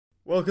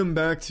Welcome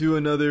back to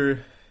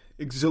another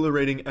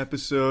exhilarating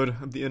episode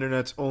of the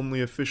internet's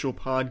only official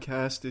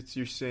podcast. It's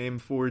your same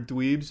four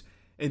dweebs.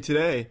 And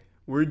today,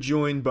 we're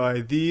joined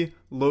by the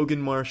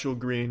Logan Marshall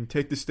Green.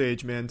 Take the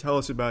stage, man. Tell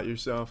us about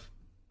yourself.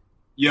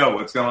 Yo,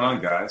 what's going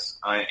on, guys?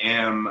 I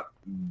am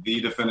the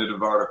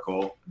definitive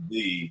article,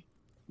 the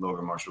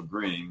Logan Marshall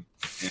Green,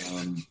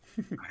 and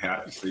I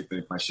obviously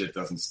think my shit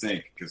doesn't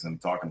stink because I'm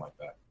talking like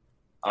that.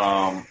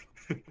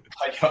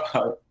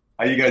 How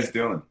you guys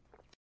doing?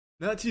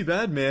 Not too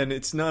bad, man.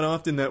 It's not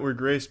often that we're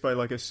graced by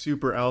like a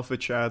super alpha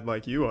Chad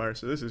like you are,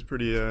 so this is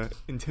pretty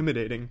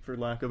intimidating, for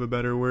lack of a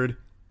better word.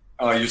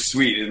 Oh, you're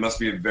sweet. It must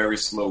be a very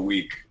slow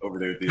week over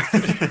there at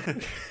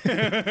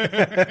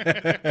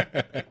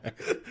the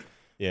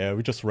Yeah,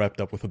 we just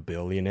wrapped up with a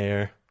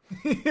billionaire.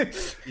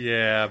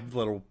 Yeah,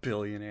 little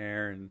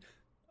billionaire and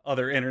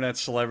other internet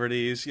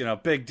celebrities,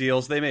 big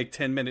deals. They make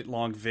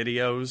 10-minute-long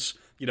videos,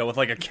 with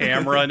like a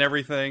camera and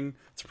everything.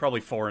 It's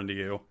probably foreign to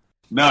you.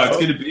 No, it's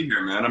good to be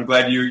here, man. I'm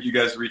glad you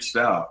guys reached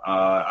out.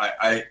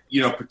 I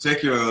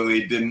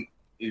particularly didn't,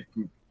 if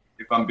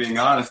I'm being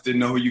honest, didn't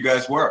know who you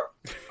guys were,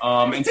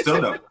 and still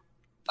don't.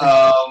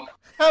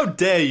 How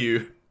dare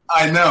you?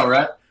 I know,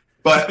 right?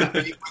 But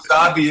it was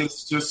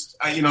obvious, just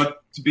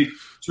to be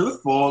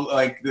truthful,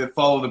 like to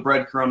follow the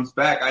breadcrumbs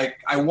back.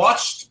 I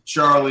watched,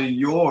 Charlie,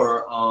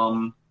 your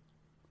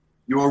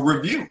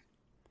review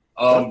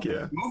of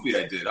the movie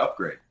I did,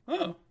 Upgrade.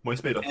 Oh,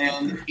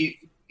 and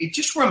it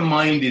just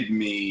reminded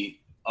me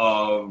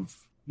of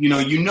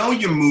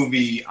your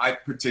movie. I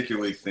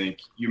particularly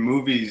think your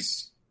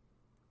movies.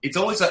 It's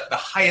always the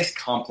highest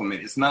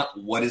compliment. It's not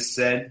what is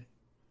said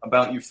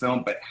about your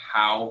film, but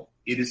how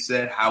it is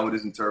said, how it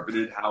is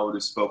interpreted, how it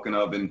is spoken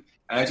of, and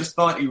I just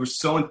thought you were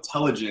so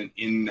intelligent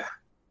in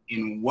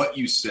what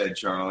you said,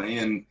 Charlie,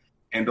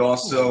 and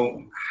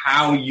also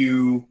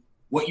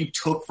what you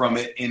took from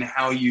it and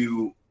how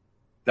you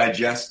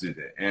digested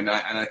it. And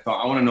I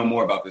thought I want to know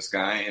more about this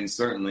guy, and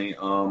certainly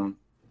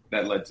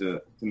that led to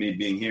me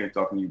being here and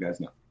talking to you guys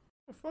now.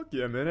 Well, fuck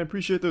yeah, man! I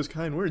appreciate those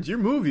kind words. Your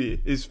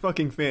movie is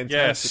fucking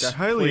fantastic. Yes, I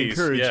highly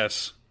encourage.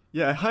 Yes.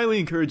 Yeah, I highly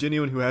encourage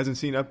anyone who hasn't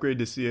seen Upgrade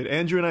to see it.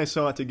 Andrew and I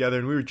saw it together,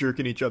 and we were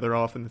jerking each other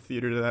off in the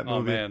theater to that movie.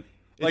 Oh man,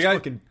 it's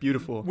fucking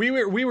beautiful. We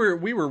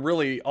were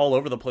really all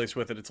over the place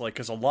with it. It's like,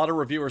 because a lot of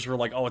reviewers were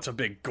like, "Oh, it's a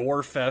big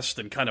gore fest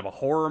and kind of a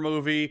horror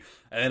movie,"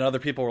 and then other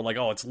people were like,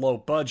 "Oh, it's low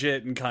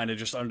budget and kind of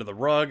just under the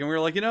rug." And we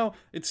were like,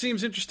 it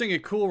seems interesting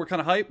and cool. We're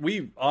kind of hyped.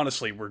 We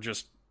honestly were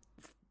just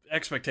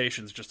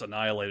expectations just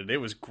annihilated. It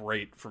was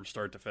great from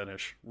start to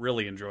finish.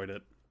 Really enjoyed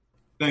it.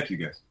 Thank you,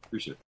 guys.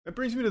 Appreciate it. That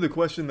brings me to the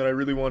question that I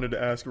really wanted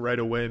to ask right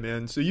away,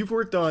 man. So you've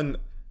worked on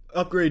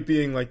Upgrade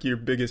being like your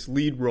biggest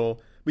lead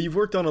role, but you've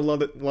worked on a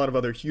lot of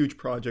other huge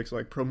projects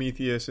like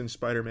Prometheus and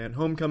Spider-Man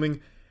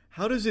Homecoming.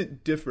 How does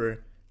it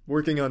differ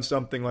working on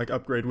something like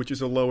Upgrade, which is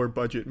a lower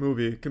budget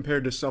movie,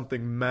 compared to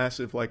something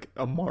massive like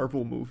a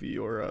Marvel movie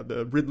or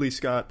the Ridley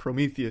Scott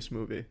Prometheus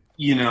movie?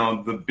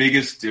 The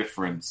biggest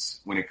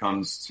difference when it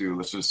comes to,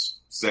 let's just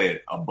say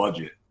it, a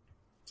budget,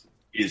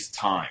 is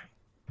time,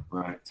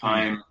 right?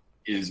 Time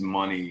is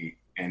money,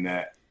 and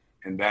that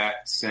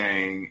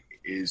saying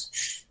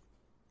is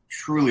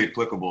truly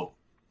applicable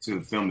to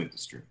the film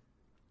industry.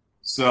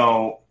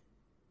 So,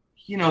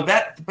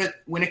 but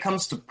when it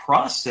comes to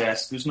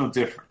process, there's no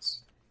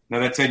difference. Now,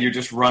 that said, you're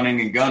just running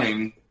and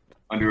gunning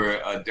under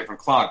a different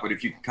clock, but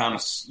if you can kind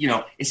of,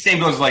 the same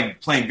goes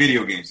like playing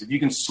video games. If you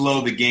can slow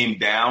the game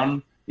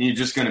down, then you're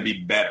just going to be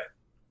better.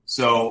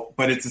 So,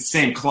 but it's the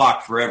same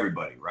clock for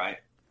everybody, right?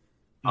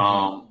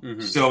 So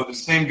the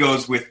same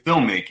goes with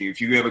filmmaking. If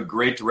you have a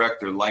great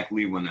director like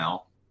Lee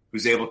Winnell,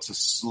 who's able to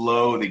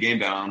slow the game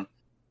down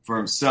for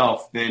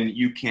himself, then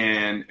you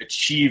can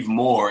achieve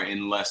more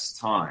in less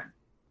time.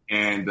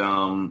 And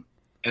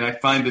I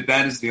find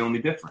that is the only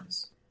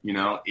difference,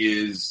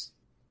 is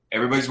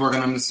everybody's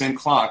working on the same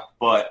clock,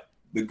 but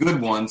the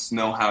good ones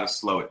know how to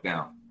slow it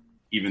down,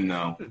 even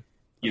though,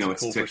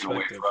 it's ticking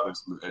away for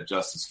others to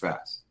adjust as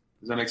fast.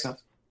 Does that make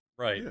sense?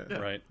 Right, yeah,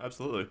 right.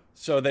 Absolutely.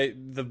 So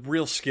the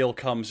real skill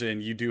comes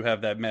in, you do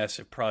have that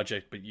massive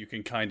project, but you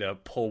can kind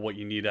of pull what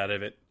you need out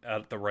of it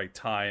at the right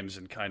times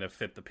and kind of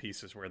fit the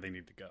pieces where they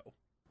need to go.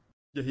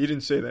 Yeah, you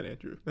didn't say that,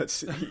 Andrew.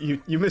 That's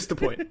you missed the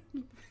point.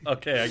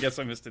 Okay, I guess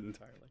I missed it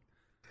entirely.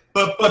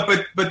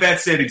 But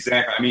that's it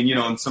exactly. I mean,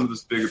 in some of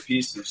those bigger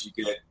pieces,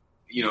 you get,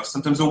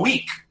 sometimes a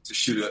week to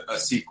shoot a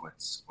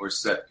sequence or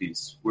set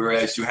piece,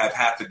 whereas you have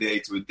half a day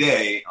to a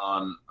day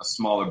on a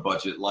smaller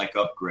budget like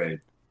Upgrade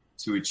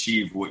to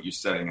achieve what you're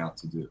setting out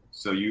to do.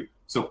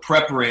 So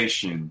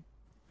preparation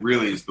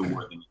really is the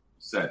word that you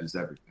said, is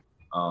everything.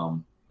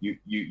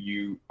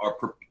 You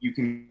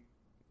can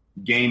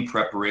gain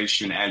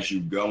preparation as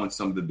you go in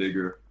some of the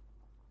bigger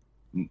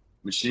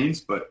machines,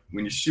 but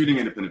when you're shooting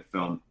independent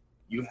film,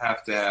 you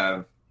have to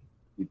have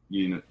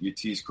your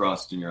T's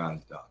crossed and your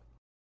I's dotted.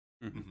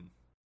 Mm-hmm.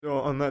 So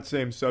on that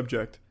same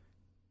subject,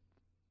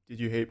 did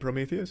you hate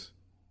Prometheus?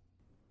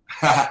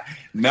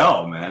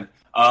 No, man.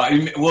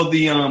 Well,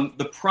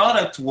 the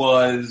product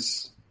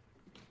was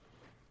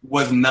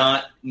was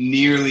not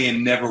nearly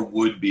and never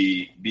would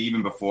be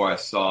even before I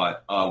saw it,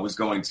 was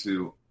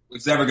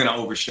ever going to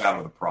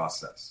overshadow the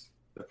process.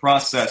 The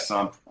process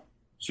on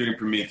shooting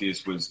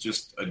Prometheus was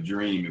just a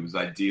dream. It was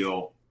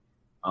ideal.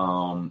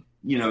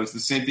 It's the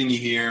same thing you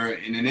hear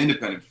in an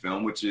independent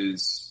film, which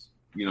is,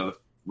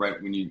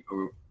 right when you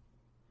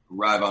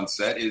arrive on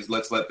set is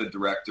let's let the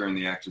director and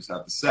the actors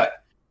have the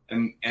set.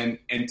 And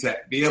to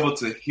be able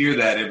to hear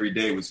that every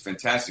day was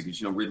fantastic.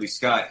 Because, Ridley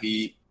Scott,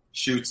 he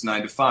shoots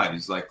 9 to 5.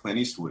 He's like Clint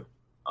Eastwood.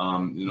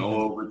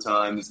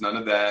 Overtime, there's none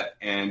of that.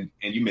 And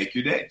you make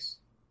your days.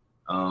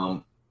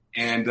 But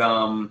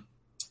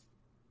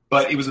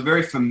it was a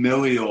very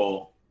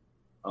familial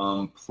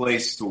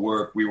place to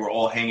work. We were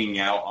all hanging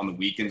out on the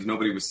weekends.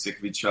 Nobody was sick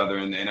of each other.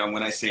 And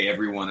when I say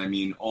everyone, I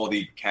mean all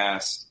the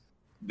cast,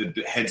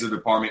 the heads of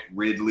department.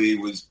 Ridley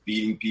was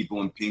beating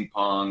people in ping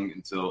pong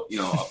until,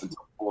 up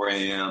until 4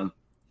 a.m.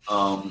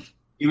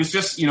 It was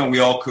just, we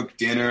all cooked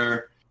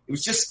dinner. It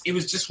was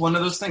just one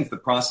of those things. The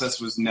process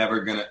was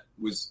never gonna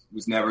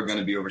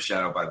be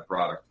overshadowed by the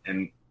product.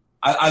 And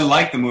I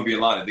like the movie a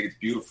lot. I think it's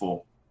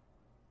beautiful.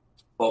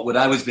 But what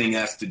I was being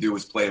asked to do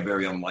was play a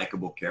very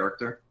unlikable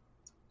character.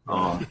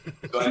 So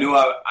I knew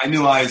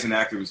I as an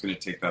actor was going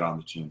to take that on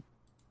the chin.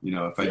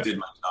 If I did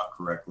my job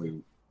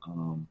correctly.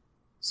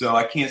 So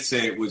I can't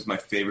say it was my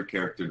favorite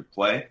character to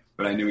play,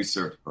 but I knew he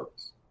served a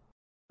purpose.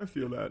 I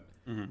feel that.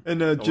 Mm-hmm.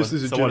 And just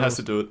as a someone general, has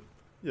to do it.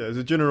 Yeah, as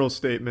a general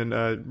statement,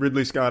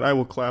 Ridley Scott, I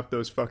will clap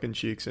those fucking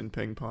cheeks in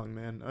ping pong,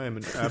 man. I am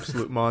an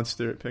absolute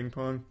monster at ping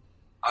pong.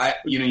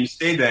 You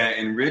say that,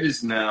 and Rid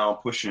is now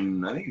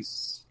pushing, I think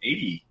he's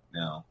 80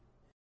 now.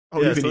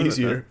 Oh, yeah, even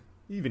easier.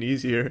 Even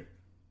easier.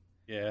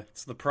 Yeah,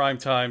 it's the prime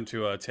time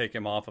to take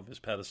him off of his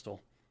pedestal.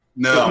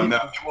 No, he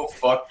will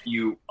fuck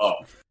you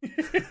up.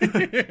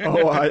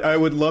 Oh, I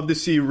would love to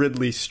see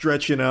Ridley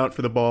stretching out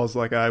for the balls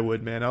like I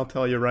would, man. I'll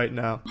tell you right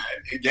now.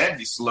 Again,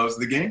 he slows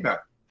the game down.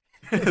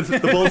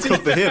 The balls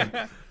come to him.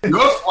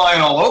 You're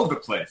flying all over the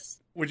place.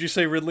 Would you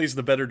say Ridley's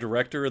the better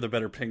director or the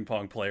better ping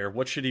pong player?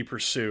 What should he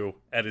pursue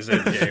at his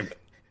end game?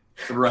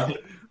 Right.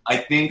 I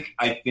think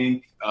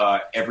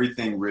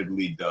everything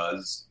Ridley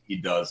does, he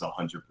does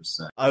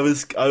 100%. I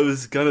was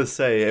gonna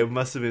say it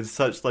must have been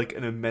such like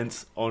an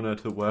immense honor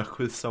to work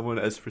with someone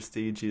as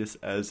prestigious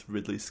as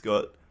Ridley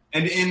Scott,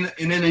 and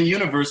in a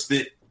universe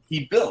that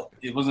he built.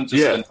 It wasn't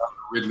just another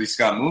Ridley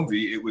Scott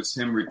movie. It was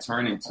him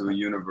returning to a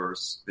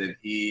universe that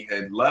he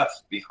had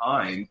left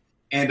behind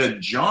and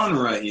a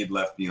genre he had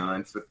left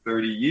behind for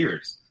 30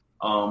 years.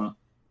 All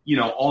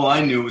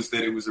I knew was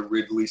that it was a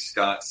Ridley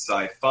Scott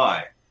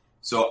sci-fi.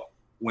 So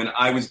when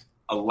I was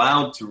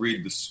allowed to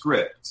read the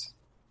script,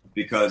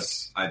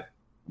 because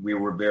we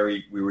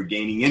were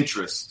gaining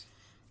interest,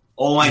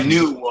 all I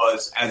knew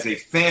was, as a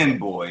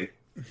fanboy,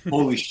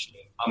 holy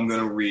shit, I'm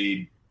going to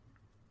read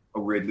a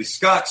Ridley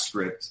Scott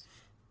script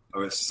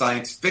or a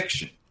science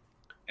fiction.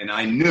 And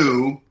I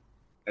knew,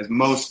 as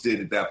most did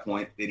at that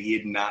point, that he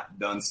had not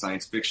done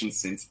science fiction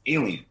since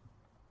Alien.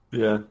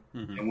 Yeah.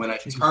 Mm-hmm. And when I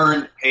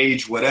turned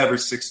page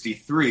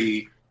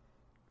 63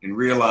 and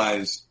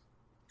realized,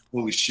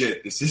 holy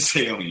shit, this is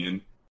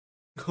Alien.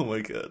 Oh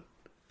my god.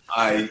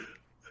 I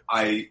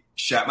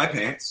shat my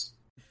pants.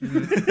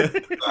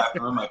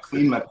 I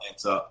cleaned my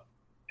pants up,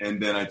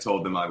 and then I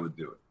told them I would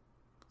do it.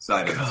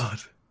 God.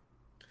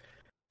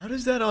 How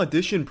does that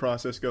audition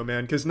process go,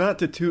 man? Because not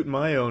to toot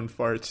my own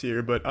farts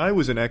here, but I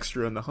was an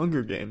extra in the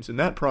Hunger Games, and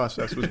that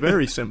process was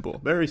very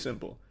simple, very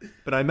simple.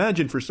 But I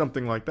imagine for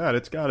something like that,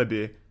 it's got to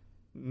be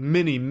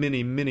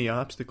many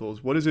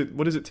obstacles. What does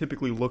it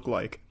typically look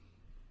like?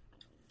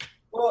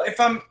 Well, if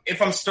I'm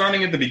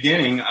starting at the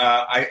beginning,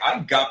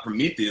 I got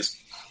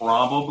Prometheus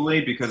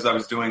probably because I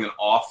was doing an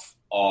off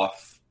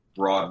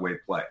Broadway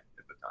play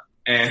at the time,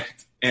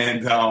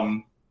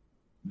 and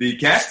the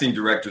casting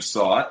director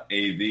saw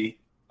it,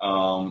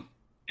 AV,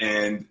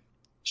 and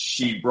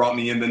she brought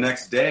me in the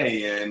next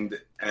day, and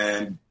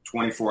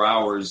 24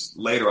 hours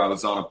later, I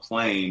was on a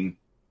plane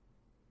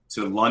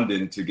to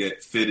London to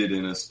get fitted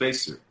in a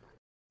spacesuit.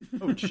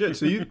 Oh shit!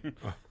 So you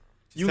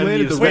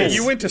landed the Wait,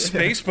 you went to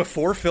space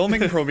before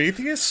filming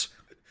Prometheus?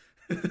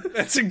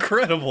 That's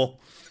incredible.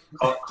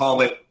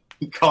 Call it,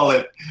 call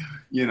it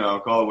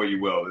what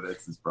you will, but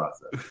that's this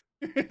process.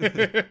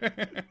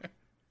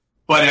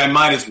 But I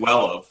might as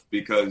well have,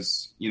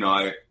 because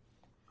my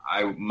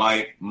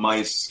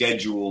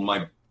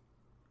schedule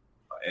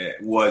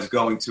was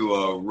going to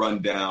a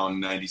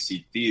rundown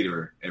 90-seat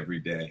theater every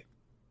day,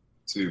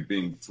 to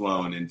being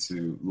flown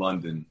into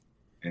London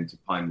and to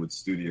Pinewood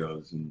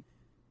Studios and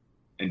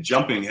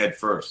jumping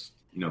headfirst,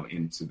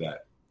 into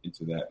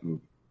that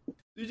movie.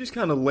 You just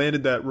kind of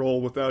landed that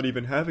role without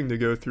even having to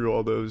go through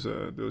all those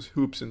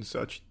hoops and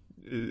such.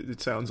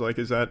 It sounds like.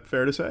 Is that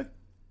fair to say?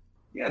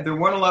 Yeah, there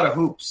weren't a lot of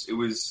hoops. It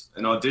was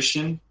an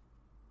audition.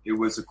 It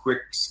was a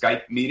quick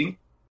Skype meeting.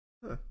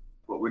 Huh.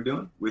 What we're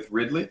doing with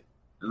Ridley,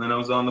 and then I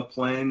was on the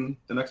plane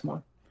the next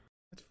morning.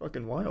 That's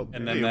fucking wild.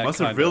 And Man. then You that must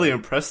have kinda- really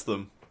impressed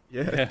them.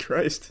 Yeah,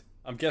 Christ.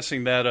 I'm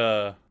guessing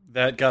that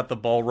got the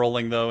ball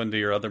rolling though into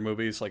your other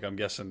movies. Like I'm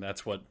guessing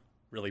that's what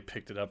really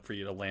picked it up for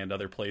you to land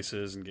other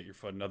places and get your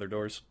foot in other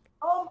doors?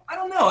 I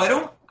don't know.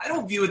 I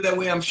don't view it that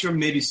way. I'm sure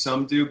maybe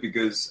some do,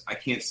 because I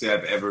can't say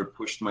I've ever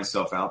pushed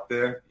myself out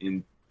there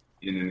in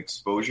an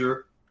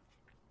exposure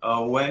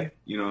way.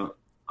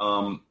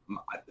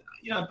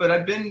 But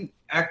I've been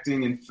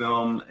acting in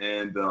film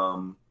and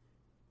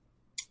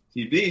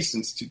TV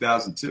since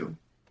 2002.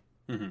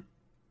 Mm-hmm.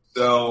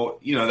 So,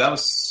 that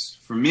was,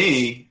 for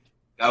me,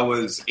 that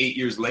was 8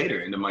 years later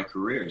into my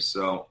career.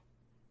 So,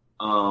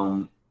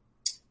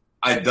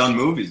 I had done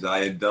movies.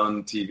 I had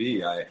done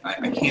TV.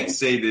 I can't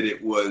say that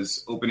it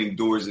was opening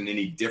doors in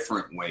any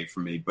different way for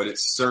me, but it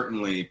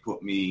certainly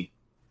put me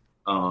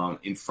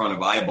in front of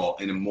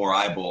more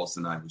eyeballs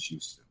than I was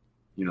used to.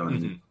 You know what I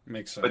mean?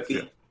 Makes sense. But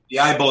the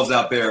eyeballs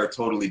out there are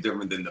totally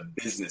different than the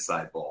business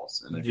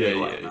eyeballs. And I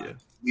feel like I've at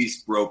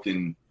least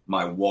broken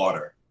my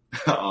water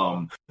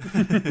to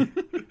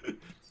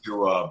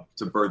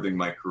birthing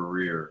my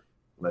career,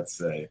 let's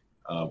say.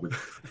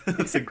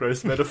 That's a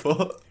gross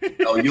metaphor.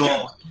 You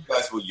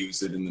guys will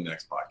use it in the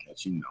next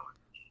podcast. You know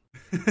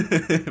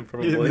it.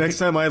 Probably. Yeah, next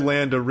time I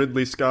land a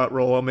Ridley Scott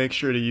role, I'll make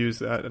sure to use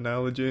that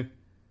analogy.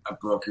 I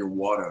broke your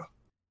water.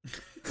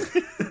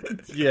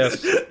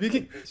 Yes.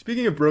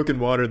 Speaking of broken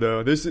water,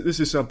 though, this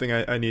is something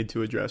I need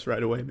to address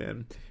right away,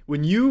 man.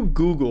 When you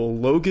Google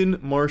Logan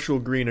Marshall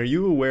Green, are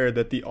you aware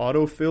that the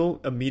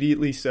autofill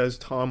immediately says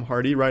Tom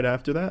Hardy right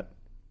after that?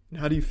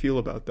 How do you feel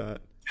about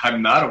that?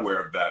 I'm not aware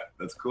of that.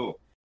 That's cool.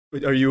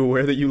 Are you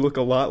aware that you look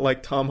a lot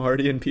like Tom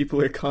Hardy and people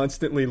are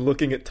constantly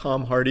looking at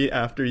Tom Hardy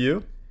after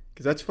you?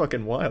 Because that's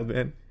fucking wild,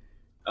 man.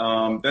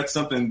 That's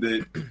something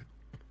that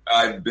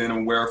I've been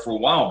aware for a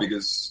while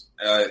because,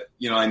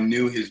 I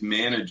knew his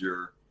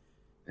manager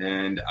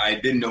and I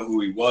didn't know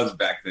who he was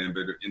back then,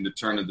 but in the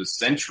turn of the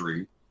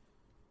century,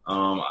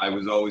 I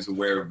was always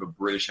aware of a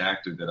British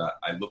actor that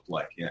I looked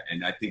like. Yeah.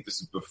 And I think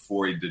this is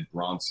before he did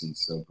Bronson.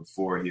 So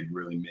before he had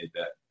really made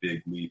that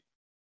big leap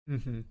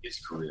in his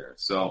career.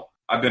 So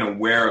I've been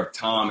aware of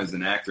Tom as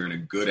an actor and a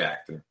good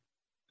actor,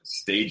 a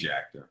stage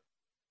actor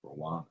for a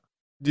while.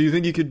 Do you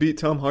think you could beat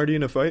Tom Hardy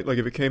in a fight? Like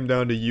if it came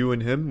down to you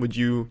and him, would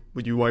you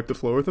wipe the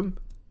floor with him?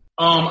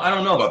 I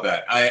don't know about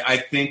that. I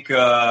think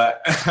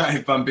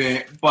if I'm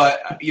being,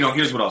 but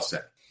here's what I'll say.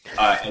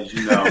 As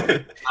you know,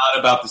 it's not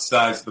about the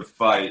size of the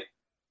fight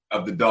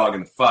of the dog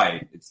in the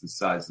fight. It's the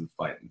size of the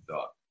fight in the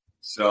dog.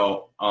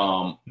 So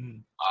I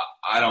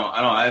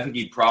think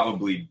he'd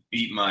probably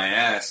beat my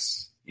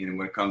ass,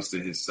 when it comes to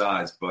his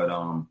size. But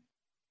I'm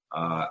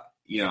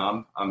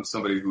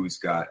somebody who's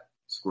got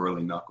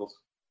squirrely knuckles.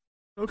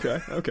 Okay.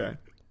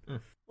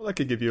 Well, that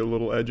could give you a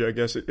little edge, I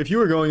guess. If you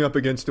were going up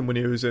against him when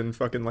he was in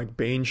fucking like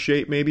Bane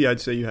shape, maybe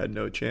I'd say you had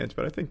no chance.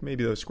 But I think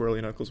maybe those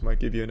squirrely knuckles might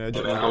give you an edge.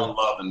 I'm a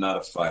lover and not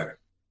a fighter.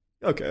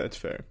 Okay, that's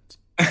fair.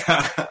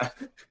 Well,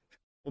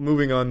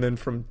 moving on then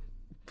from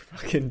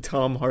fucking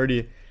Tom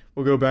Hardy,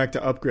 we'll go back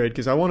to Upgrade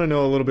because I want to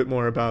know a little bit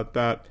more about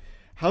that.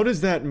 How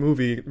does that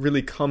movie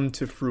really come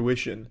to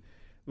fruition?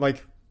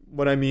 Like,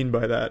 what I mean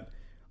by that.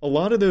 A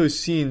lot of those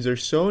scenes are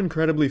so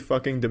incredibly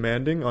fucking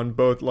demanding on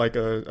both like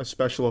a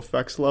special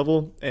effects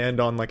level and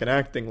on like an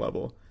acting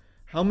level.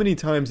 How many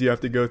times do you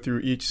have to go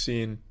through each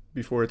scene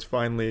before it's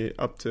finally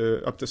up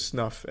to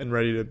snuff and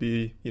ready to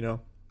be,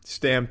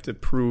 stamped,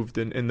 approved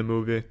in the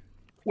movie?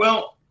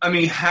 Well, I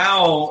mean,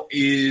 how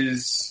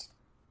is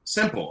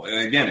simple.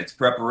 Again, it's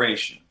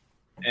preparation.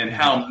 And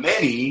how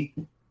many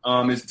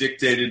is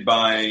dictated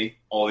by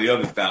all the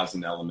other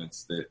 1,000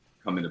 elements that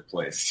come into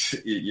place,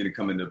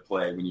 come into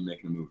play when you're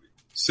making a movie.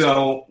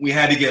 So we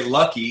had to get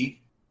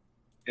lucky,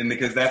 and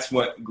because that's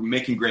what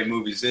making great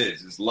movies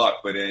is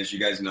luck. But as you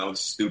guys know,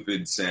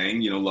 stupid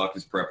saying, luck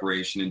is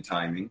preparation and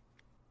timing.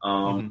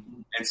 And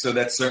so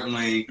that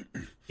certainly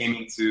came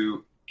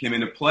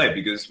into play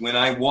because when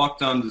I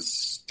walked on the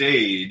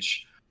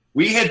stage,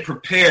 I had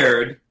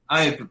prepared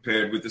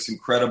with this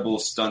incredible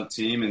stunt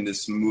team and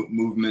this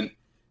movement,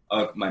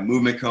 my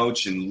movement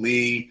coach and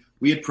Lee.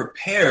 We had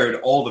prepared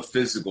all the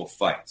physical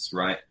fights,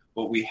 right?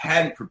 What we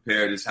hadn't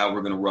prepared is how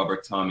we're going to rub our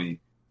tummy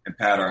and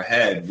pat our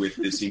head with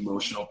this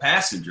emotional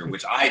passenger,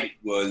 which I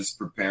was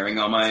preparing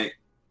by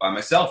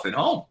myself at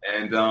home.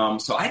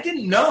 And so I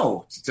didn't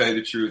know, to tell you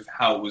the truth,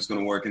 how it was going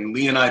to work. And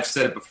Lee and I have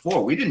said it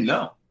before. We didn't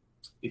know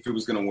if it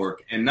was going to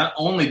work. And not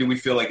only do we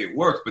feel like it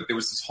worked, but there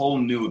was this whole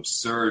new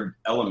absurd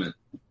element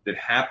that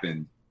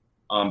happened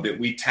that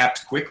we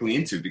tapped quickly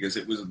into because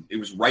it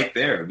was right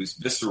there. It was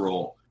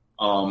visceral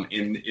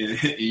in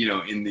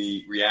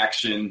the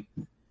reaction,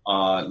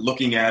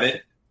 looking at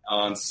it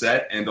on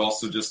set, and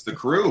also just the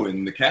crew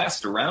and the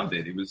cast around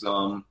it. It was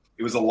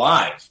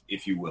alive,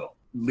 if you will.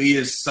 Lee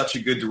is such a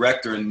good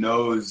director and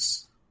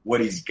knows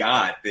what he's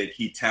got that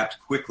he tapped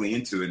quickly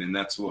into it, and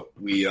that's what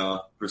we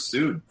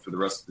pursued for the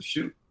rest of the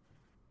shoot.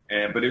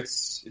 But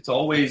it's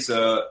always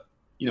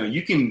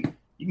you can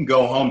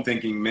go home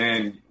thinking,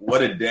 man,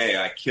 what a day!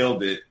 I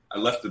killed it. I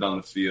left it on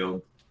the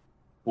field.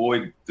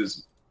 Boy,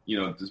 does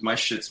my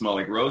shit smell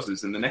like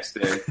roses? And the next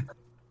day,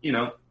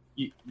 you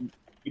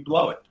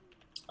blow it.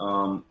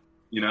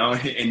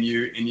 And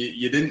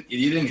you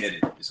didn't hit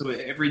it. So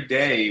every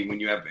day when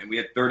we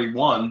had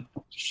 31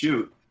 to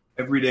shoot,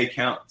 every day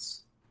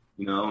counts,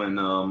 you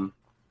know,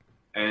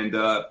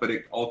 but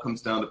it all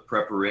comes down to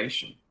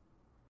preparation.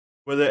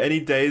 Were there any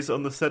days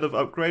on the set of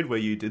Upgrade where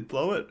you did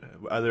blow it?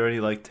 Are there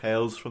any like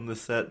tales from the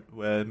set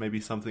where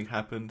maybe something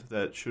happened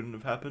that shouldn't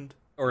have happened?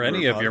 Or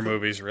any of your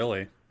movies,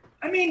 really?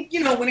 I mean, you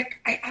know,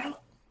 I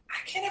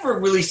can't ever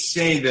really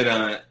say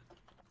that,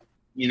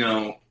 you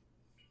know,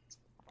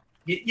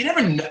 you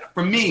never know.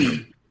 For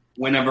me,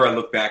 whenever I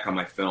look back on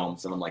my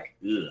films and I'm like,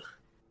 ugh,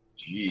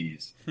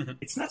 geez,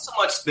 it's not so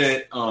much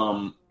that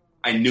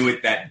I knew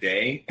it that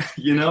day,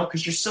 you know,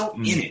 because you're so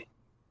in it.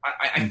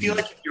 I feel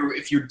like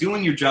if you're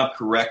doing your job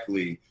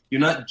correctly,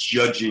 you're not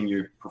judging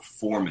your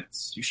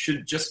performance. You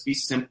should just be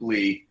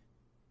simply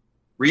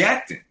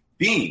reacting,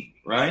 being,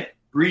 right?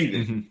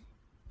 Breathing.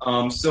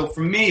 So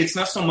for me, it's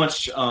not so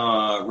much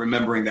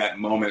remembering that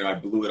moment I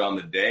blew it on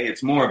the day.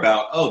 It's more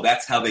about, oh,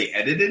 that's how they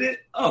edited it?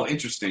 Oh,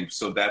 interesting.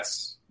 So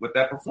that's what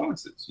that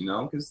performance is, you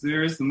know? Because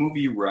there is the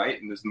movie you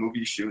write, and there's the movie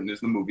you shoot, and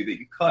there's the movie that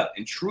you cut.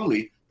 And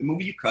truly, the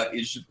movie you cut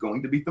is just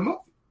going to be the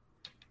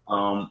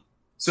movie.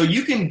 So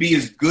you can be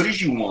as good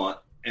as you want,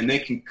 and they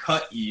can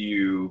cut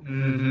you.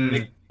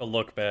 It'll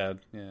look bad,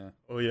 yeah.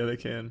 Oh, yeah, they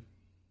can.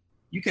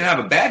 You can have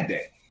a bad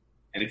day.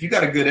 And if you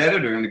got a good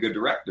editor and a good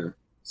director,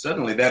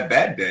 suddenly that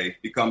bad day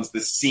becomes the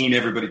scene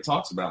everybody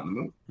talks about in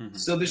the movie.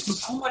 So there's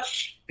so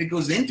much that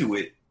goes into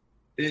it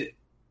that,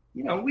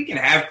 you know, we can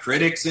have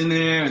critics in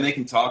there and they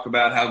can talk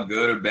about how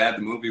good or bad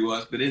the movie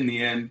was, but in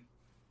the end,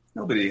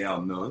 nobody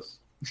else knows.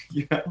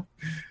 You know?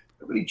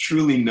 Nobody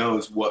truly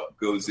knows what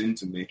goes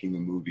into making a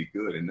movie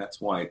good, and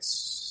that's why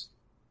it's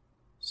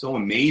so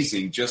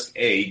amazing, just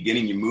A,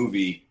 getting your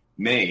movie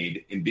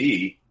made, and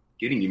B,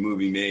 getting your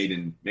movie made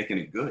and making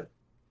it good.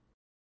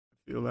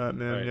 Feel that,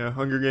 man. Right. Yeah,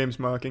 Hunger Games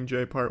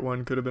Mockingjay Part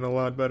 1 could have been a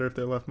lot better if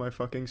they left my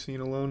fucking scene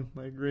alone.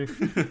 I agree.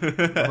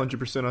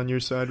 100% on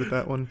your side with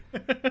that one.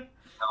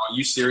 Are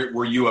you serious?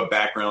 Were you a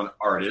background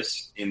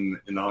artist in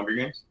the Hunger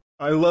Games?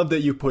 I love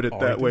that you put it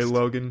that way, Artist?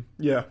 Logan.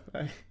 Yeah,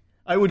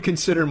 I would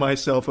consider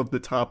myself of the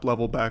top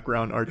level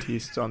background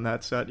artists on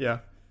that set. Yeah,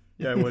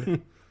 I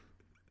would.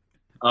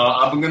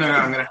 I'm gonna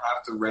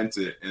have to rent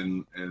it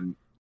and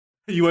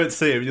You won't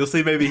see him. You'll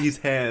see maybe his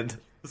hand.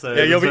 So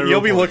Yeah, there's no real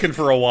you'll be point. looking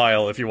for a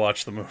while if you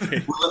watch the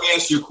movie. Well, let me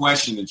ask you a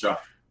question, then, John.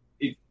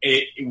 Did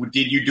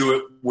you do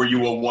it? Were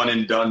you a one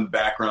and done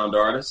background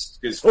artist?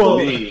 Because for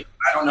me,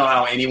 I don't know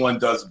how anyone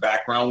does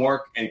background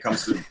work and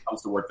comes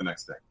to work the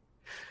next day.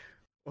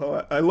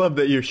 Well, I love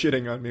that you're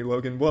shitting on me,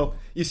 Logan. Well,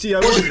 you see, I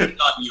It was wasn't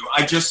on you.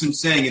 I just am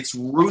saying it's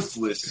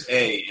ruthless,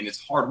 and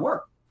it's hard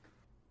work.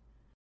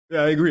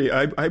 Yeah, I agree.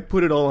 I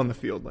put it all on the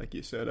field, like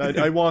you said.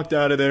 I walked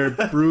out of there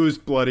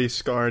bruised, bloody,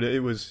 scarred.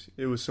 It was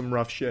some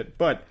rough shit.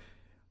 But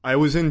I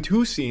was in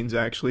 2 scenes,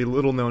 actually.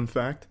 Little known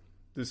fact.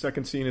 The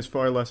second scene is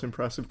far less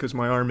impressive because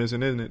my arm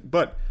isn't in it.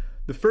 But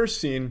the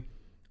first scene,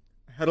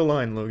 I had a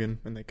line, Logan,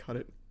 and they cut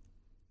it.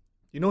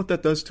 You know what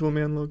that does to a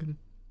man, Logan?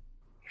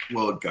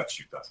 Well, it guts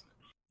you, doesn't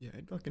it? Yeah,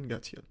 it fucking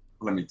guts you.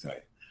 Let me tell you.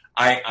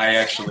 I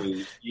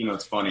actually, you know,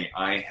 it's funny.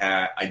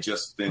 I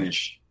just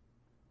finished.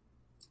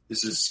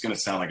 This is going to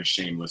sound like a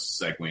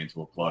shameless segue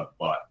into a plug,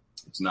 but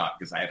it's not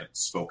because I haven't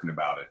spoken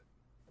about it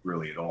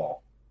really at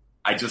all.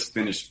 I just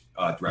finished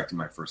directing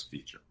my first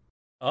feature.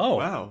 Oh,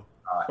 Wow.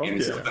 And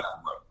it's something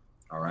I wrote,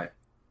 all right?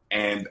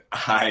 And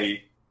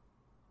I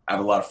have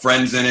a lot of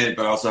friends in it,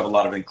 but I also have a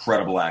lot of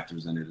incredible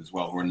actors in it as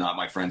well who are not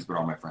my friends, but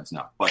are my friends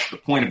now. But the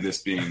point of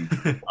this being,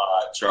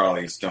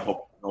 Charlie, is to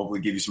hopefully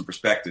give you some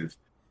perspective.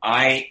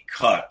 I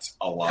cut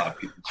a lot of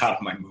people out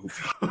of my movie.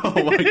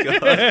 Oh my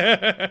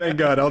god. Thank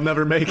God, I'll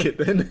never make it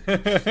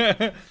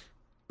then.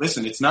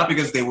 Listen, it's not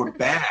because they were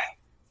bad.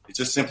 It's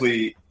just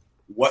simply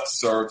what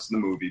serves the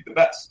movie the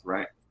best,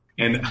 right?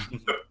 And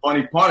the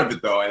funny part of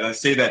it, though, and I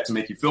say that to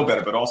make you feel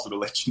better, but also to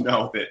let you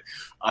know that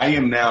I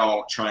am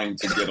now trying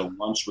to get a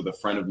lunch with a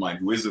friend of mine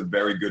who is a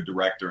very good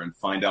director and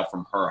find out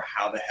from her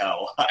how the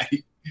hell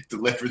I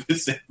deliver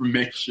this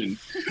information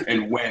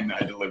and when I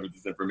deliver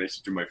this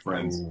information to my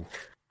friends. Ooh.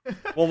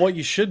 Well, what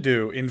you should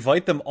do,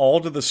 invite them all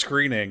to the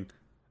screening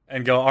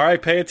and go, all right,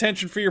 pay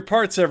attention for your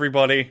parts,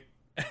 everybody.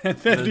 And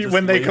then Just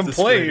when they leave the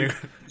complain, screening.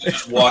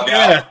 Just walk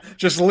yeah, out,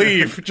 just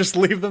leave. Just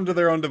leave them to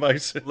their own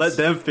devices. Let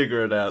them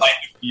figure it out. light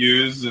the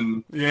fuse,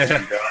 and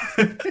Yeah.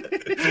 and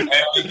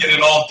we get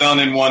it all done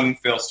in one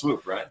fell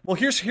swoop, right? Well,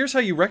 here's how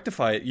you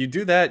rectify it. You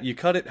do that, you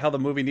cut it how the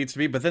movie needs to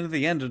be, but then at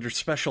the end, under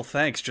special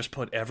thanks, just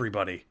put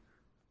everybody.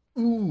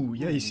 Ooh,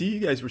 yeah, you see,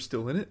 you guys were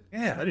still in it?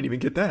 Yeah. I didn't even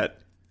get that.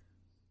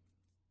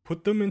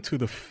 Put them into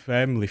the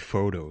family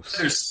photos.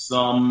 There's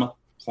some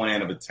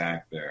plan of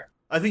attack there.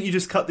 I think you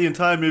just cut the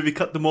entire movie,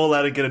 cut them all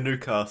out, and get a new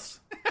cast.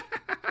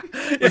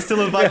 But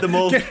still invite them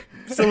all.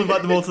 Still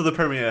invite them all to the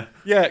premiere.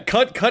 Yeah,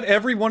 cut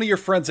every one of your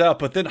friends out,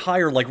 but then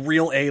hire like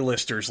real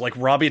A-listers, like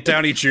Robert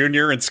Downey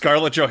Jr. and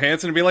Scarlett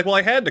Johansson, and be like, "Well,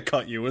 I had to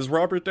cut you as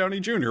Robert Downey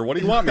Jr. What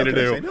do you want me to How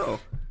can I say do? no?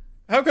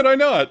 How could I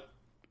not?"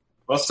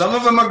 Well, some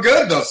of them are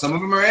good, though. Some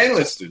of them are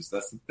A-listers.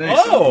 That's the thing.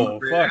 Some of them are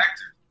great fuck.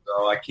 actors.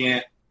 So I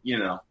can't, you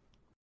know.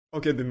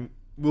 Okay, then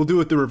we'll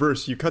do it the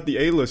reverse. You cut the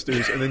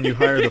A-listers, and then you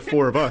hire the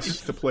 4 of us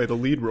to play the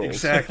lead roles.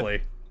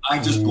 Exactly.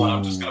 I'm just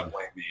gonna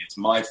blame me. It's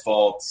my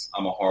fault.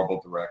 I'm a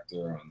horrible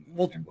director, and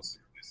we'll see.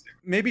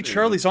 Maybe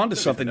Charlie's onto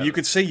something. You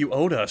could say you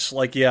owed us.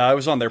 Like, yeah, I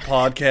was on their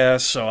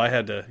podcast, so I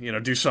had to,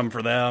 do something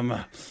for them.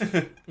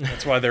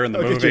 That's why they're in the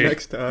I'll movie. get you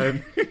next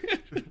time.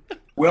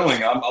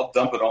 Willing, I'll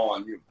dump it all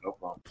on you. No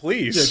problem.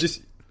 Please. Yeah,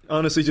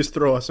 honestly, just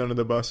throw us under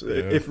the bus. Yeah.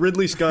 If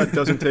Ridley Scott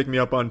doesn't take me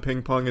up on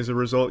ping pong as a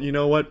result, you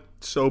know what?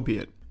 So be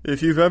it.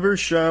 If you've ever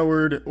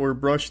showered or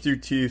brushed your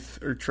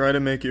teeth or try to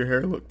make your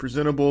hair look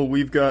presentable,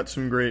 we've got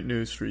some great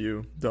news for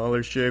you.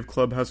 Dollar Shave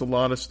Club has a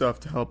lot of stuff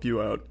to help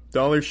you out.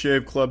 Dollar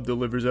Shave Club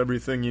delivers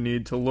everything you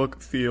need to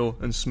look, feel,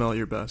 and smell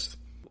your best.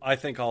 I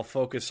think I'll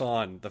focus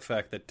on the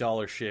fact that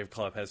Dollar Shave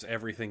Club has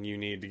everything you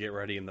need to get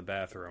ready in the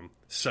bathroom,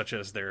 such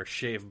as their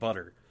shave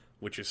butter,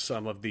 which is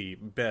some of the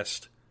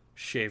best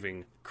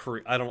shaving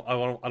cream. I don't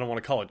want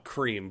to call it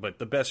cream, but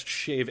the best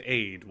shave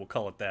aid, we'll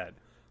call it that,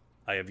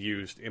 I have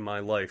used in my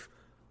life.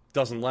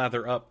 Doesn't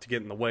lather up to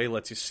get in the way,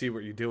 lets you see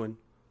what you're doing,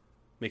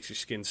 makes your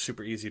skin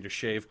super easy to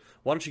shave.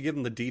 Why don't you give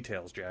them the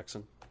details,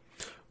 Jackson?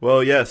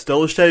 Well, yes,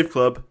 Dollar Shave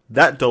Club.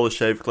 That Dollar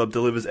Shave Club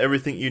delivers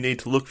everything you need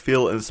to look,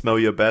 feel, and smell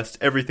your best.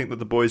 Everything that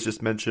the boys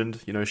just mentioned,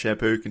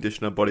 shampoo,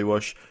 conditioner, body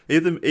wash,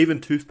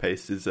 even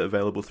toothpaste is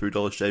available through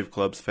Dollar Shave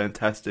Club's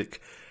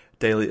fantastic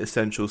Daily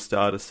Essential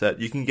Starter Set.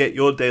 You can get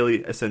your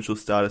Daily Essential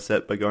Starter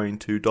Set by going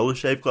to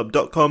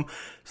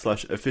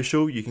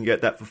dollarshaveclub.com/official. You can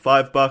get that for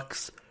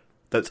 $5.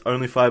 That's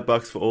only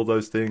 $5 for all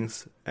those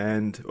things,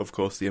 and of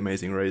course the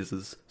amazing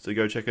razors. So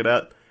go check it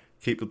out.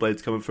 Keep the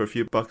blades coming for a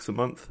few bucks a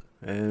month,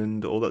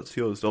 and all that's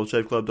yours.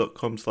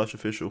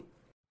 dollarshaveclub.com/official.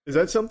 Is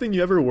that something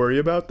you ever worry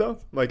about though?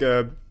 Like,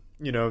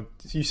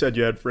 you said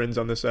you had friends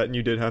on the set, and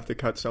you did have to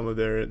cut some of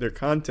their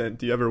content.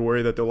 Do you ever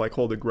worry that they'll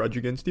hold a grudge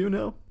against you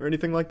now, or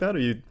anything like that? Or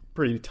are you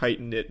pretty tight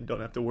knit and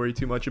don't have to worry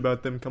too much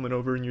about them coming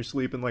over in your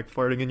sleep and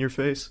farting in your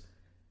face?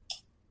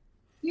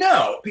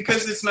 No,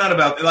 because it's not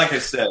about, like I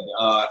said,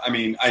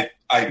 I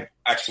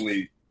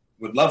actually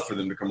would love for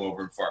them to come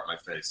over and fart in my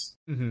face.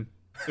 Mm-hmm.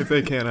 If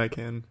they can, I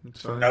can.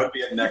 So that would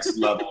be a next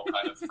level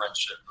kind of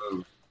friendship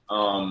move.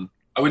 I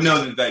would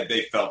know that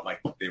they felt like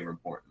they were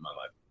important in my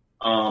life.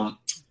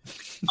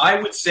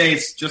 I would say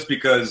it's just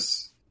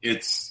because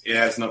it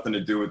has nothing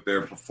to do with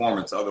their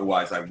performance.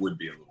 Otherwise, I would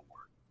be a little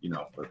worried,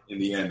 But in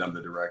the end, I'm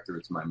the director.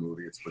 It's my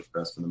movie. It's what's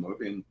best for the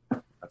movie, and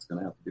that's going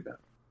to have to be that.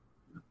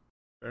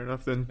 Fair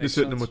enough, then. Makes Just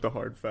hitting them sense. with the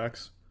hard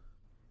facts.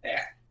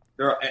 Yeah,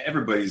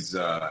 everybody's.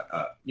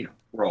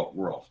 We're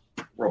all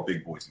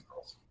big boys and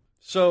girls.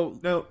 So,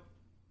 Now,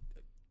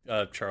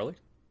 Charlie?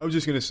 I was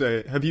just going to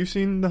say, have you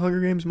seen The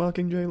Hunger Games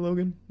Mockingjay,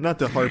 Logan? Not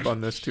to harp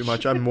on this too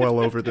much. I'm well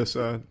over this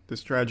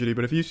tragedy,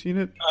 but have you seen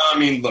it? I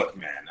mean, look,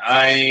 man,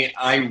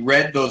 I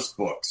read those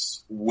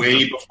books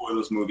way before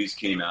those movies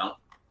came out.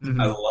 Mm-hmm.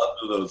 I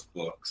loved those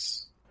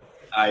books.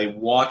 I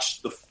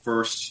watched the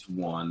first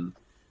one.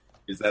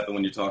 Is that the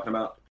one you're talking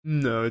about?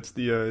 No, it's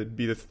the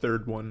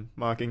third one,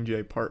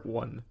 Mockingjay Part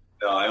 1.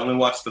 No, I only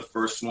watched the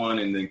first one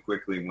and then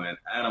quickly went,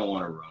 I don't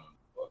want to ruin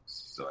the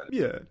books. So I didn't.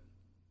 Yeah.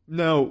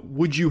 Now,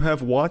 would you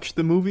have watched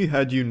the movie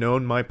had you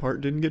known my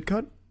part didn't get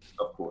cut?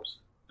 Of course.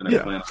 And I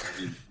plan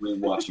on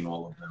rewatching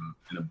all of them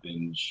in a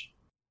binge.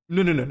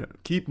 No.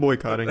 Keep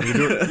boycotting. You're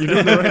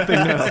doing the right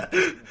thing now.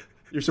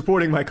 You're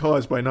supporting my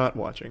cause by not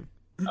watching.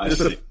 I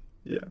see.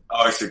 Yeah.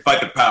 Oh, I see.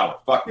 Fight the power.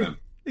 Fuck them.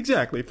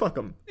 Exactly. Fuck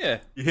them. Yeah.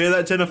 You hear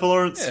that, Jennifer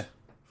Lawrence?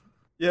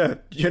 Yeah.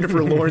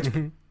 Jennifer Lawrence.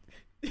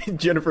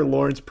 Jennifer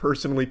Lawrence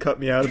personally cut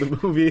me out of the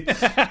movie.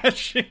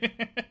 she In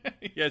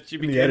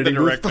became the editing the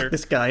booth. director. Fuck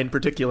this guy in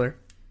particular.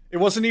 It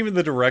wasn't even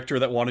the director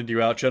that wanted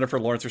you out. Jennifer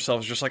Lawrence herself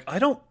was just like, I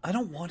don't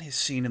want his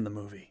scene in the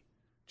movie.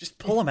 Just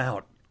pull him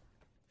out.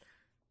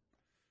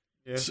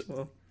 Yeah,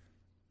 well,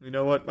 you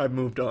know what? I've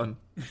moved on.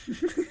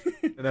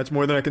 And that's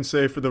more than I can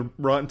say for the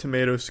Rotten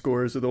Tomatoes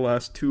scores of the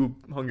last 2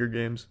 Hunger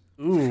Games.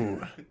 Ooh.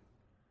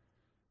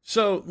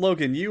 So,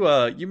 Logan,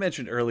 you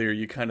mentioned earlier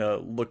you kind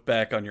of look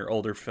back on your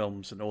older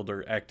films and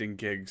older acting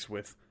gigs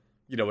with,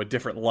 a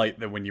different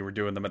light than when you were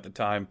doing them at the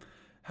time.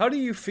 How do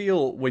you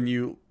feel when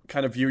you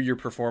kind of view your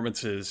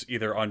performances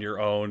either on your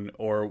own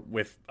or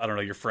with, I don't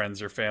know, your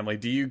friends or family?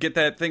 Do you get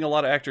that thing a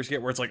lot of actors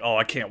get where it's like, oh,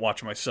 I can't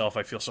watch myself.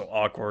 I feel so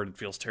awkward. It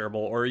feels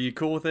terrible. Or are you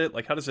cool with it?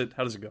 Like, how does it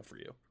go for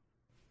you?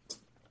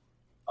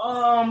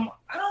 I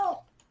don't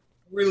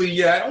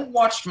really, I don't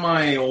watch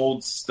my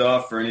old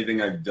stuff or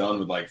anything I've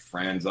done with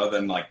friends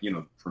other than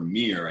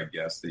premiere, I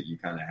guess, that you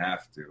kind of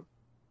have to.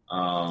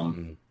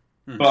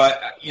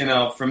 But,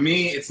 for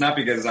me, it's not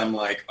because I'm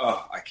like,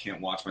 oh, I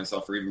can't watch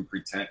myself or even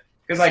pretend.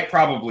 Because I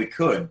probably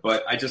could,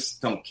 but I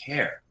just don't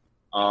care.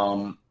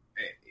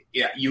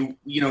 You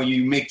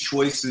make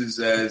choices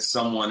as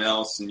someone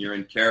else and you're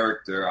in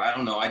character. I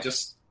don't know.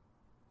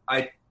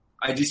 I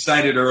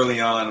decided early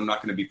on I'm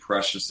not going to be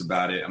precious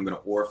about it. I'm going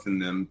to orphan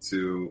them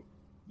to,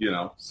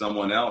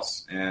 someone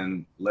else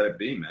and let it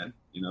be, man,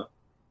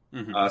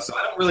 Mm-hmm. So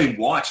I don't really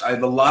watch. A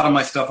lot of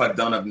my stuff I've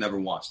done, I've never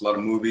watched. A lot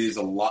of movies,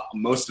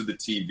 most of the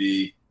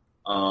TV,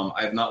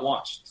 I have not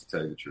watched, to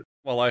tell you the truth.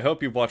 Well, I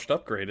hope you've watched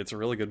Upgrade. It's a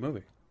really good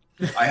movie.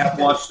 I have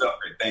watched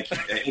Upgrade, thank you.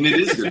 And it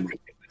is a good movie,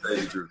 to tell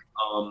you the truth.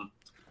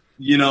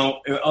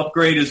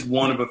 Upgrade is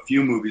one of a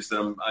few movies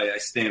that I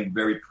stand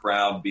very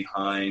proud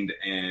behind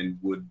and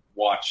would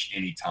watch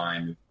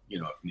anytime,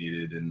 if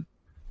needed. And,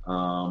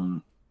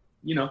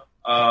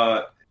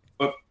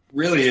 but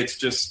really it's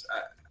just,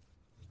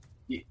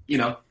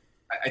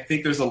 I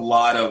think there's a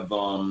lot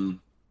of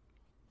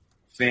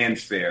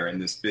fanfare in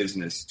this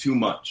business, too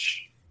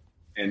much,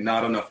 and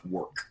not enough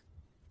work.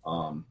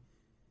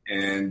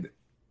 And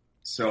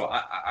so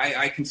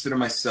I consider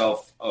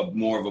myself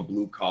more of a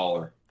blue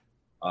collar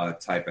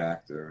type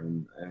actor,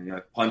 and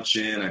I punch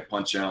in, I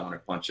punch out. When I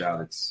punch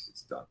out,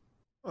 it's done.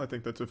 I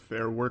think that's a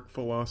fair work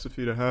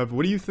philosophy to have.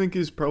 What do you think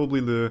is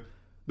probably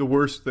the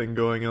worst thing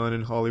going on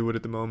in Hollywood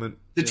at the moment?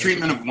 The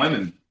treatment of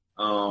women.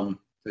 To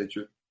say the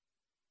truth.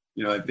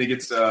 I think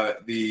it's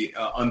the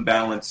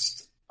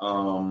unbalanced,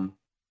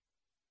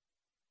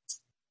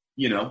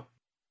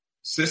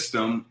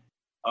 system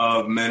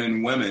of men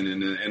and women,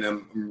 and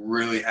I'm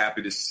really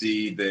happy to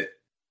see that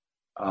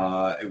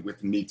with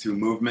the Me Too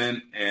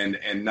movement,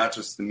 and not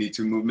just the Me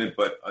Too movement,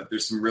 but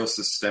there's some real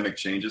systemic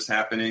changes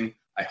happening.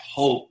 I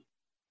hope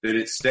that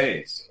it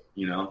stays,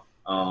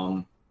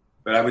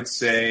 but I would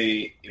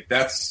say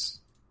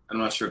I'm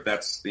not sure if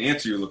that's the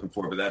answer you're looking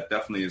for, but that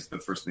definitely is the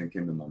first thing that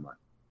came to my mind.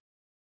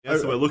 Yeah,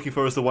 so what we're looking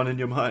for is the one in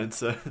your mind,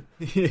 so.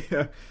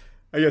 Yeah,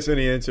 I guess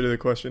any answer to the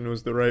question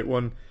was the right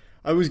one.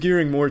 I was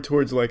gearing more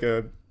towards like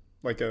a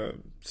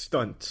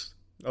stunt.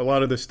 A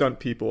lot of the stunt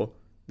people,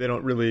 they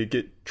don't really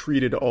get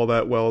treated all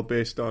that well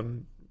based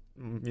on,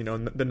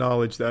 the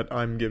knowledge that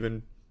I'm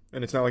given.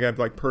 And it's not like I have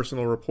like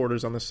personal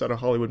reporters on the set of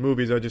Hollywood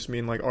movies. I just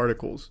mean like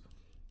articles.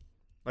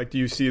 Like, do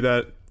you see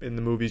that in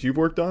the movies you've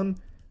worked on?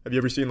 Have you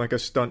ever seen like a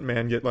stunt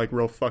man get like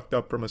real fucked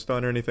up from a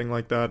stunt or anything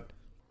like that?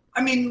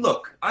 I mean,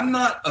 look, I'm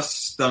not a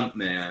stunt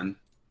man,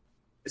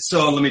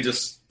 so let me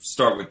just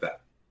start with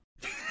that.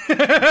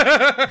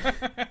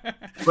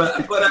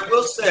 but I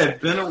will say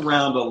I've been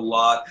around a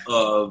lot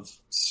of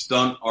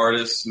stunt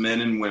artists,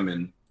 men and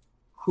women,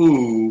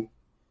 who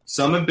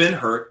some have been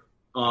hurt,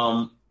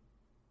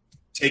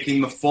 taking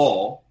the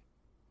fall,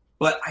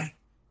 but I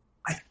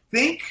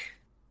think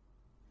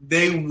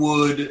they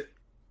would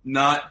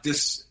not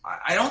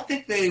I don't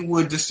think they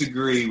would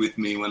disagree with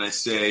me when I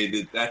say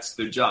that that's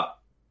their job.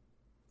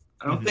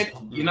 I don't think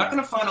you're not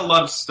going to find a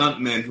lot of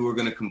stuntmen who are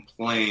going to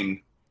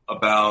complain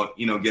about,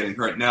 getting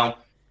hurt. Now,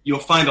 you'll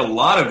find a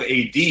lot of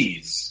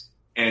ADs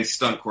and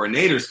stunt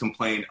coordinators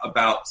complain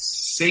about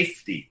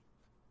safety.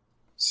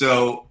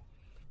 So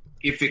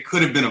if it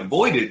could have been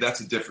avoided,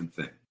 that's a different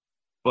thing.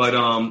 But,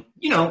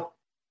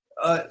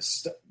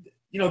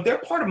 they're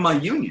part of my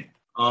union.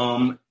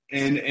 And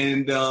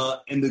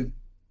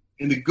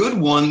the good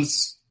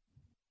ones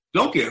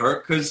don't get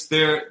hurt because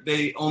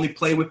they only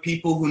play with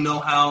people who know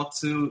how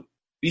to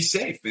be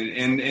safe,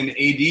 and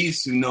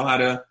ADs who know how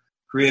to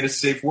create a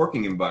safe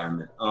working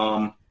environment.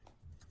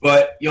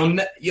 But you'll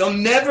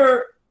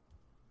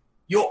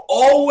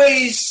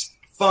always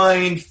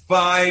find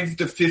 5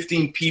 to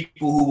 15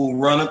 people who will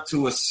run up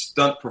to a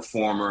stunt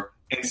performer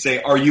and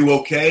say, "Are you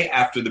okay?"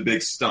 after the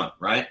big stunt,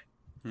 right?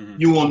 Mm-hmm.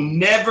 You will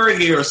never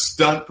hear a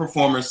stunt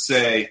performer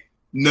say,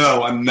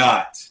 "No, I'm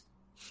not.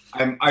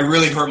 I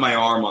really hurt my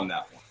arm on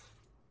that one."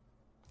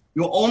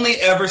 You'll only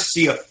ever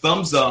see a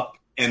thumbs up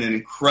and an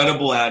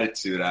incredible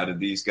attitude out of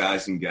these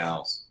guys and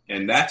gals.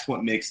 And that's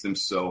what makes them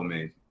so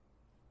amazing,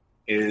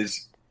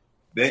 is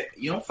that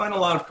you don't find a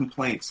lot of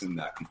complaints in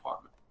that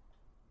compartment.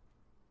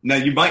 Now,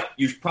 you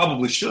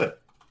probably should.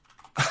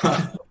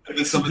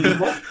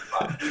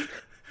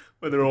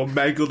 When they're all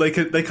mangled, they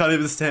can't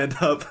even stand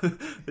up.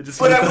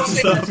 But I will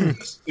say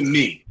this to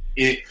me,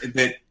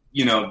 that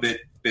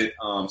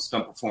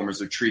stunt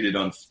performers are treated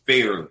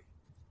unfairly.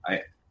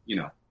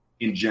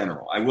 In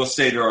general, I will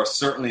say there are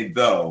certainly,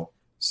 though,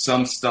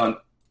 some stunt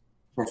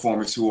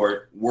performers who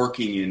are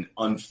working in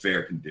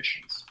unfair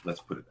conditions.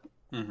 Let's put it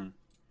that way. Mm-hmm.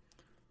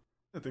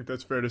 I think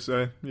that's fair to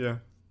say, yeah.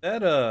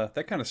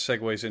 That kind of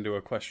segues into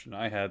a question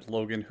I had.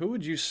 Logan, who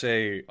would you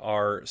say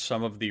are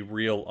some of the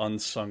real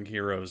unsung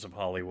heroes of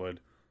Hollywood?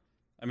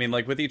 I mean,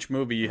 like, with each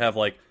movie you have,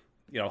 like,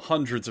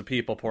 hundreds of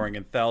people pouring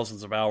in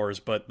thousands of hours,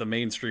 but the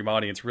mainstream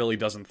audience really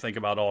doesn't think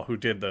about who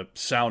did the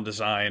sound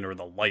design or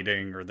the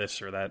lighting or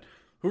this or that.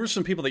 Who are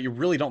some people that you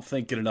really don't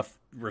think get enough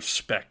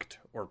respect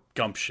or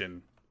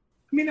gumption?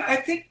 I mean, I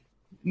think,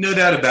 no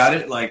doubt about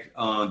it, like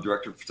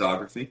director of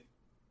photography.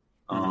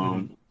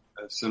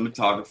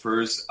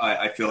 Cinematographers,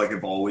 I feel like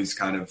have always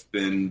kind of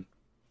been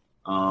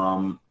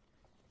put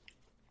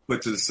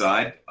to the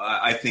side.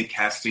 I think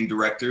casting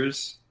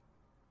directors,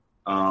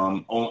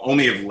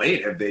 only of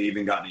late have they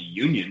even gotten a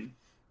union.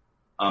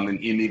 And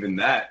even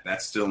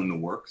that's still in the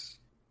works.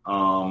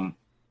 And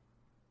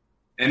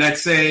I'd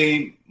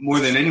say more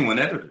than anyone,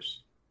 editors.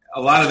 A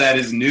lot of that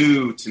is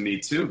new to me,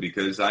 too,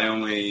 because I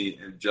only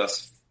have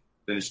just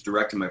finished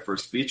directing my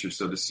first feature.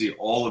 So to see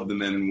all of the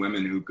men and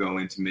women who go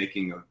into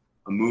making a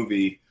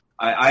movie,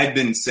 I had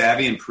been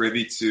savvy and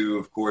privy to,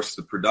 of course,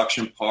 the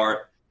production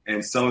part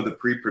and some of the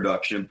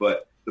pre-production,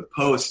 but the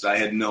post, I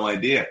had no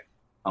idea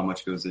how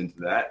much goes into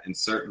that. And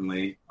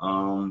certainly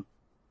the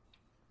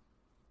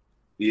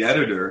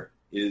editor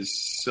is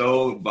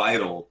so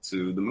vital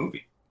to the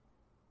movie.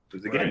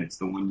 Because again, Right. it's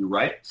the one you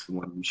write, it's the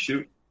one you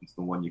shoot, it's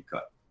the one you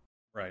cut.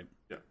 Right.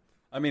 Yeah.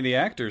 I mean, the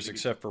actors,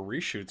 except for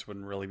reshoots,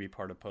 wouldn't really be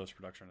part of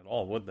post-production at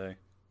all, would they?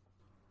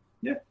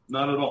 Yeah,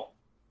 not at all.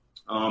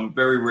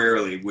 Very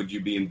rarely would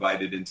you be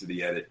invited into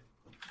the edit,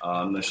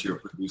 unless you're a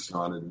producer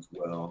on it as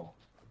well.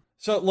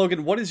 So,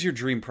 Logan, what is your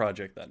dream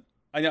project then?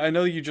 I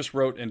know you just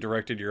wrote and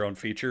directed your own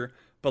feature,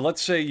 but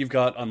let's say you've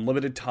got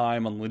unlimited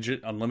time,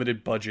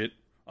 unlimited budget,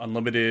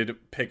 unlimited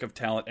pick of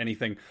talent,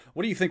 anything.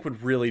 What do you think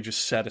would really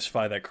just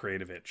satisfy that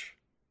creative itch?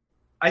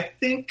 I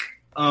think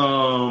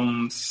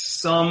some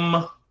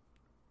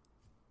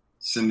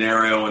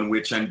scenario in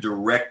which I'm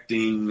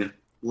directing,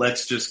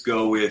 let's just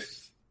go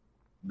with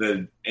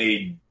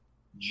a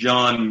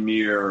John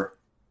Muir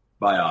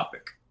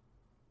biopic,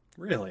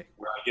 Really?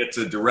 where I get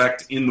to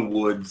direct in the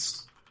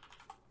woods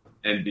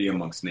and be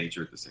amongst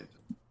nature at the same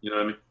time. You know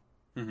what I mean?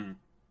 Mm-hmm.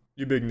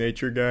 You big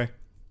nature guy.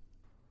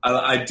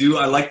 I do.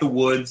 I like the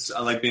woods.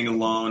 I like being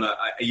alone.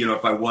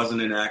 If I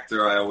wasn't an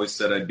actor, I always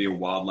said I'd be a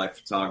wildlife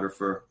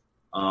photographer.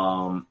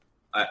 I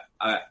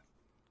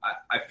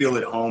feel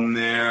at home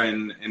there,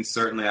 and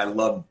certainly I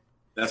love.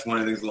 That's one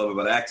of the things I love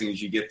about acting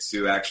is you get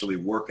to actually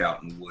work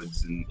out in the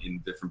woods and in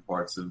different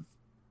parts of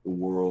the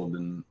world,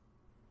 and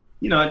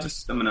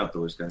I'm an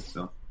outdoors guy.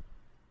 So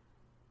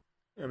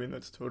I mean,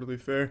 that's totally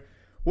fair.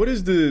 What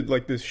is the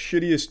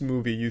shittiest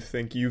movie you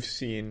think you've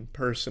seen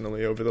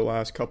personally over the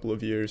last couple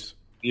of years?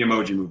 the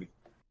Emoji Movie.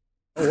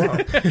 Oh wow.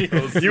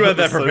 You had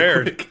that So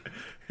prepared.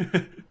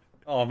 quick.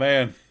 Oh,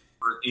 man.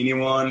 For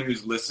anyone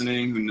who's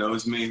listening, who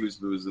knows me, who's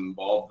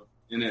involved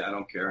in it, I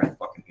don't care. I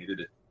fucking hated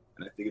it,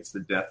 and I think it's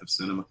the death of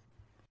cinema.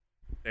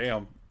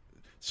 Damn.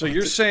 So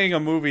you're saying a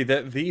movie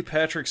that the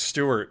Patrick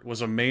Stewart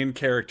was a main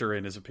character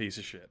in is a piece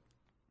of shit?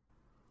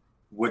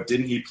 What,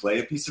 didn't he play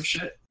a piece of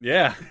shit?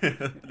 Yeah.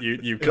 You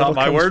It all caught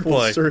my comes full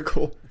wordplay.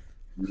 circle.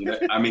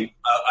 I mean,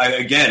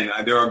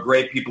 there are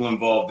great people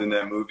involved in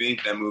that movie.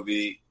 That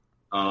movie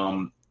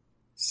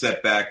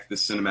set back the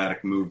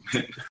cinematic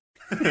movement.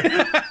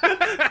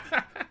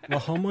 Well,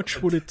 how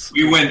much would it...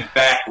 We went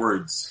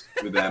backwards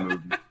with that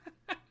movie.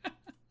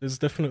 There's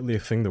definitely a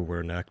thing though where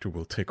an actor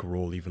will take a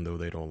role even though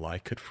they don't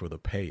like it for the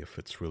pay if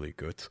it's really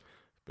good.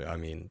 But I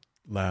mean,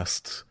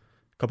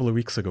 couple of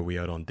weeks ago we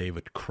had on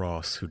David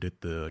Cross who did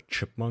the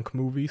Chipmunk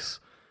movies,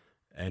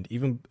 and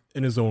even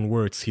in his own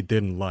words he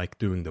didn't like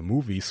doing the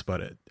movies,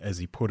 but as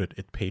he put it,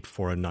 it paid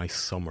for a nice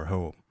summer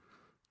home,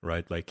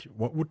 right? Like,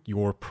 what would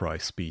your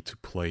price be to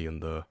play in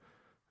the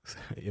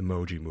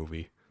Emoji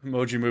Movie?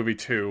 Emoji Movie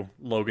 2,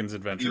 Logan's The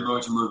Adventure.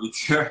 Emoji Movie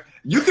too.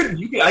 You could.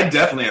 I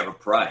definitely have a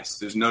price.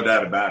 There's no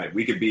doubt about it.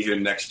 We could be here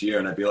next year,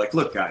 and I'd be like,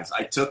 "Look, guys,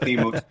 I took the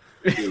Emoji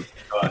Movie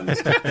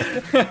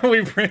 2.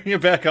 We bring it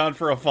back on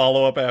for a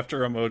follow-up after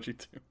Emoji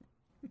 2.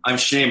 I'm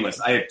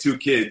shameless. I have 2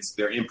 kids.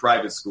 They're in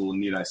private school.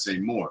 Need I say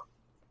more?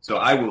 So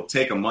I will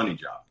take a money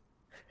job.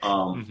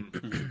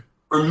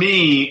 For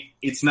me,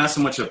 it's not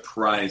so much a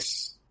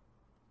price.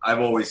 I've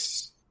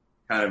always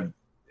kind of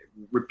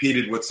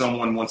repeated what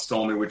someone once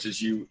told me, which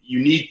is you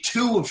need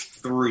 2 of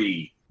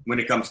 3 when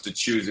it comes to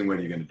choosing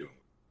whether you're going to do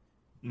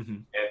it. Mm-hmm.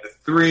 And the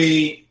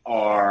 3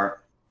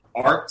 are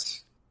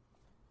art,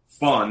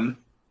 fun,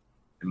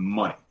 and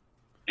money.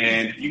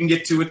 And if you can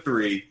get 2 or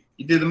 3,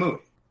 you do the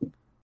movie.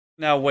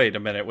 Now, wait a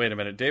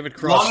minute. David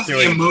As long Cross as the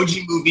doing...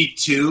 Emoji Movie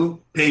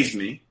 2 pays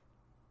me,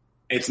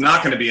 it's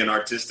not going to be an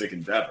artistic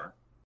endeavor.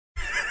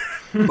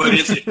 But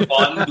is it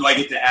fun? Do I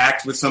get to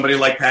act with somebody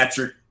like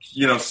Patrick,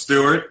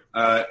 Stewart,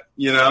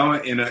 in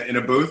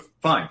a booth?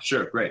 Fine,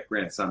 sure, great,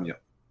 sign me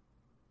up.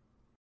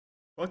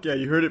 Fuck yeah,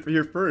 you heard it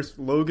here first.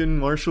 Logan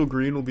Marshall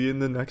Green will be in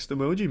the next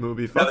Emoji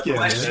Movie. Now, Fuck the yeah,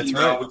 man. question, That's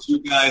right. which you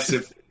guys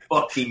have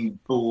fucking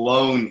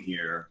blown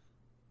here,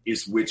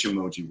 is which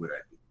emoji would I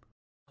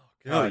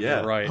be? Oh, yeah.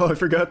 You're right. Oh, I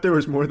forgot there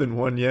was more than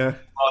one, yeah.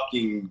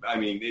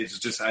 It's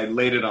just, I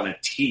laid it on a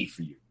T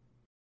for you.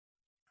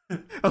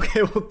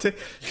 Okay, well,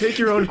 take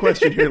your own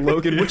question here,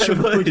 Logan. Which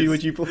emoji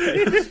would you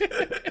play?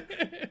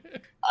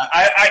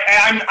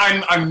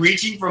 I'm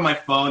reaching for my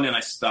phone and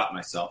I stop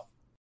myself.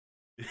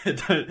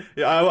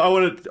 Yeah, I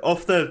want it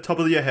off the top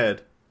of your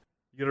head.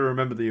 You gotta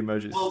remember the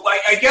emojis. Well,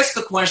 I guess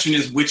the question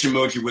is which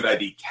emoji would I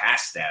be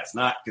cast as?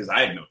 Not because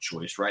I have no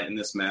choice, right, in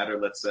this matter,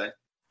 let's say.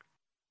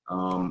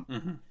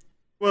 Mhm.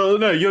 Well,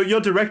 no,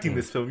 you're directing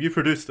this film. You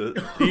produced it.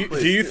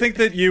 Do you think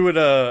that you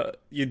would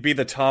you'd be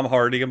the Tom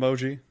Hardy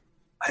emoji?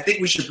 I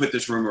think we should put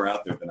this rumor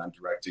out there that I'm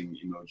directing the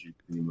Emoji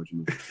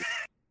Movie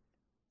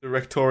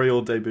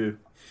Directorial debut.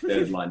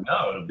 deadline.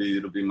 No,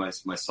 it'll be my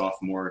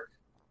sophomore.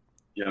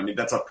 Yeah, I mean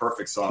that's a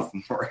perfect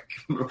sophomore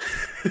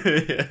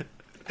Yeah.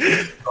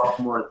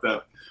 sophomore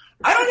attempt.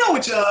 I don't know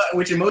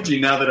which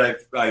emoji. Now that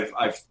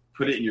I've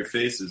put it in your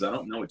faces, I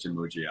don't know which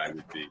emoji I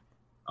would be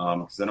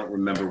because I don't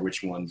remember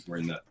which ones were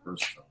in that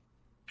first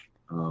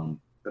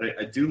film. But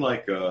I do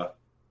like that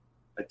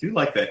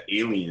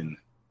alien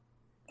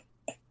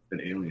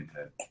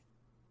head.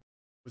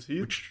 Was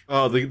he?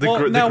 Oh, the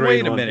Well, now green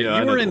wait a one. minute. Yeah, I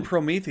You know were the in one.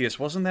 Prometheus.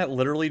 Wasn't that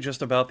literally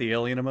just about the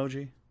alien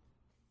emoji?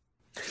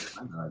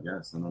 I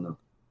guess I don't know.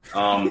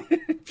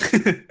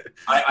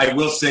 I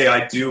will say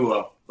I do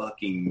a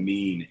fucking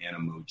mean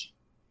Animoji.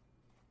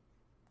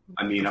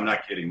 I mean, I'm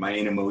not kidding. My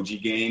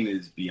Animoji game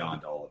is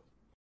beyond all of it.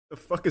 The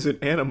fuck is an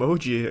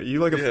Animoji? Are you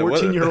like a Yeah,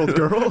 what- 14-year-old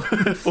girl?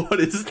 What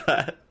is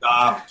that?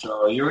 Stop,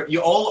 Charlie.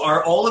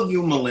 Are all of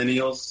you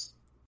millennials?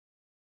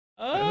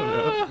 I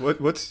don't know.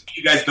 What's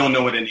You guys don't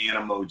know what an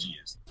Animoji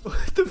is.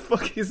 what the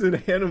fuck is an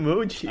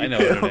Animoji? I know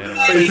what an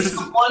anime It's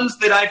the ones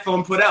that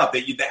iPhone put out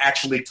that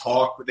actually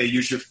talk. They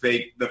use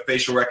the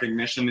facial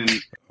recognition and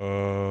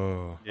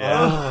Oh.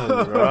 Yeah.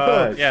 Oh,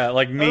 right. Yeah,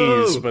 like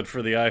Mies, Oh. but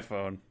for the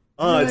iPhone.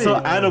 Oh, it's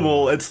not Right.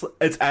 animal. It's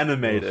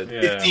animated.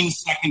 Yeah. 15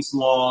 seconds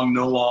long,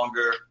 no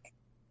longer.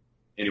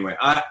 Anyway,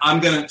 I'm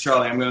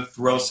gonna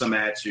throw some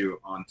at you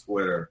on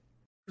Twitter.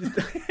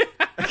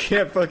 I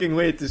can't fucking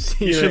wait to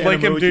see. You your should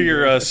link him to Animoji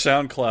your game.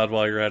 SoundCloud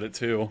while you're at it,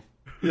 too.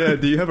 Yeah,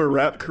 do you have a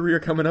rap career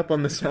coming up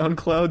on the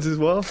SoundClouds as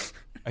well?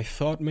 I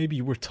thought maybe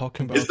you were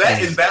talking about. Is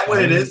that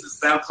what it is? Is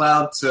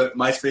SoundCloud to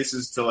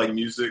MySpace's to like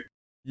music?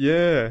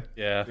 Yeah,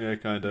 Yeah. Yeah,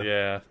 kind of.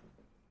 Yeah.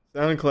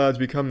 SoundCloud's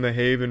become the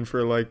haven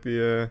for like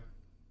the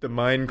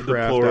Minecraft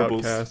Deplorables.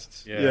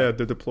 outcasts. Yeah. Yeah,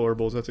 the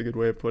deplorables. That's a good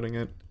way of putting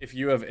it. If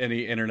you have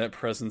any internet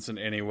presence in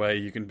any way,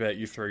 you can bet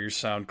you throw your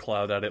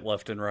SoundCloud at it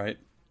left and right.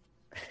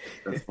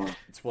 That's fun.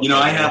 It's what You know,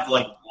 they I do. have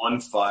like one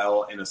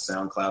file in a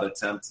SoundCloud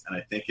attempt, and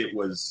I think it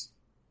was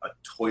a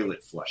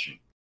toilet flushing.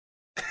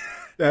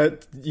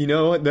 That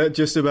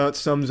just about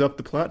sums up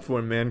the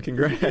platform, man.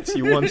 Congrats,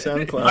 you won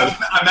SoundCloud.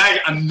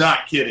 I'm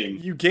not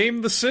kidding. You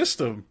game the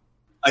system.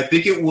 I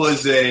think it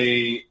was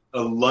a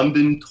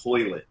London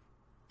toilet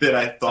that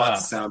I thought Ah.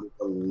 sounded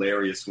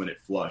hilarious when it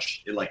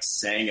flushed. It like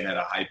sang and had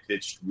a high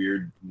pitched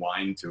weird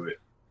whine to it,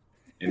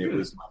 and it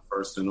was my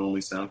first and only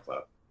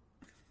SoundCloud.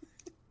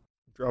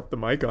 Drop the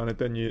mic on it,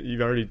 then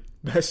you've already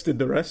bested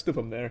the rest of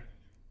them there.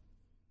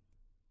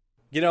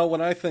 You know,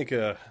 when I think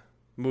of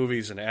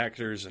movies and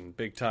actors and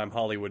big-time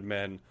Hollywood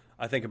men,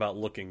 I think about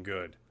looking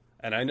good.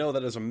 And I know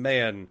that as a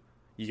man,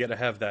 you got to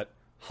have that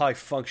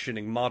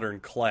high-functioning modern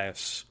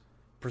class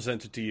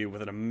presented to you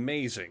with an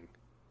amazing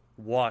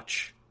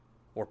watch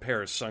or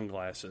pair of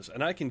sunglasses.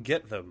 And I can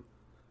get them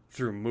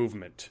through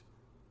Movement.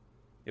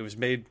 It was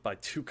made by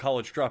 2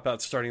 college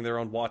dropouts starting their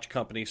own watch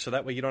company, so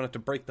that way you don't have to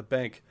break the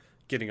bank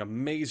getting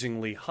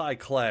amazingly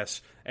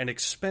high-class and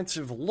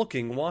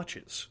expensive-looking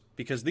watches.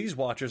 Because these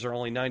watches are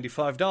only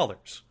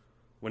 $95.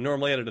 When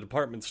normally at a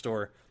department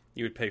store,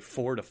 you would pay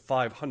 $400 to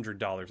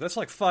 $500. That's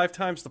like 5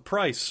 times the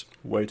price.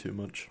 Way too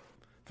much.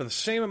 For the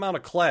same amount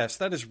of class,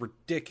 that is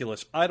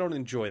ridiculous. I don't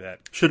enjoy that.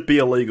 Should be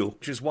illegal.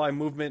 Which is why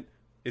Movement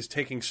is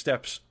taking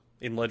steps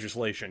in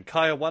legislation.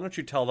 Kaya, why don't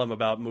you tell them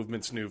about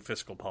Movement's new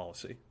fiscal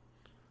policy?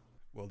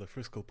 Well, the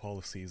fiscal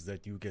policy is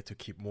that you get to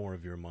keep more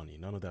of your money.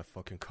 None of that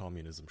fucking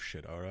communism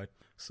shit, alright?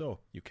 So,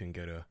 you can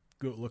get a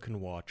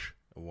good-looking watch,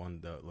 one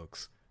that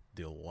looks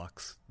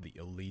deluxe, the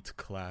elite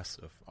class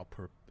of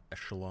upper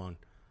echelon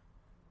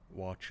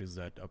watches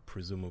that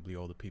presumably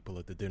all the people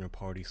at the dinner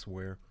parties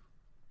wear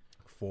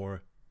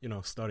for,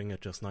 starting at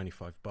just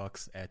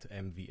 $95 at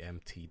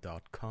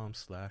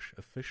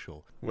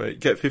mvmt.com/official. Wait,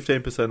 get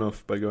 15%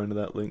 off by going to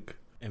that link.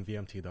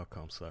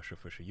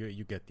 mvmt.com/official.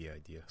 You get the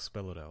idea.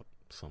 Spell it out,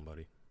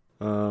 somebody.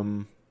 I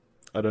don't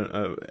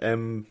know.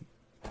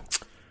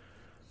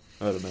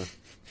 I don't know.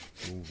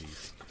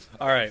 Movies.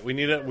 All right, we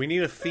need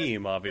a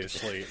theme,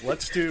 obviously.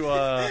 Let's do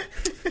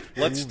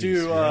Movies,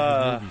 you're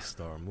a movie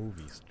star.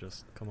 Movies.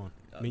 Just come on.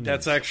 Minions.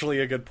 That's actually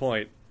a good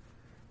point.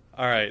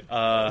 All right,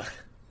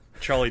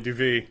 Charlie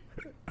Duvet.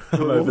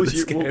 What over was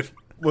this your, game.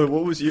 what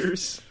was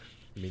yours?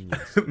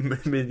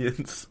 Minions.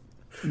 Minions.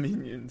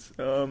 Minions.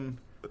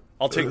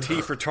 I'll take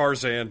T for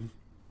Tarzan.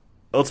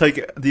 I'll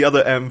take the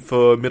other M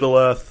for Middle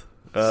Earth.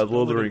 Spell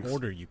Lord of the it in Rings.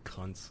 order, you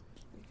cunts.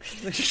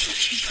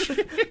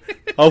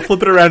 I'll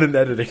flip it around in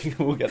editing.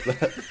 We'll get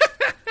that.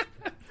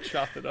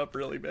 Chop it up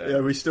really bad. Yeah,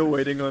 are we still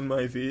waiting on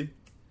my V?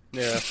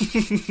 Yeah.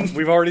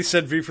 We've already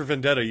said V for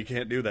Vendetta. You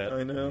can't do that.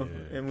 I know.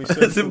 Yeah. And we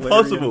said It's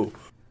impossible.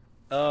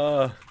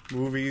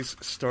 Movies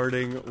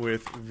starting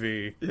with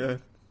V. Yeah.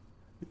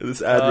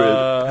 This ad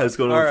read has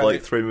gone on all for right.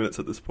 like 3 minutes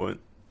at this point.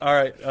 All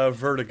right,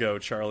 Vertigo,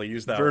 Charlie.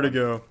 Use that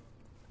Vertigo.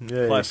 Yeah,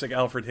 one. Classic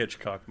Alfred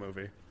Hitchcock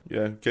movie.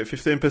 yeah. Get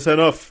 15%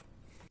 off.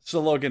 So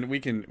Logan, we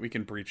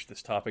can breach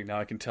this topic now.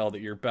 I can tell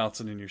that you're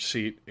bouncing in your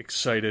seat,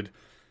 excited.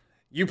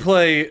 You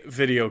play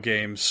video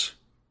games.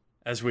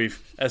 As we've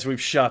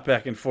shot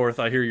back and forth,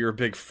 I hear you're a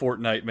big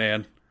Fortnite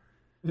man.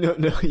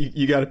 No,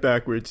 you got it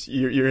backwards.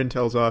 Your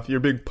intel's off. You're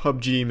a big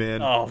PUBG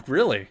man. Oh,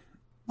 really?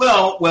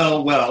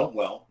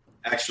 Well.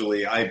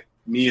 Actually,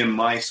 me and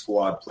my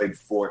squad played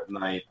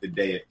Fortnite the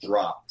day it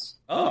dropped.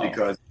 Oh.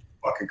 Because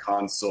fucking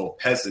console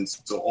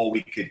peasants, so all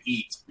we could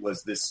eat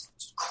was this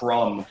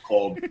crumb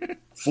called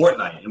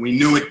Fortnite. And we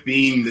knew it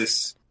being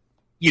this,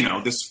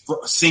 this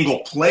single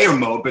player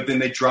mode, but then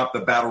they dropped the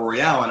Battle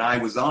Royale, and I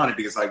was on it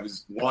because I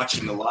was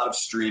watching a lot of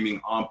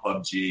streaming on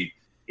PUBG,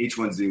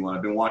 H1Z1.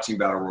 I've been watching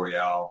Battle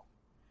Royale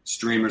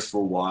streamers for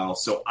a while,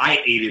 so I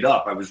ate it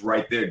up. I was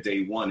right there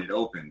day one it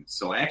opened.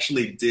 So I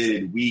actually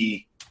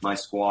my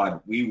squad,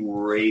 we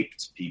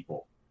raped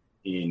people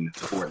in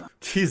Fortnite.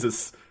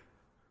 Jesus.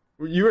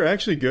 You were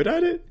actually good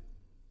at it?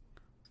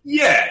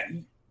 Yeah.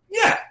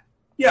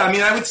 I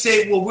mean, I would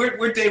say, well,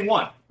 we're day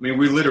one. I mean,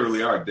 we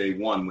literally are day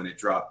one when it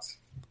dropped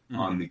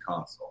on the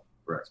console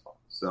for Xbox.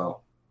 So,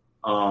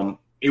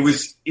 it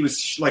was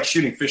like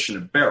shooting fish in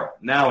a barrel.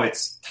 Now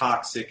it's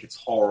toxic. It's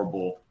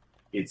horrible.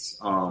 It's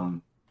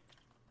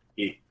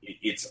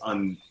it's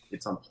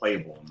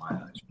unplayable in my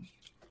eyes.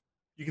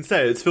 You can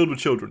say it, it's filled with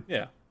children.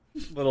 Yeah,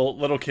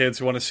 little kids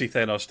who want to see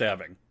Thanos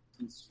stabbing.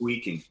 And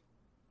squeaking.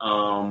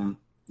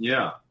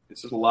 Yeah,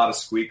 it's just a lot of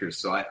squeakers.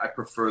 So I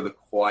prefer the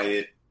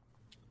quiet,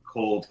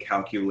 cold,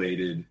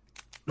 calculated.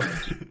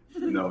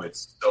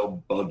 It's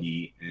so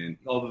buggy, and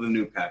although the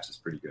new patch is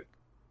pretty good,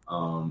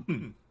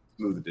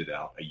 smoothed it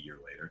out a year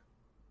later.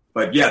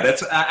 But yeah,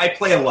 I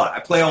play a lot. I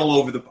play I'm all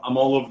over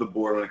the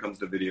board when it comes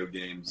to video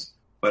games.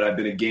 But I've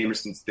been a gamer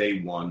since day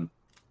one.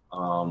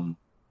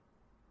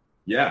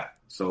 Yeah.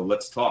 So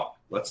let's talk.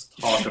 Let's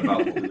talk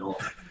about what we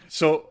all.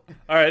 So,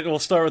 all right, we'll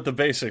start with the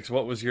basics.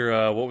 What was your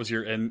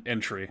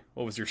entry?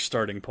 What was your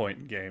starting point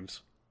in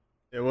games?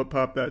 Yeah, what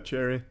popped that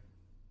cherry?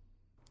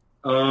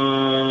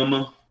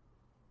 Well,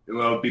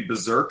 it'd be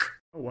Berserk.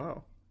 Oh,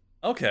 wow.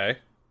 Okay.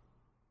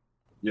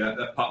 Yeah,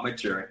 that popped my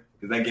cherry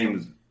because that game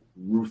was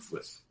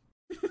ruthless.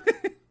 I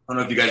don't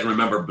know if you guys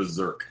remember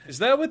Berserk. Is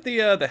that with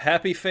the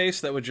happy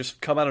face that would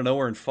just come out of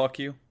nowhere and fuck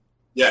you?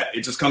 Yeah,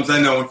 it just comes out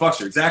of nowhere and fucks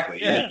you.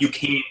 Exactly. Yeah.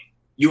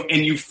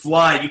 And you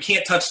fly. You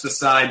can't touch the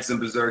sides in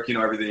Berserk.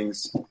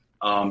 Everything's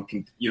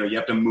you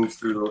have to move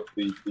through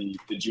the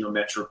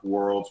geometric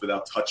worlds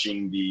without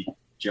touching the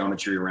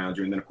geometry around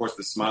you. And then of course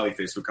the smiley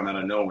face would come out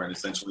of nowhere and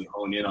essentially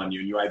hone in on you.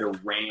 And you either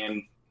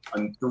ran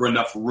through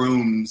enough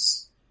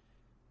rooms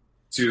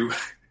to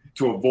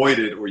avoid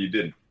it or you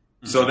didn't.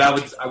 So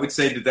I would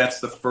say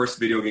that's the first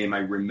video game I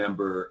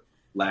remember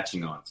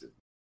latching onto.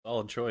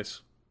 Solid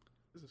choice.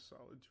 This is a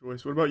solid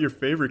choice. What about your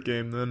favorite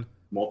game then?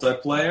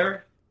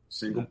 Multiplayer,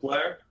 single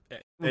player,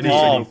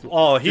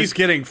 He's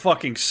getting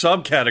fucking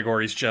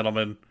subcategories,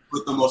 gentlemen.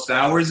 put the most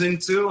hours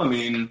into. I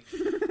mean,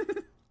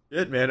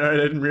 Shit, man. All right,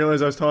 I didn't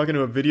realize I was talking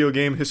to a video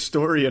game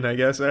historian, I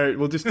guess. All right,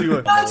 we'll just do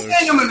it. I'm not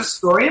saying I'm an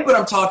historian, but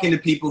I'm talking to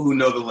people who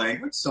know the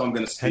language, so I'm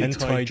going to speak.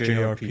 Hentai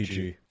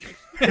JRPG.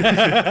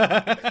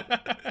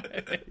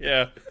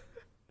 Yeah.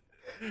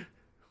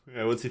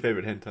 Yeah, what's your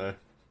favorite hentai?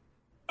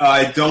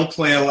 I don't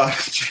play a lot of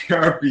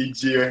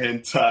JRPG or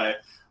hentai.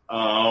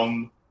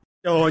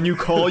 Oh, and you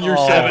call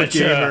yourself a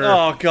gamer.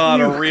 Oh god,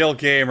 a real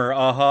gamer.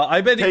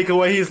 I bet Take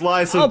away his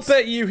license. I'll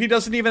bet you he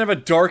doesn't even have a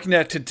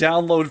darknet to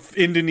download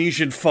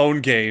Indonesian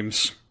phone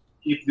games.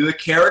 If the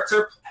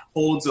character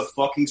holds a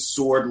fucking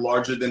sword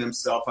larger than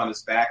himself on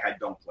his back, I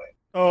don't play.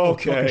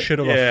 Talking Okay. shit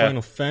about Yeah.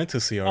 Final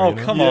Fantasy, are Oh,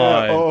 you? come Yeah.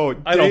 on. Oh,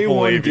 I don't day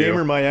one believe you.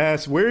 gamer, my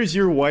ass. Where's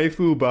your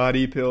waifu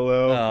body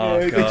pillow? Oh,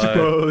 Yeah, God.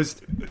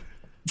 exposed.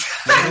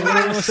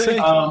 I want to say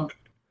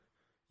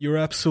you're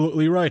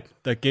absolutely right.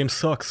 That game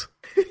sucks.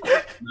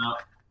 No,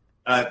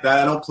 I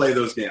don't play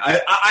those games.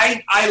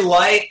 I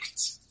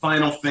liked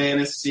Final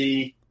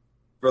Fantasy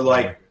for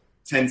like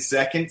 10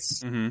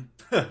 seconds. Nerd.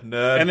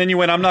 And then you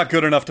went, I'm not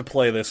good enough to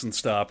play this, and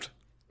stopped.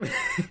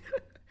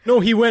 No,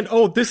 he went,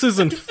 oh, this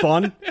isn't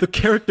fun. The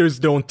characters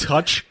don't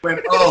touch. Went,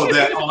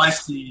 I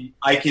see.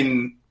 I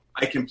can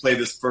play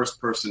this first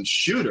person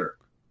shooter,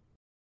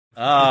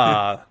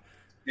 Ah.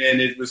 and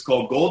it was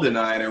called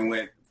GoldenEye, and I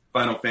went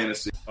Final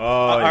Fantasy. Oh,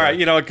 All yeah. right,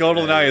 you know what?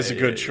 GoldenEye is a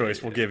good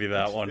choice. We'll give you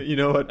that one. You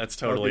know what?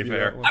 That's I'll totally give you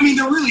fair. that one. I mean,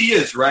 there really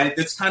is, right?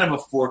 It's kind of a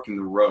fork in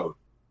the road.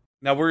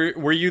 Now,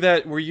 were you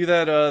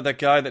that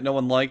guy that no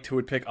one liked who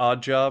would pick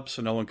odd jobs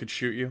so no one could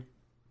shoot you?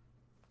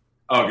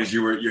 Oh, because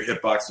your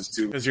hitbox is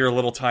too. Because you're a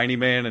little tiny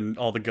man and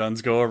all the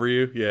guns go over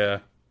you? Yeah.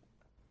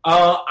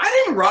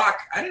 I didn't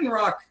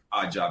rock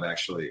Odd Job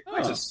actually. Oh.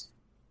 I just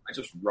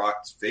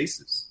rocked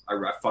faces. I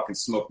fucking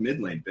smoked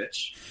mid lane,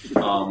 bitch.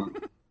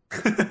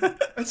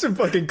 That's some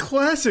fucking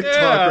classic Yeah,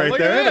 talk right look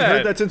there. I at haven't that.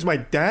 heard that since my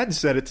dad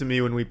said it to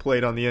me when we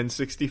played on the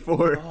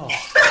N64.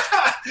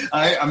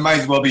 I might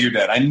as well be your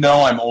dad. I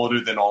know I'm older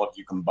than all of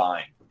you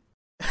combined.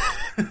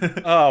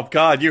 Oh,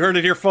 God. You heard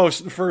it here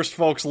first,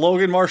 folks.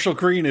 Logan Marshall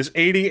Green is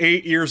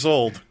 88 years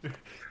old.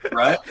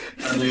 Right?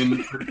 I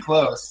mean, pretty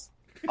close.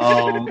 No,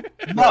 wonder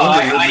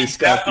I Ridley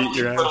Scott beat definitely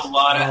your put ass. a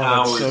lot of Oh,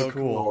 hours. that's so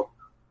cool.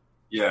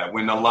 Yeah,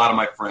 when a lot of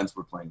my friends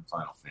were playing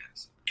Final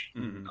Fantasy.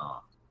 Mhm.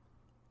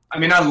 I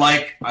mean, I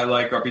like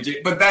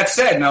RPG, but that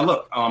said, now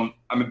look, I'm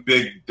a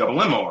big double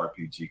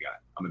MMORPG guy.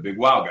 I'm a big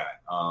WoW guy.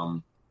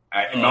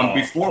 I'm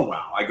before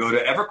WoW. I go to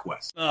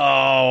EverQuest.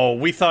 Oh,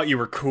 we thought you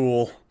were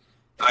cool.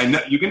 I know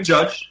you can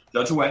judge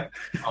away.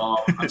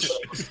 I'm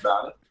shameless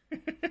about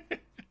it.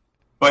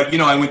 But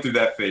I went through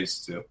that phase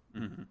too.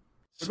 Mhm.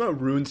 What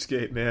about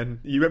RuneScape, man?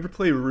 You ever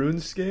play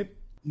RuneScape?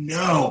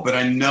 No, but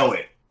I know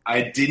it.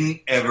 I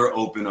didn't ever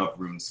open up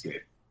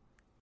RuneScape.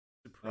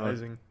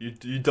 Surprising.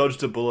 You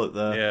dodged a bullet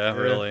there. Yeah,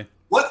 really.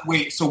 What?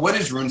 Wait. So what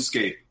is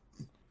RuneScape?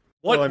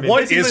 What Well, I mean,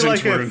 what Basically isn't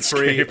like a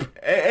RuneScape? free.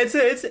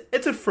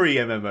 It's a free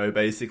MMO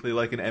basically,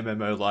 like an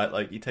MMO light.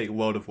 Like you take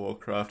World of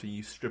Warcraft and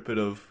you strip it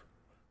of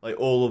like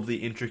all of the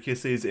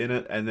intricacies in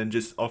it, and then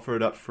just offer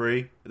it up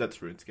free. That's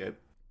RuneScape.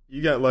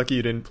 You got lucky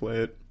you didn't play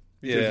it.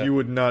 Because Yeah. you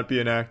would not be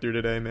an actor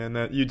today, man.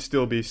 That you'd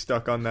still be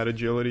stuck on that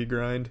agility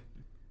grind.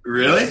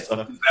 Really? Is that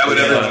what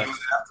everyone goes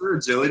after?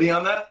 Agility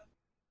on that?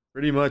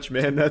 Pretty much,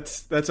 man.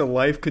 That's a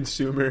life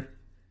consumer.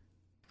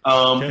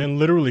 Can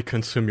literally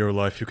consume your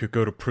life. You could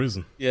go to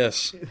prison.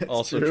 Yes,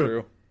 also true.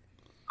 true.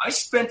 I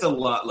spent a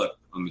lot. Look,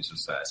 let me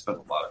just say, I spent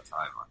a lot of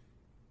time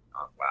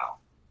on WoW.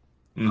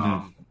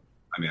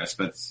 I mean, I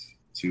spent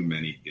too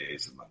many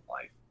days of my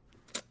life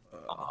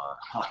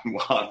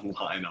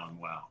online on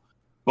WoW.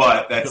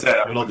 But that said,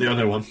 You're not the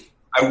only one.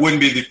 I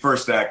wouldn't be the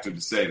first actor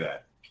to say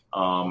that.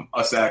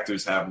 Us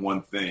actors have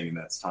one thing, and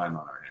that's time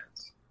on our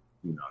hands.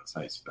 You know, it's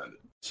how you spend it.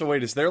 So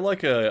wait, is there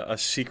like a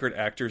secret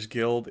actors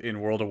guild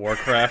in World of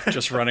Warcraft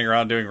just running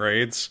around doing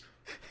raids?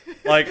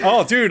 Like,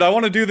 oh, dude, I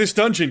want to do this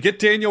dungeon. Get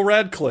Daniel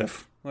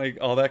Radcliffe. Like,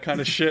 all that kind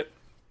of shit.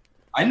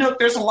 I know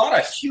there's a lot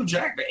of huge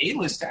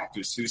A-list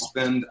actors who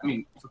spend, I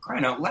mean, for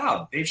crying out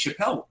loud, Dave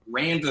Chappelle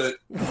ran to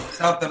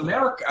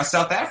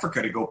South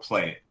Africa to go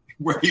play it,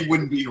 where he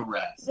wouldn't be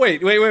harassed.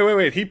 Wait.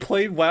 He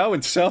played WoW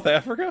in South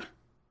Africa?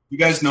 You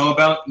guys know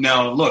about,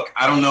 now look,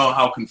 I don't know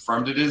how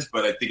confirmed it is,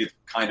 but I think it's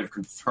kind of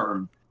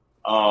confirmed.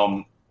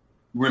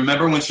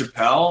 Remember when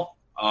Chappelle,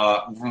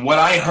 from what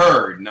I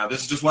heard, now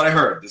this is just what I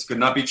heard, this could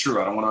not be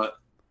true, I don't want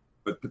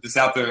to put this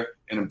out there,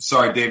 and I'm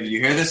sorry, Dave, you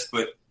hear this,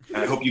 but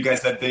I hope you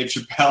guys had Dave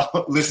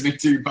Chappelle listening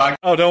to your podcast.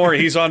 Oh, don't worry,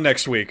 he's on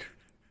next week.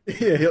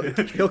 Yeah,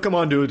 he'll come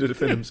on to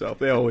defend himself.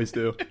 They always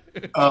do.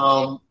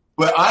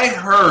 But I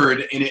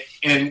heard,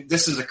 and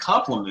this is a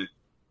compliment,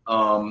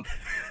 that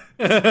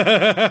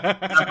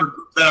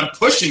I'm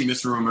pushing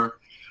this rumor,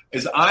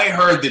 is I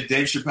heard that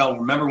Dave Chappelle,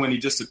 remember when he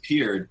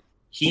disappeared,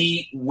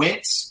 he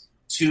went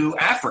to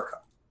Africa.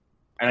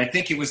 And I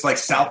think it was like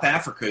South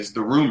Africa is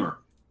the rumor.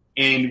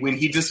 And when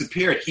he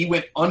disappeared, he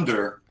went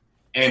under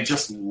and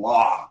just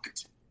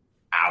logged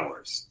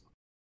hours.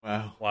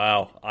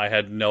 Wow, I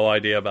had no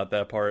idea about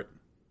that part.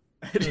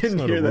 I didn't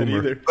hear that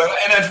either.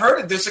 And I've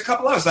heard there's a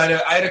couple others. I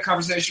had a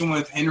conversation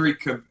with Henry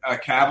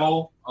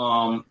Cavill.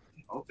 I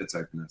hope that's how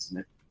I pronounce his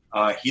name.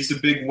 He's a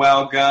big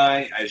WoW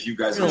guy, as you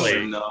guys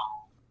also know.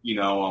 You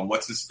know,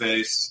 what's his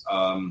face?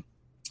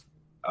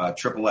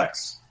 Triple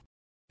X.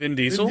 Vin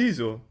Diesel? Vin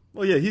Diesel.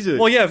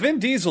 Well, yeah, Vin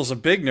Diesel's a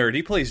big nerd.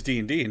 He plays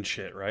D&D and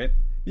shit, right?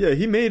 Yeah,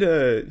 he made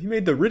the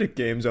Riddick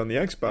games on the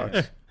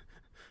Xbox.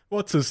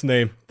 What's his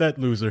name? That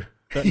loser.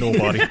 That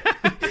nobody.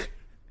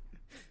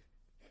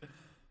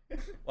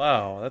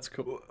 Wow, that's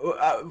cool.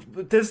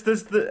 There's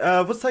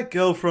the what's that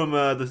girl from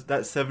that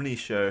 70s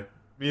show?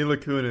 Mila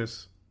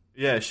Kunis.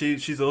 Yeah,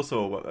 she's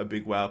also a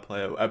big WoW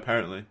player,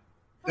 apparently.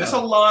 There's a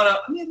lot of,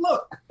 I mean,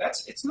 look,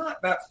 it's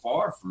not that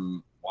far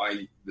from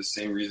why the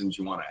same reasons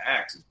you want to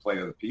act is play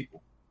other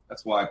people.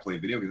 That's why I play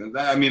video games.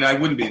 I mean, I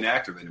wouldn't be an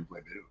actor if I didn't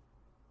play video.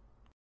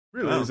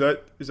 Really? Wow.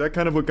 Is that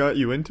kind of what got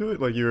you into it?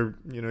 Like you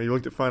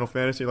looked at Final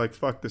Fantasy, like,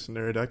 fuck this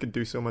nerd, I could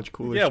do so much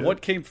cooler shit. Yeah,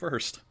 what came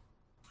first?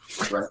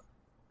 Right.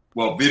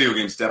 Well, video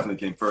games definitely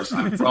came first.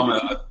 I'm from a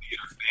theater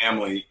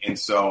family, and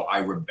so I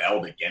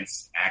rebelled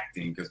against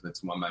acting because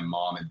that's what my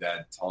mom and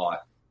dad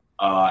taught.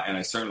 And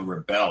I certainly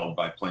rebelled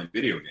by playing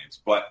video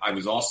games. But I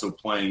was also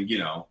playing,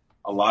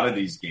 a lot of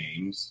these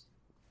games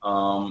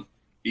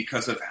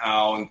because of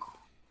how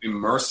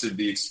immersive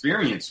the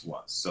experience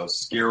was. So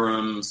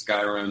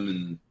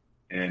Skyrim,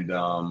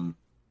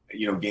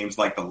 and games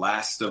like The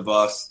Last of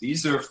Us.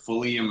 These are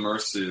fully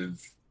immersive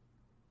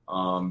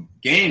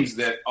games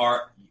that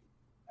are,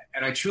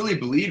 and I truly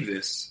believe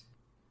this,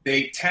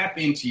 they tap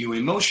into you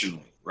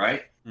emotionally,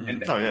 right? Mm-hmm.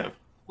 And yeah.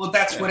 Well,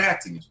 that's what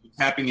acting is. You're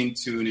tapping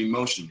into an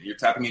emotion. You're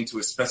tapping into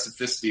a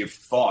specificity of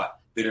thought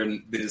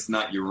that is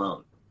not your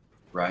own,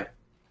 right?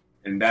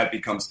 And that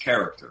becomes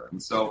character.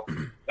 And so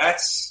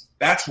that's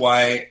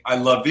why I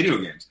love video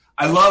games.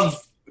 I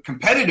love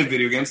competitive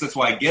video games. That's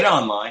why I get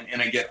online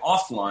and I get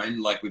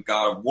offline, like with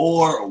God of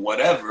War or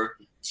whatever,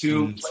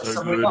 to play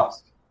somebody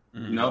else.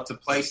 To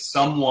play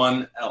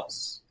someone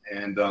else.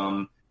 And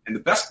the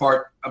best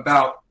part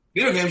about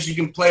video games, you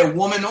can play a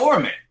woman or a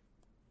man.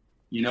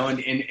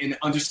 And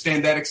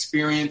understand that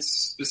experience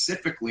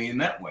specifically in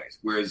that way,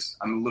 whereas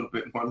I'm a little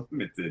bit more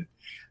limited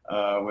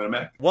when I'm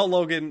acting. Well,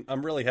 Logan,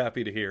 I'm really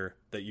happy to hear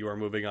that you are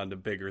moving on to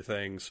bigger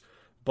things,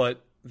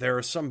 but there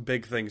are some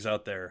big things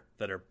out there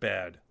that are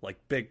bad, like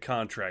big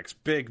contracts,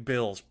 big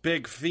bills,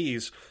 big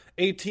fees.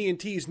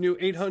 AT&T's new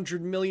 $800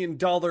 million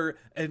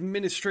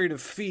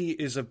administrative fee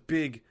is a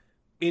big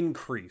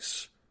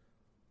increase.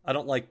 I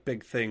don't like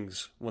big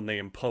things when they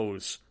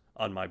impose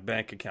on my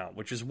bank account,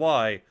 which is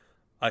why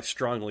I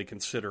strongly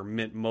consider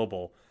Mint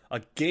Mobile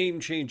a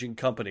game-changing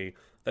company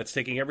that's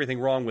taking everything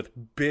wrong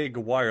with big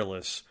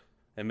wireless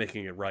and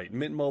making it right.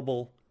 Mint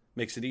Mobile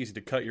makes it easy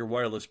to cut your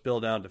wireless bill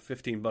down to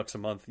 $15 a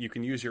month. You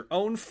can use your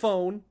own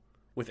phone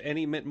with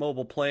any Mint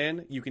Mobile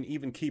plan. You can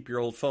even keep your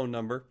old phone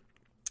number.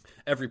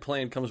 Every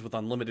plan comes with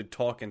unlimited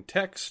talk and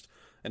text.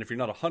 And if you're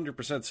not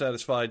 100%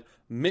 satisfied,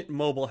 Mint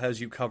Mobile has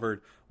you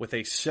covered with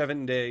a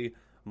 7-day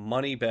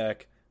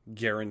money-back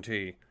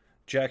guarantee.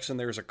 Jackson,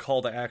 there's a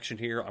call to action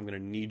here. I'm going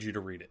to need you to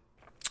read it.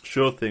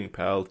 Sure thing,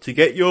 pal. To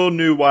get your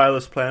new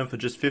wireless plan for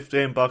just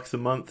 $15 a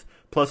month,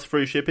 plus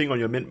free shipping on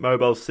your Mint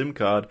Mobile SIM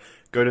card.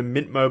 Go to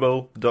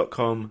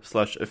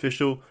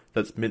mintmobile.com/official.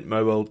 That's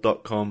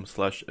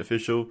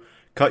mintmobile.com/official.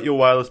 Cut your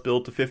wireless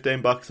bill to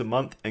 $15 a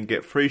month and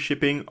get free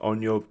shipping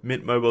on your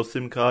Mint Mobile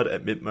SIM card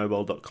at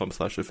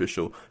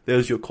mintmobile.com/official.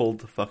 There's your call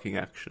to fucking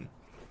action.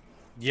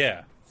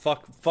 Yeah,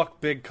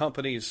 fuck big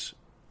companies.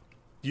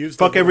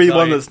 Fuck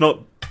everyone that's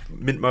not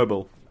Mint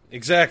Mobile.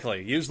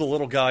 Exactly. Use the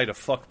little guy to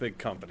fuck big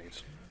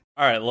companies.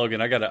 All right,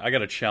 Logan, I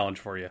got a challenge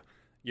for you.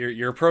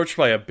 You're approached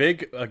by a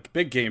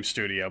big game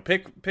studio.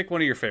 Pick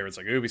one of your favorites,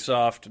 like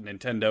Ubisoft,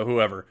 Nintendo,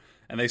 whoever,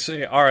 and they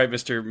say, "All right,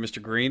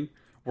 Mr. Green,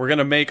 we're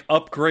gonna make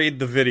Upgrade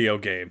the video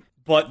game."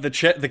 But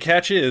the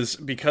catch is,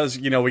 because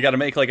we got to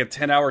make like a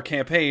 10-hour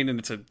campaign and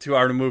it's a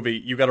 2-hour movie,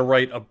 you got to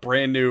write a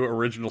brand new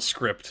original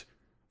script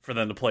for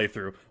them to play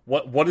through.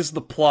 What is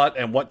the plot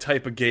and what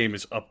type of game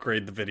is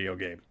Upgrade the video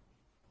game?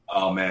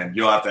 Oh man,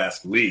 you'll have to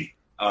ask Lee.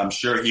 I'm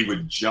sure he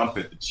would jump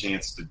at the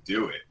chance to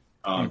do it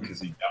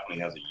because he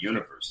definitely has a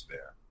universe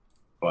there.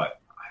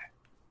 But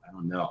I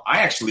don't know. I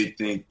actually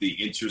think the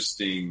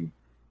interesting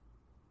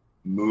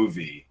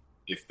movie,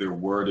 if there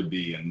were to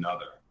be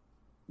another,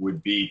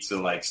 would be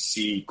to like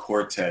see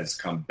Cortez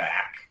come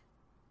back,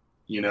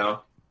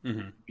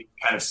 kind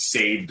of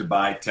saved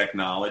by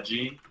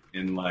technology,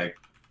 and like,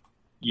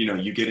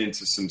 you get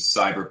into some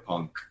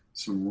cyberpunk,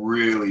 some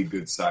really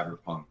good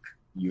cyberpunk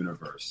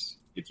universe.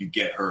 If you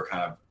get her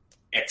kind of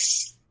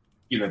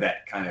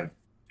that kind of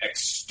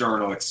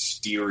external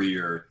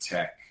exterior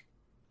tech,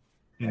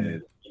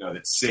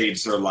 that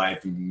saves her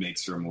life and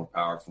makes her more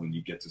powerful, and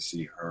you get to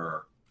see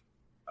her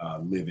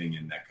living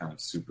in that kind of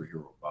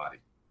superhero body.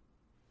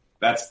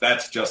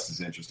 That's just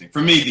as interesting.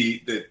 For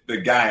me, the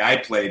guy I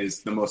played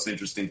is the most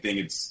interesting thing.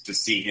 It's to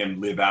see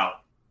him live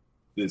out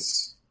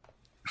this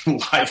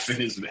life in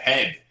his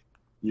head,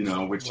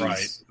 which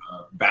is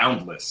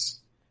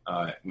boundless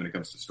when it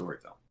comes to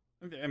storytelling.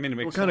 I mean, it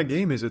makes what kind of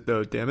game is it,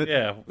 though? Damn it!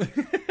 Yeah,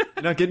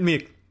 you're not getting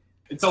me.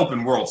 It's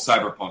open world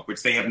cyberpunk,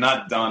 which they have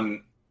not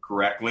done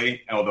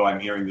correctly. Although I'm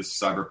hearing this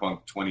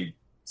Cyberpunk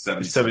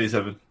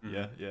 2077.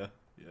 Yeah.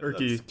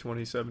 Turkey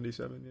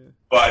 2077. Yeah.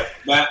 But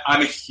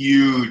I'm a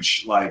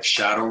huge like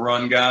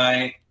Shadowrun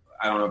guy.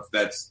 I don't know if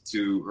that's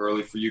too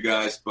early for you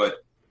guys,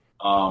 but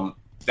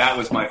that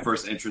was my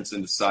first entrance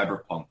into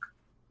cyberpunk.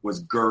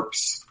 Was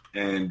GURPS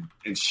and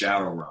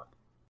Shadowrun.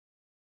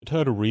 It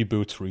had a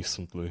reboot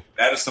recently.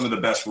 That is some of the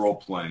best role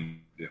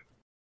playing.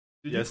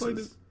 Did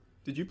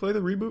you play the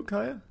reboot,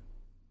 Kaya?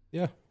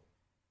 Yeah,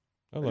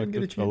 I liked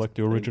it. I like liked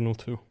the original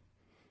too.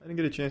 I didn't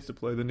get a chance to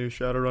play the new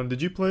Shadowrun.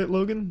 Did you play it,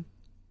 Logan?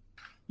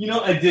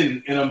 I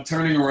didn't, and I'm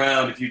turning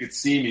around if you could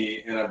see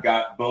me, and I've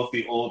got both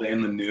the old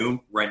and the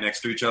new right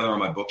next to each other on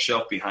my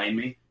bookshelf behind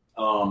me.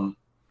 And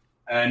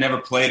I never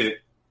played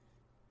it,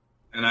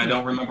 and I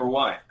don't remember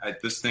why. I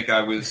just think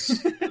I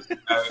just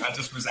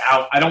was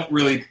out. I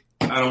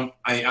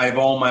have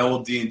all my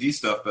old D&D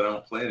stuff, but I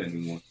don't play it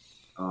anymore.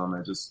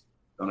 I just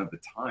don't have the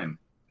time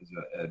as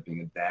being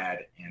a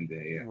dad and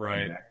a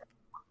right.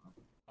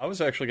 I was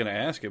actually going to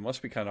ask, it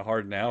must be kind of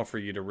hard now for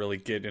you to really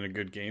get in a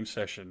good game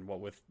session, what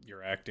with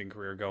your acting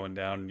career going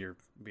down and you're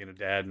being a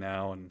dad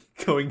now and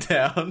going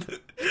down.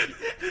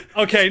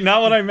 Okay,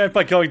 not what I meant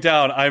by going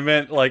down. I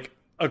meant like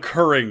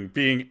occurring,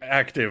 being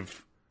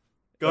active.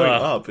 Going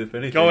up, if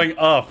anything. Going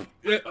up.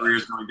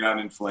 Career's going down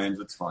in flames,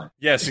 it's fine.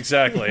 Yes,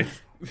 exactly.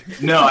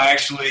 No, I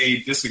actually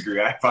disagree.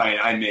 I find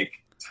I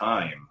make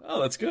time.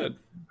 Oh, that's good.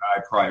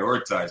 I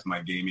prioritize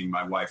my gaming.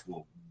 My wife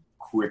will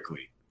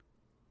quickly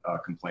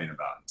complain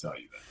about and tell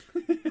you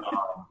that.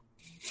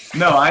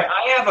 No, I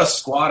have a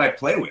squad I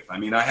play with. I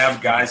mean, I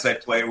have guys I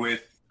play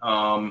with.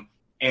 And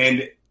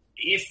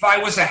if I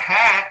was a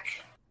hack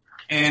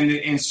and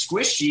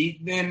squishy,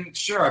 then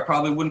sure, I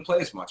probably wouldn't play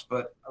as much.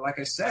 But like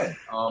I said,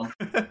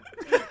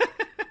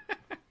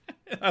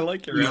 I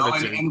like your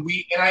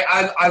energy.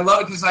 I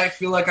love it because I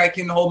feel like I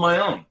can hold my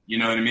own. You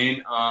know what I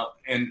mean?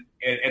 And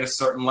at a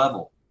certain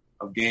level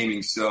of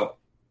gaming. So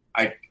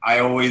I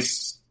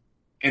always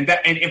and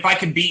if I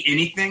could be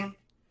anything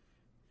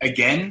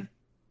again,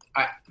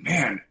 I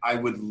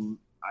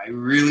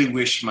really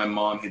wish my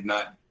mom had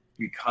not,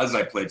 because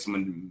I played so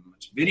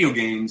much video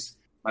games,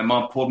 my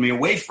mom pulled me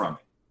away from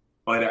it.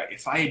 But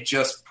if I had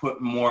just put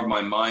more of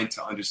my mind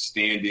to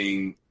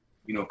understanding,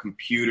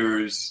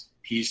 computers,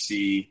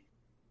 PC,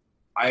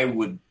 I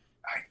would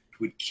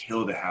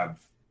kill to have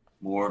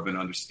more of an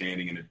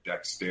understanding and a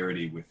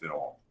dexterity with it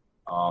all.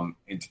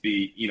 And to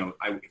be,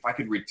 if I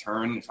could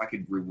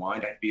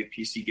rewind, I'd be a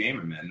PC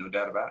gamer, man, no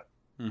doubt about it.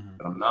 Mm-hmm.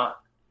 But I'm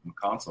not. I'm a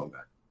console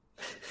guy.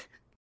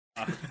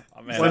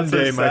 One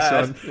day, my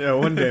son. Yeah,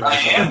 one day. I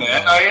am,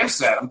 man. I am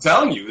sad. I'm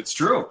telling you, it's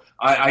true.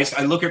 I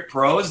look at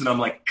pros and I'm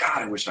like, God,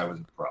 I wish I was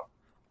a pro.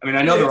 I mean,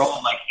 I know they're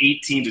all like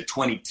 18 to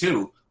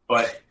 22,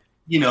 but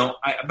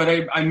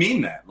I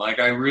mean that. Like,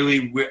 I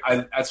really,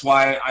 that's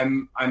why I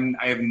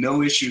have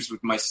no issues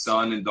with my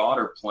son and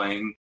daughter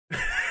playing.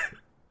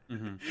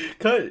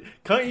 Mm-hmm.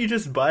 Can't you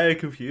just buy a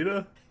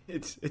computer?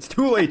 It's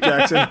too late,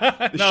 Jackson.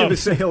 The ship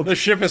has sailed. The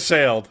ship has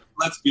sailed.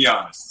 Let's be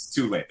honest. It's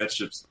too late. That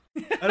ship's...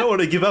 I don't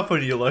want to give up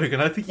on you,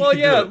 Logan. I think you Well, can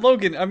yeah, do it.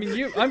 Logan. I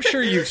mean, I'm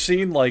sure you've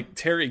seen like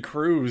Terry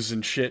Crews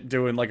and shit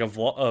doing like a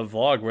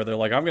vlog where they're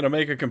like, "I'm going to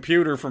make a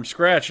computer from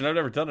scratch," and I've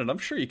never done it. I'm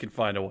sure you can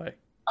find a way.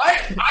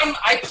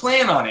 I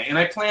plan on it, and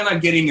I plan on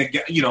getting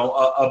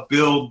a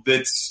build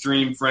that's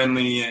stream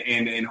friendly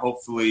and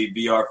hopefully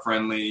VR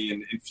friendly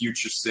and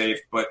future safe.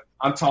 But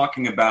I'm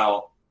talking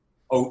about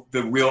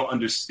the real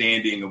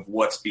understanding of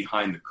what's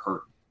behind the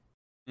curtain.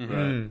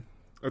 Mm-hmm.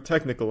 A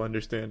technical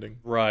understanding.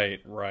 Right.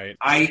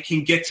 I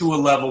can get to a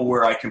level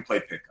where I can play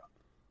pickup,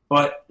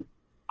 but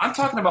I'm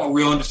talking about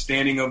real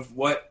understanding of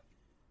what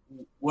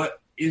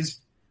is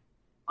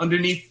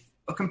underneath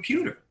a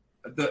computer.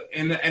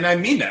 And I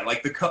mean that,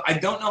 like I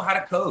don't know how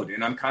to code,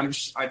 and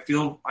I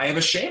feel I have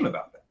a shame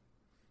about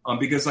that,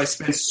 because I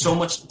spend so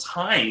much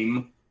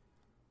time,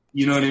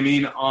 you know what I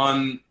mean,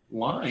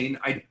 online.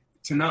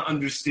 To not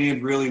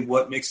understand really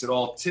what makes it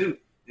all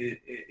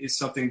is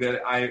something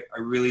that I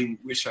really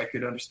wish I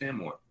could understand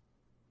more,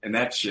 and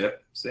that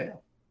ship sailed.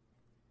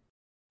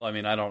 Well, I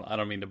mean, I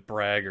don't mean to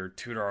brag or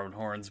toot our own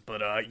horns,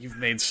 but you've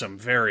made some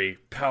very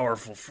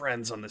powerful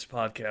friends on this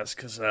podcast.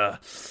 Because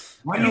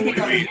why do you think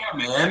I'm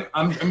here, man?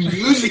 I'm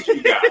using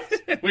you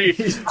guys.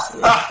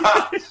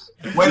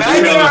 When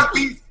I get on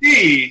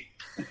PC,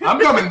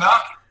 I'm coming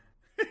knocking.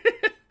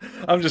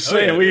 I'm just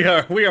saying, we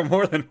are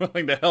more than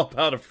willing to help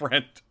out a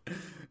friend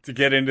to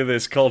get into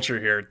this culture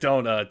here.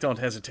 Don't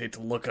hesitate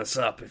to look us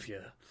up if you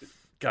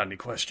got any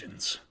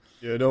questions.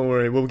 Yeah, don't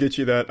worry. We'll get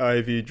you that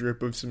IV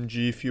drip of some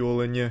G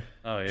Fuel in you.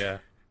 Oh, yeah.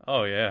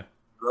 Throw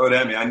it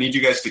at me. I need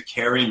you guys to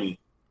carry me.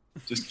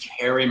 Just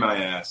carry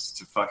my ass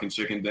to fucking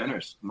chicken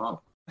dinners. Come on.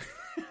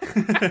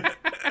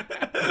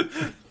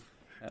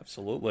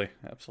 Absolutely.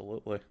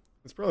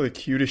 It's probably the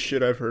cutest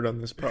shit I've heard on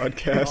this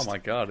podcast. Oh, my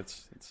God.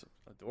 It's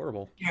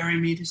adorable. Carry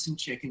me to some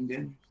chicken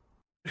dinners.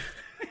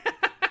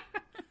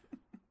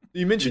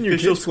 You mentioned your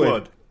kids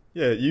play.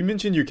 Yeah, you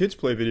mentioned your kids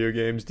play video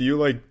games. Do you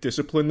like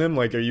discipline them?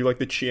 Like, are you like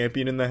the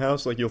champion in the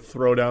house? Like, you'll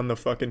throw down the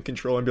fucking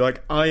controller and be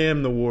like, "I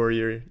am the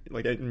warrior."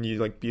 Like, and you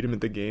like beat them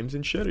at the games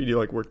and shit, or do you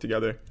like work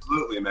together?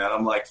 Absolutely, man.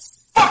 I'm like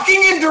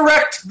fucking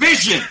indirect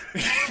vision. How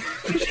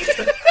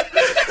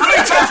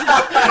many times have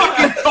I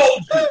fucking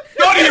told you?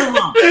 Go to your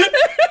room.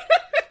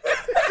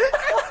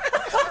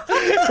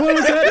 What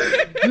was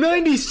that?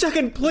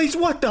 92nd place?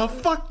 What the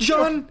fuck,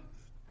 John?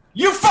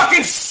 You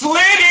fucking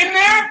slid in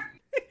there.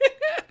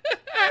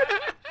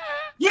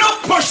 You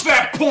don't push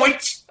that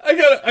point. I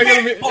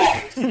gotta be.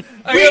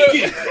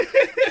 Get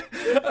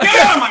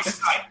out of my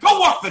sight. Go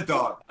walk the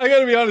dog. I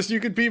gotta be honest. You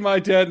could be my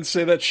dad and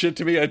say that shit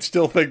to me. I'd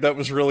still think that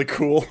was really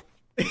cool.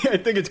 I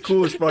think it's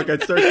cool as fuck.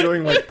 I'd start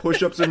doing like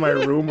push-ups in my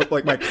room with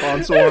like my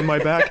console on my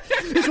back.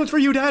 This one's for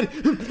you, Dad.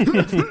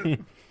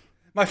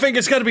 My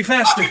fingers gotta be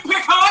faster.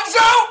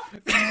 Picanzo?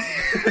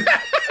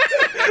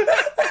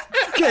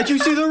 Can't you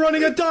see they're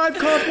running a dive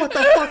comp? What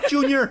the fuck,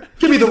 Junior?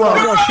 Give me the rock.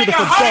 You're running a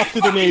high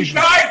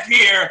dive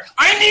here.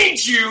 I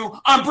need you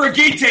on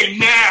Brigitte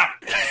now.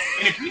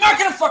 And if you're not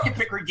gonna fucking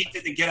pick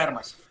Brigitte, then get out of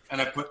my. And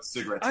I put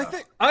cigarettes out.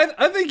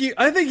 I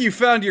think you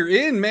found your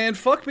in, man.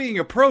 Fuck being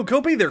a pro.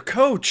 Go be their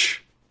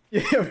coach.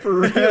 Yeah,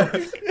 for real.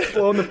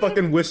 Blowing the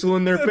fucking whistle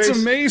in their face.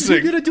 That's amazing.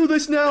 You're gonna do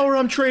this now, or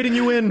I'm trading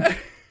you in. A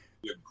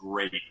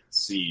great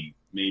scene,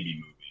 maybe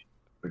movie,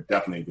 but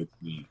definitely a good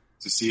scene.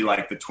 To see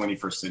like the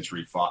 21st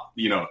century,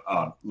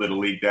 Little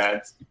League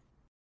dads.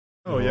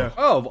 Oh yeah.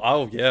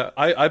 Oh yeah.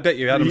 I bet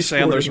you Adam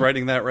Sandler's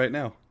writing that right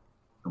now.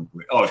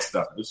 Oh, it's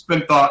done. It's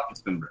been thought. It's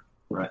been written.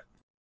 Right.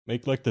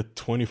 Make like the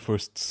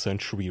 21st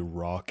century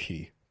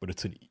Rocky, but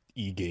it's an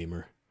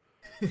e-gamer.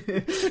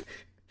 Dorito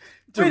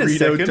Wait a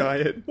second.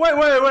 diet.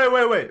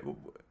 Wait.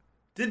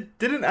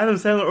 Didn't Adam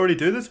Sandler already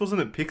do this? Wasn't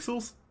it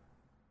Pixels?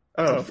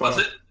 Oh, Was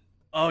it?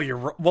 Oh, you're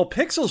right. Well,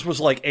 Pixels was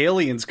like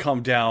aliens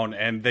come down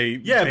and they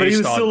Yeah, but he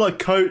was still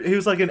like he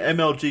was like an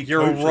MLG.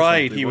 You're coach or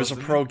right. something, He was a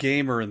wasn't pro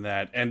gamer in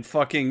that, and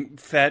fucking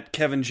fat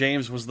Kevin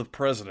James was the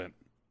president.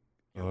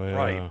 Oh yeah.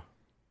 Right.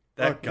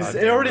 That Because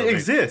goddamn it already movie.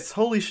 exists.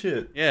 Holy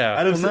shit.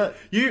 Yeah.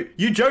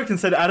 You joked and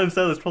said Adam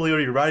Sandler's probably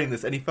already writing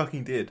this, and he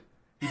fucking did.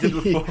 He did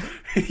it before.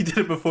 He did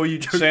it before you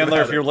joked. Sandler,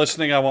 about if you're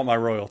listening, I want my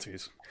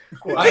royalties.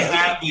 I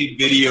have a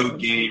video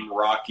game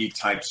Rocky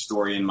type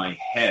story in my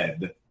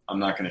head. I'm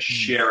not going to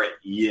share it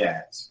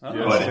yet, Oh.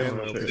 but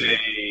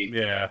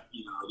Yeah.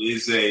 it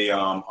is a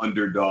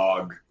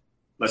underdog.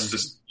 Let's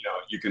just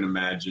you can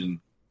imagine.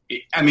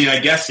 I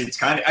guess it's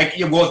kind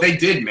of well, they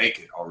did make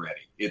it already.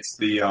 It's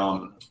the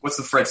what's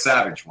the Fred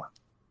Savage one?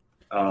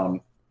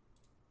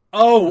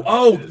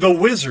 The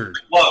Wizard.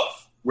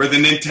 Glove, where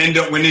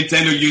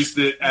Nintendo used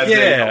it as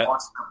a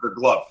launch of the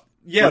glove.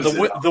 Yeah,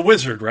 the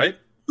Wizard, right?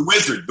 The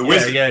Wizard.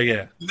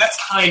 Yeah. That's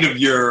kind of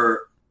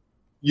your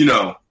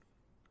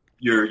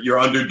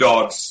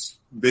underdog's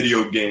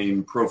video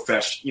game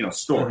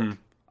story. Mm-hmm.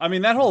 I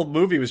mean, that whole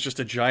movie was just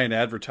a giant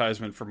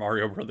advertisement for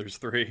Mario Brothers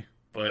 3.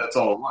 But that's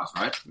all it was,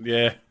 right?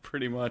 Yeah,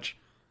 pretty much.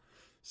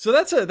 So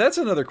that's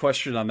another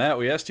question on that.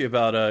 We asked you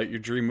about your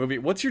dream movie.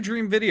 What's your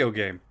dream video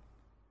game?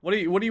 What do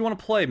you want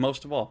to play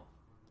most of all?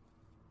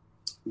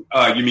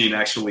 You mean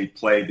actually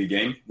play the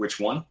game? Which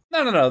one?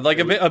 No. Like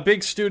a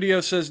big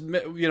studio says,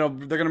 you know,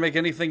 they're going to make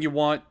anything you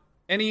want.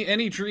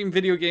 Any dream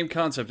video game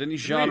concept, any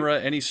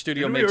genre, any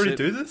studio Didn't we makes already it.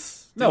 do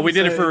this? No, we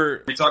did it for.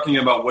 Are you talking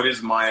about what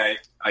is my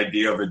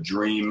idea of a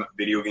dream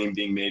video game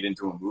being made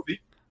into a movie?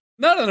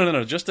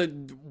 No. Just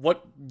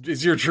what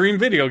is your dream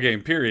video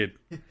game? Period.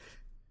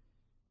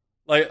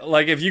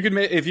 Like if you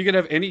could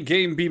have any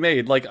game be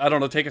made, like I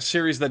don't know, take a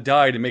series that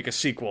died and make a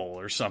sequel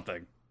or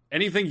something.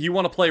 Anything you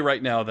want to play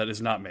right now that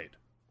is not made.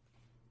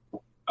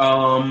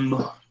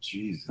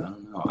 Jeez, I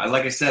don't know.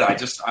 Like I said,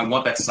 I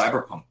want that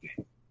cyberpunk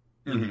game.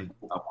 Mm-hmm.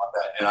 I want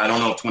that, and I don't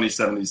know if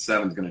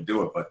 2077 is going to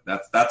do it, but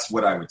that's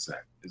what I would say.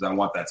 Is I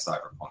want that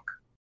cyberpunk.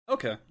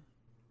 Okay.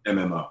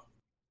 MMO.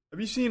 Have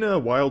you seen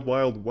Wild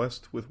Wild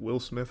West with Will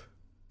Smith?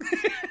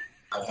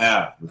 I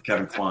have with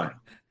Kevin Kline.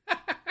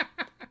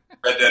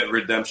 Red Dead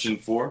Redemption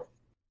 4.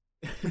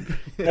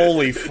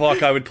 Holy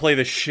fuck! I would play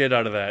the shit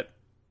out of that.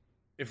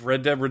 If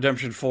Red Dead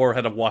Redemption 4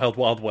 had a Wild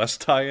Wild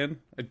West tie-in,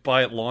 I'd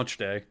buy it launch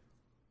day.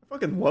 I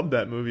fucking loved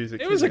that movie as a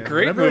kid. It was a man.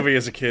 great Whenever movie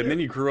as a kid, and then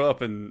you grew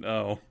up and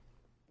Well,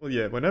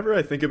 yeah, whenever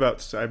I think about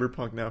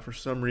cyberpunk now, for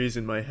some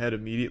reason my head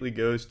immediately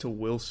goes to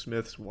Will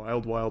Smith's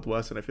Wild Wild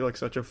West, and I feel like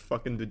such a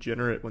fucking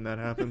degenerate when that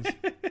happens.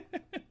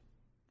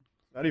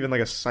 Not even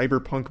like a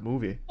cyberpunk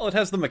movie. Well, it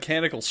has the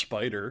mechanical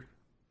spider.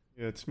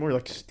 Yeah, it's more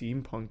like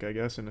steampunk, I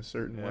guess, in a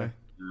certain way.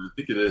 I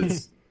think it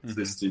is. It's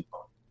this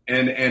steampunk.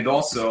 And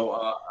also,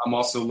 I'm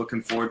also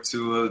looking forward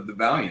to the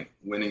Valiant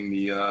winning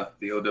the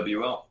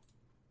OWL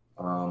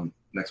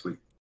next week.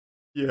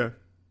 Yeah,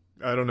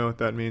 I don't know what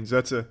that means.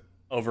 That's a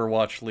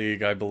Overwatch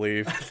League, I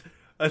believe.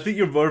 I think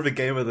you're more of a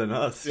gamer than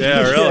us.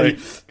 Yeah, really.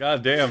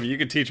 God damn, you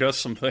could teach us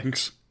some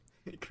things.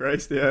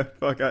 Christ, yeah.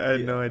 Fuck, I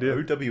had no idea.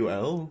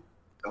 OWL?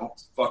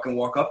 Don't fucking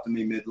walk up to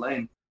me mid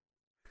lane.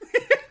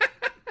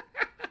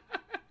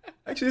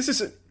 Actually, this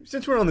is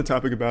since we're on the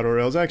topic of battle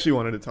royals. I actually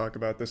wanted to talk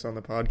about this on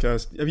the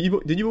podcast.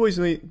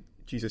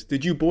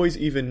 Did you boys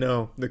even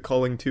know the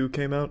Culling 2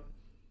 came out?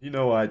 You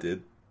know I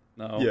did.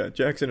 No. Yeah,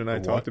 Jackson and I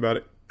talked about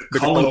it. The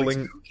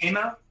Culling 2 came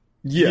out?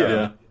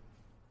 Yeah.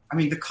 I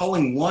mean, the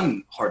Culling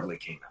 1 hardly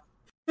came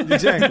out.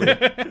 Exactly.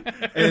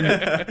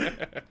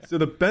 And so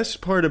the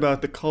best part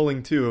about the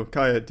Culling 2,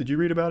 Kaya, did you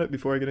read about it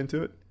before I get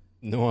into it?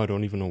 No, I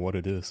don't even know what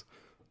it is.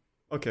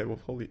 Okay, well,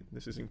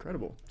 this is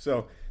incredible.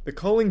 So, the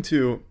Culling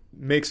 2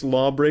 makes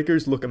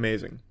Lawbreakers look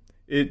amazing.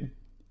 It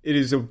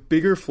is a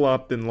bigger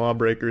flop than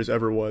Lawbreakers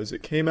ever was.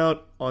 It came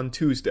out on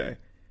Tuesday.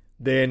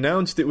 They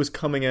announced it was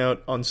coming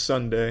out on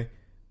Sunday.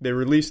 They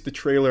released the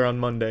trailer on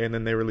Monday, and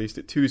then they released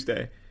it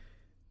Tuesday.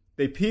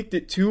 They peaked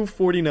at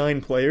 249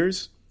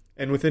 players,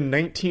 and within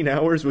 19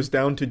 hours was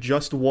down to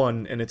just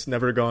 1, and it's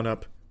never gone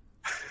up.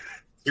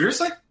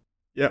 Seriously?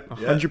 Yeah,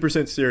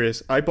 100%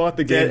 serious. I bought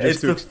the game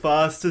it's the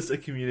fastest a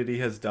community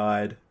has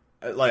died.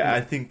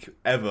 I think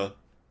ever.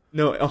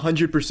 No,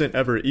 100%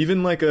 ever.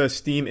 Even like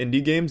Steam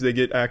indie games, they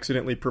get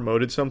accidentally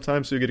promoted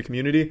sometimes, so you get a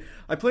community.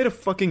 I played a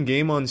fucking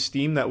game on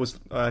Steam that was,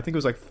 I think it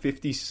was like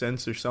 50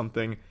 cents or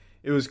something.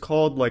 It was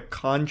called like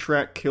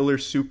Contract Killer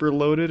Super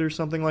Loaded or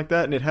something like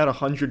that, and it had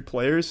 100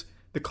 players.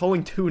 The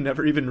Culling 2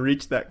 never even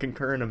reached that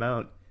concurrent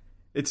amount.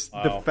 It's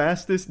the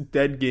fastest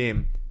dead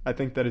game I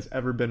think that has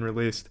ever been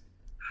released.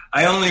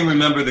 I only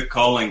remember the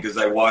Culling because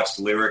I watched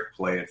Lyric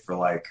play it for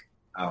like,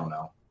 I don't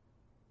know,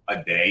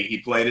 a day he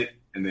played it,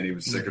 and then he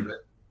was sick of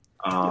it.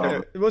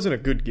 It wasn't a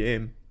good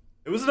game.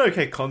 It was an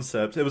okay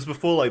concept. It was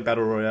before like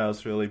Battle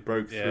Royales really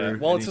broke through.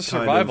 Well, it's a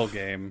survival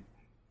game.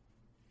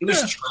 It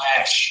was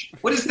trash.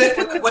 What is that?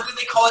 What do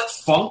they call it?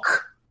 Funk?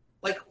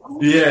 Like,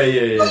 Yeah.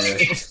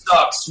 It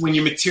sucks when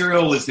your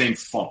material is named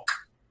Funk.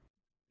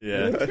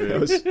 Yeah,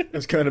 it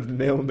was kind of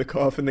nail in the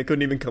coffin. They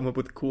couldn't even come up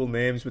with cool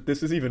names, but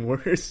this is even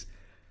worse.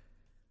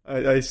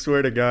 I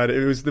swear to God,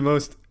 it was the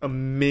most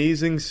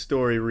amazing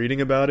story reading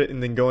about it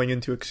and then going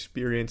in to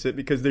experience it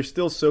because they're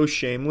still so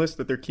shameless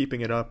that they're keeping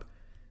it up.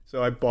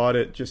 So I bought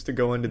it just to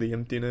go into the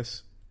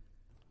emptiness.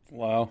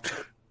 Wow.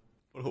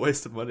 What a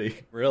waste of money.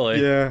 Really?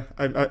 Yeah,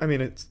 I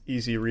mean, it's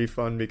easy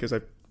refund because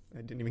I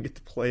didn't even get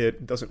to play it.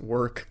 It doesn't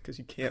work because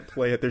you can't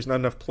play it. There's not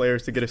enough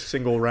players to get a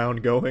single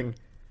round going.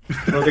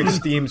 I don't think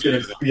Steam's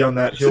going to be on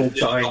that hill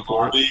dying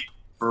for it.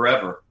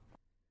 Forever.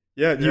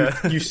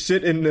 Yeah, you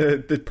sit in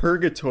the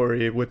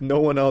purgatory with no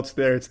one else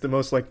there. It's the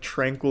most like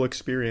tranquil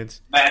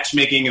experience.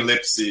 Matchmaking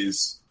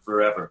ellipses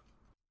forever.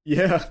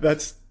 Yeah,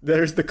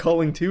 there's the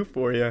Culling 2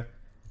 for you.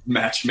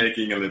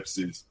 Matchmaking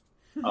ellipses.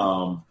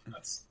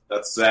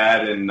 That's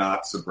sad and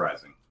not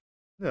surprising.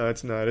 No,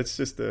 it's not. It's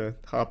just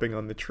hopping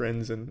on the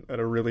trends and at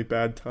a really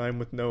bad time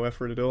with no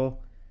effort at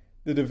all.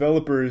 The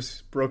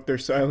developers broke their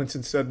silence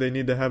and said they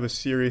need to have a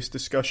serious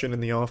discussion in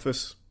the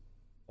office.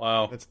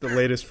 Wow. That's the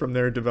latest from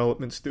their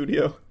development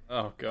studio.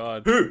 Oh,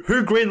 God. Who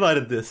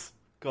greenlighted this?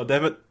 God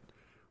damn it.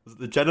 Was it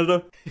the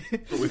janitor?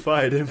 But we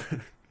fired him.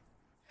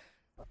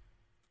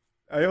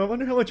 I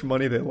wonder how much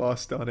money they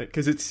lost on it,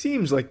 because it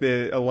seems like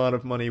a lot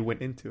of money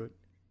went into it.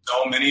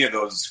 So many of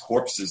those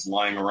corpses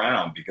lying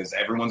around because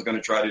everyone's going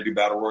to try to do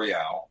Battle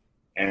Royale.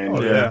 And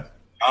Oh, yeah.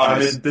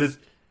 honest, they're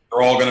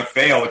all going to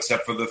fail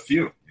except for the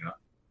few. You know?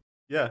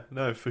 Yeah,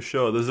 no, for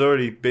sure. There's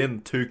already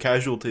been 2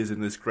 casualties in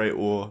this Great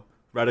War.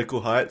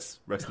 Radical Heights,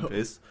 rest in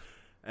peace,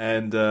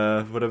 and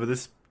whatever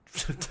this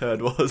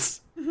turd was.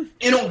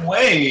 In a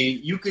way,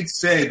 you could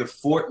say the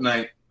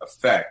Fortnite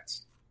effect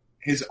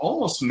has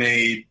almost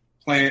made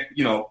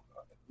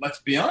let's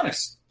be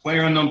honest,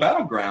 PlayerUnknown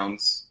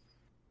Battlegrounds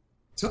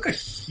took a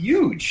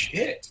huge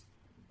hit.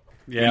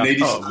 Yeah. And they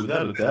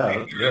without a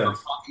doubt. They were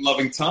fucking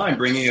loving time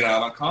bringing it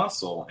out on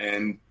console.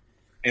 And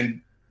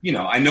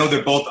I know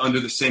they're both under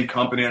the same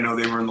company. I know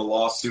they were in the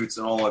lawsuits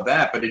and all of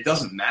that, but it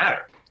doesn't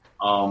matter.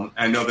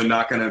 I know they're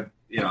not going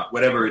to,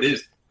 whatever it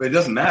is, but it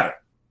doesn't matter.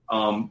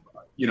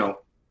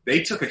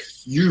 They took a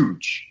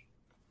huge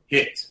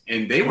hit,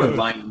 and they were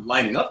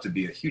lining up to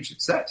be a huge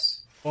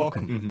success.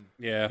 Fucking.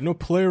 Yeah.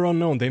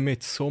 PlayerUnknown, they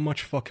made so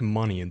much fucking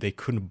money, and they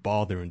couldn't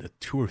bother in the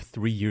 2 or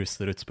 3 years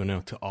that it's been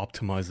out to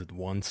optimize it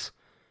once.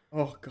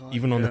 Oh god.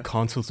 Even on the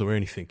consoles or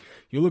anything.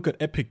 You look at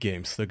Epic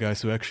Games, the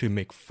guys who actually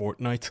make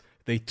Fortnite,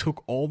 they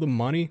took all the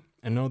money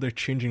and now they're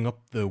changing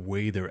up the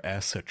way their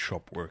asset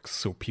shop works.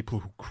 So people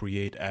who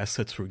create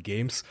assets for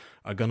games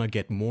are gonna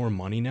get more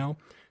money now.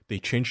 They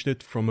changed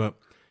it from a...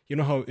 You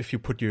know how if you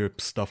put your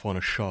stuff on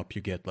a shop,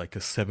 you get like a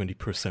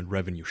 70%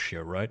 revenue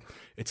share, right?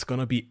 It's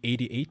gonna be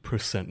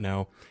 88%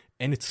 now,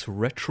 and it's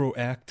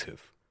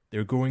retroactive.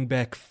 They're going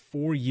back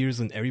 4 years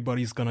and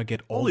everybody's gonna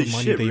get all Holy the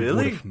money shit, they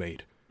really? would have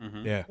made.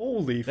 Mm-hmm. Yeah.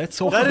 Holy That's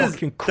so That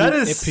fucking cool. That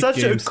is Epic such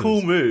Games a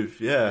cool move,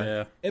 yeah.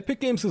 Yeah.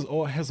 Epic Games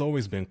has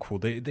always been cool.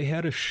 They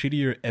had a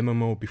shittier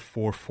MMO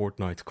before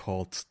Fortnite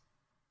called,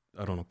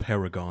 I don't know,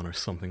 Paragon or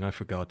something. I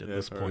forgot at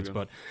this point.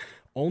 But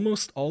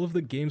almost all of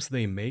the games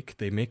they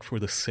make for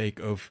the sake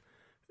of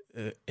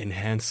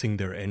enhancing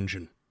their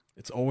engine.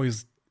 It's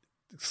always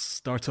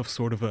starts off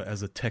sort of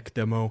as a tech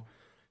demo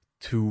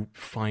to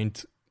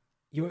find...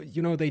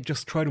 they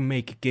just try to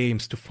make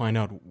games to find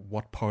out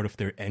what part of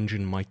their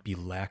engine might be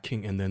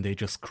lacking, and then they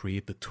just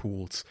create the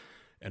tools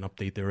and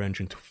update their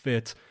engine to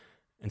fit.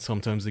 And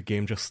sometimes the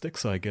game just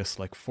sticks, I guess,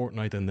 like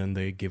Fortnite, and then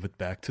they give it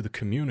back to the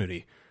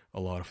community.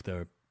 A lot of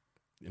their,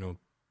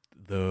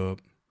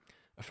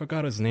 I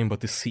forgot his name,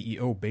 but the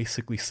CEO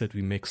basically said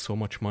we make so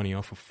much money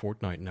off of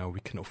Fortnite now,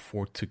 we can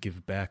afford to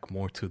give back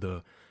more to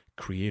the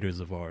creators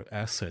of our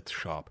asset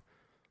shop.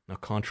 Now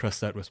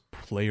contrast that with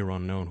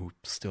PlayerUnknown, who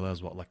still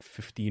has,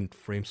 15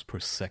 frames per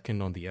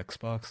second on the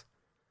Xbox?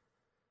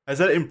 Has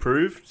that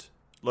improved,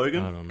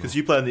 Logan? I don't know. Because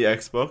you play on the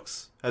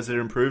Xbox. Has it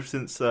improved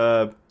since...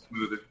 Smoother.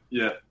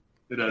 Yeah,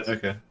 it does.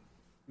 Okay.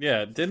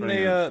 Yeah, didn't 20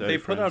 they? or They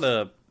 30 put out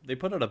frames. they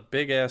put out a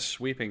big ass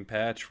sweeping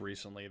patch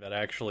recently that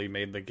actually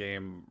made the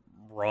game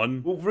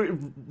run. Well,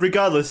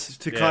 regardless,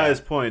 to Yeah.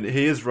 Kaya's point,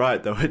 he is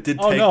right, though. It did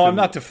Oh take no, them I'm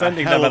not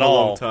defending a hell them at of a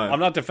long all. time.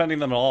 I'm not defending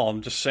them at all.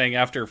 I'm just saying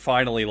after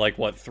finally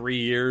 3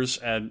 years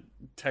and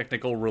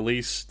technical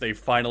release, they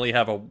finally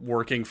have a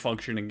working,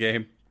 functioning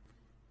game.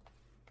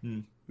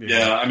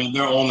 Yeah, I mean,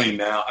 they're only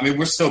now. I mean,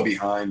 we're so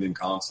behind in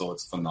console.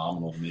 It's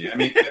phenomenal to me. I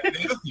mean, the other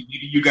thing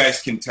you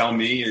guys can tell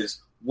me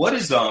is what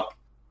is up,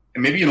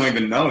 and maybe you don't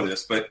even know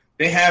this, but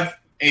they have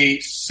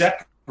a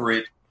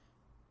separate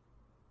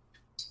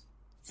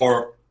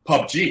for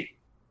PUBG.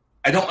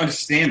 I don't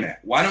understand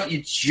that. Why don't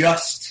you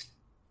just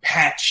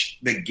patch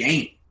the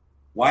game?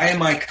 Why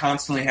am I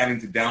constantly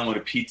having to download a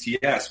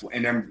PTS?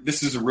 And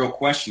this is a real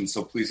question,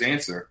 so please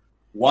answer.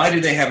 Why do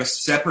they have a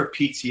separate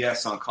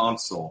PTS on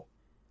console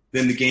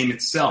than the game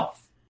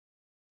itself?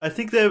 I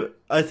think they're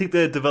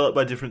developed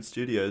by different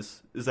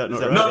studios. Is that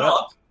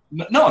right?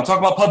 No, I'm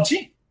talking about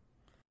PUBG.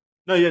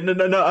 No.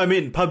 I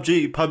mean,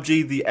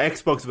 PUBG, the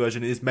Xbox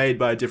version is made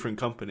by a different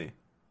company.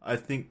 I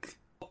think.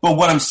 But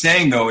what I'm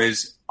saying though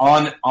is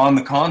on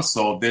the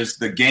console, there's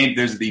the game,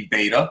 there's the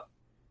beta,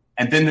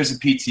 and then there's a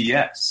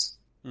PTS.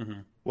 Mm-hmm.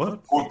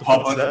 What? Or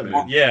public,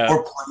 Yeah.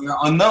 or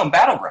PlayerUnknown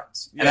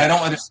Battlegrounds. And Yeah. I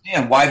don't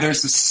understand why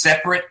there's a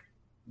separate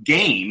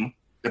game,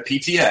 the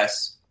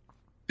PTS,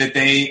 that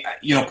they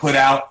put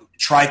out,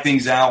 try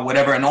things out,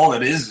 whatever, and all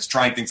it is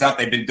trying things out.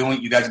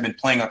 You guys have been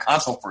playing on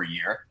console for a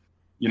year,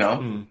 I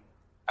don't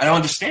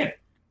understand it.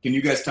 Can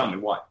you guys tell me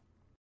why?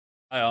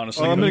 I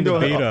honestly I'm gonna the go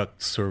ahead. beta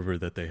server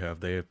that they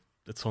have,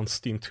 it's on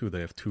Steam too. They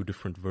have 2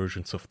 different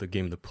versions of the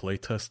game. The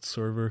playtest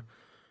server,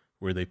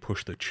 where they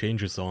push the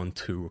changes on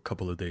to a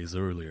couple of days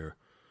earlier,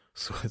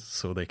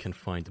 so they can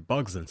find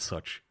bugs and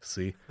such.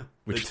 See,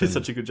 They did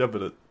such a good job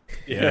at it.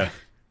 yeah,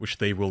 which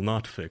they will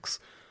not fix.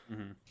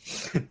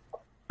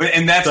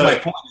 And that's my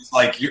point.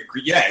 It's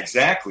yeah,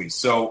 exactly.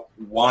 So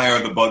why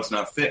are the bugs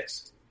not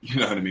fixed?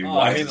 You know what I mean?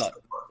 Why is this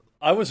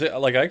I was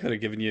I could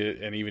have given you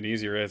an even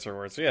easier answer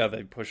where it's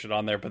they push it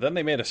on there, but then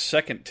they made a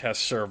second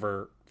test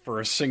server for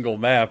a single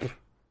map.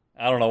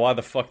 I don't know why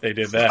the fuck they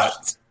did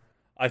that.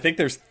 I think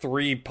there's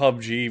 3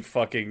 PUBG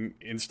fucking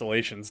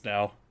installations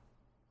now.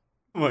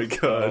 Oh my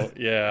god. So,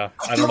 yeah,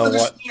 I I don't know what.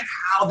 understand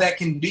how that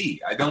can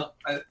be.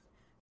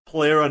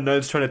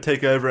 PlayerUnknown's trying to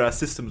take over our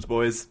systems,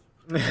 boys.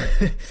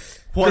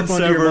 One Grip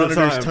onto your server at a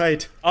monitors time.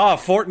 tight.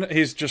 Fortnite.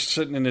 He's just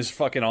sitting in his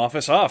fucking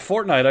office.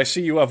 Fortnite. I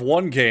see you have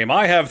 1 game.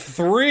 I have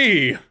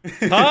 3.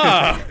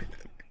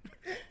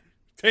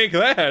 Take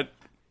that.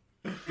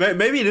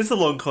 Maybe it is a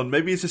long con.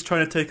 Maybe he's just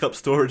trying to take up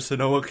storage so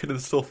no one can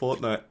install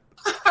Fortnite.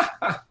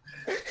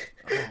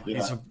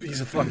 Yeah.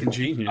 He's a fucking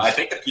genius. I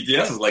think the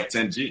PDS is like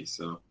 10G,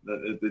 so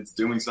it's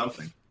doing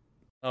something.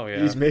 Oh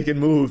yeah, He's making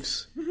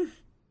moves.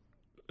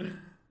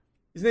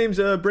 His name's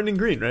Brendan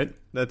Green, right?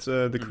 That's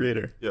the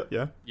creator. Yeah.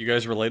 Yeah. you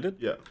guys related?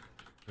 Yeah.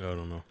 I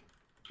don't know.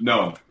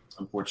 No,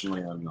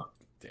 unfortunately, I'm not.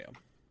 Damn.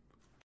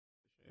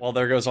 Well,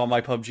 there goes all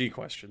my PUBG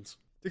questions.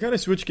 To kind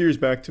of switch gears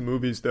back to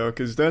movies, though,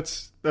 because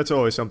that's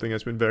always something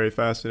that's been very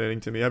fascinating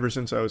to me ever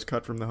since I was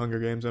cut from the Hunger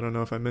Games. I don't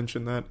know if I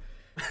mentioned that.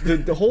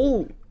 The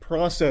whole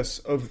process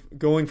of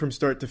going from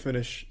start to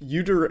finish.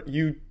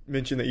 You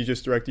mentioned that you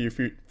just directed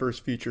your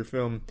first feature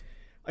film.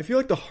 I feel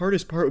like the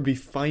hardest part would be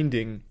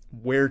finding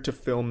where to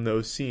film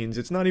those scenes.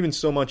 It's not even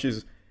so much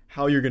as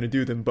how you're going to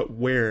do them, but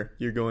where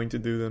you're going to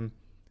do them.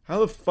 How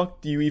the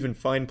fuck do you even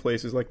find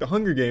places like the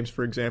Hunger Games,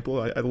 for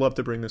example? I'd love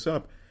to bring this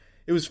up.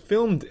 It was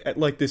filmed at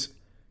like this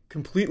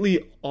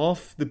completely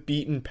off the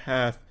beaten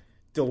path,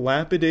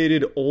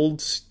 dilapidated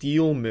old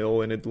steel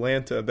mill in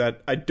Atlanta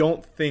that I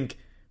don't think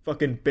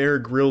fucking Bear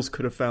Grylls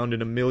could have found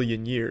in a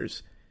million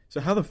years. So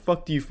how the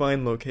fuck do you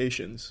find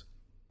locations?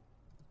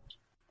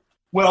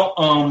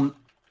 Well,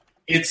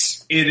 it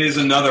is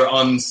another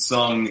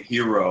unsung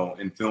hero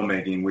in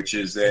filmmaking, which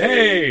is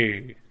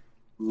a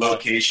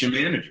location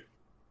manager,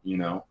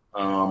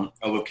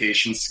 a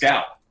location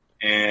scout.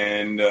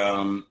 And,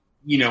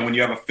 when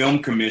you have a film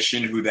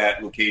commission who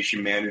that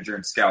location manager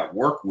and scout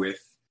work with,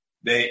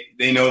 they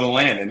know the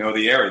land, they know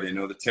the area, they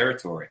know the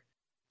territory.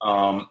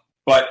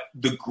 But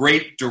the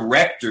great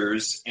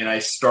directors, and I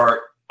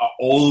start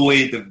all the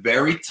way at the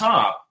very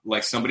top,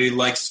 like somebody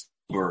like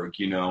Spielberg,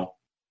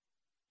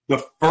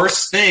 the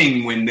first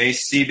thing when they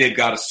see they've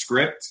got a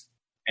script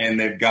and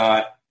they've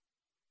got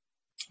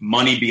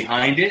money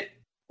behind it,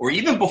 or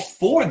even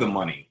before the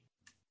money,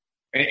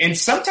 and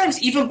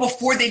sometimes even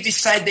before they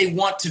decide they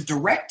want to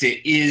direct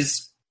it,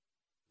 is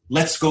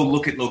let's go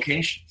look at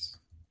locations,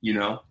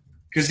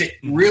 because it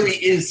really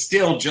is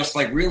still just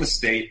like real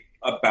estate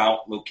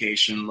about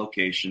location,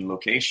 location,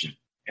 location.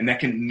 And that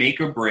can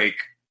make or break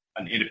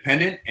an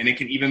independent, and it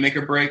can even make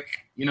or break,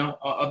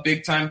 a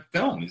big time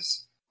film.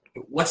 Is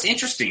what's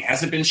interesting.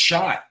 Has it been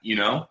shot?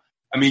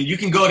 I mean, you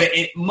can go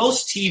to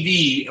most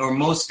TV or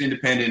most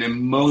independent and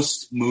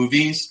most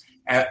movies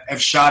have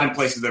shot in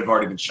places that have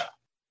already been shot.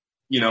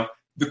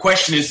 The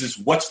question is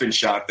what's been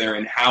shot there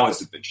and how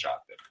has it been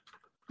shot there?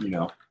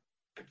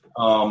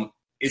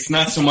 It's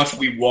not so much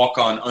we walk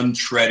on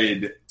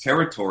untreaded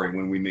territory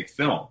when we make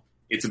film.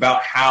 It's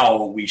about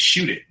how we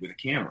shoot it with a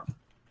camera.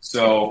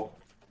 So,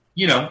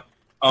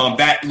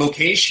 that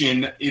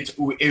location,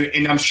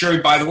 and I'm sure,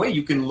 by the way,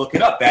 you can look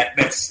it up.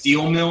 That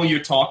steel mill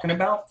you're talking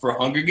about for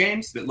Hunger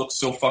Games that looks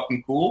so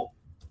fucking cool.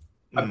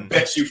 I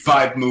bet you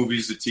 5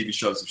 movies or TV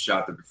shows have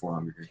shot there before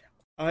Hunger Games.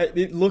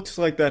 It looks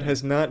like that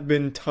has not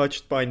been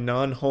touched by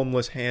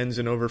non-homeless hands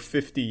in over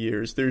 50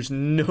 years. There's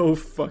no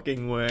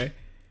fucking way.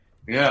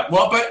 Yeah,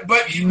 well, but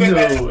No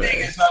that's the way. thing.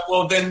 It's not,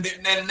 well, then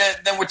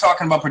we're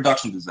talking about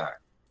production design.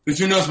 Because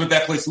who knows what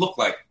that place looked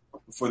like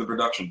before the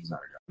production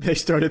designer got. They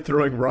started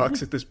throwing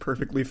rocks at this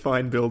perfectly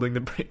fine building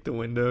to break the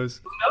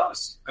windows. Who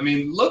knows? I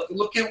mean,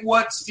 look at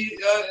what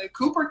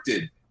Kubrick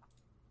did,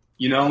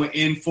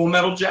 in Full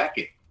Metal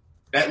Jacket.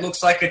 That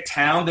looks like a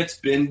town that's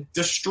been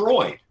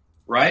destroyed,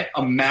 right?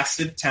 A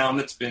massive town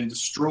that's been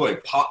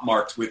destroyed,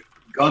 pockmarked with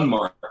gun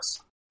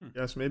marks.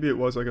 Yes, maybe it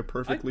was like a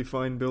perfectly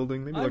fine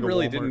building. Maybe I like a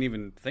really Walmart. didn't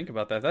even think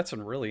about that. That's a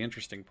really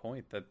interesting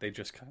point, that they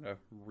just kind of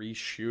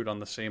reshoot on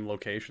the same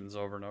locations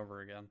over and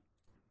over again.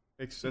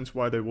 Makes sense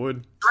why they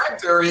would.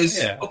 Director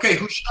is, Yeah. okay,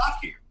 who shot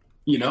here?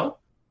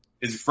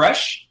 Is it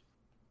fresh?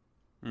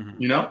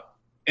 Mm-hmm.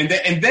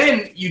 And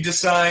then you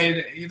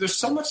decide, there's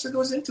so much that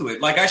goes into it.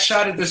 Like I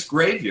shot at this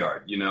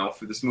graveyard,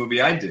 for this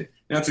movie I did.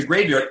 Now it's a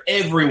graveyard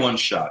everyone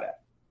shot at.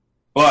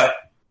 But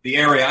the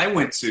area I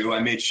went to, I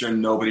made sure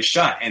nobody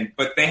shot.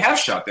 But they have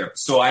shot there.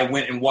 So I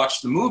went and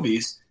watched the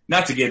movies,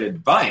 not to get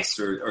advice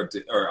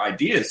or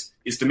ideas,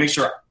 is to make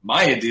sure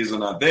my ideas are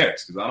not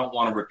theirs, because I don't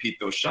want to repeat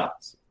those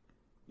shots.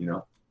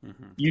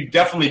 Mm-hmm. You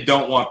definitely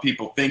don't want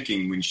people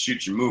thinking when you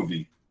shoot your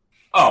movie,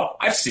 oh,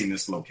 I've seen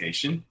this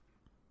location.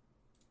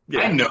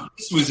 Yeah. I know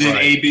this was in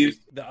A.B.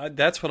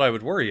 That's what I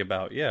would worry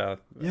about. Yeah.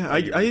 Yeah,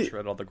 I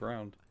tread on the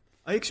ground.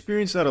 I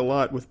experience that a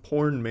lot with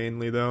porn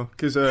mainly, though,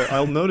 because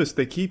I'll notice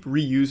they keep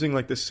reusing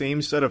like the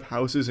same set of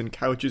houses and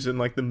couches in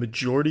like the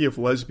majority of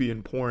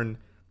lesbian porn.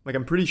 Like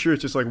I'm pretty sure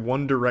it's just like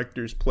one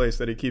director's place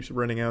that he keeps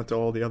renting out to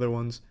all the other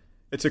ones.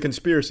 It's a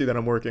conspiracy that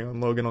I'm working on,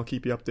 Logan. I'll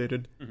keep you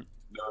updated. Mm-hmm.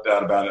 No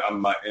doubt about it.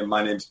 And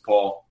my name's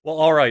Paul. Well,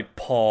 all right,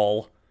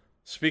 Paul.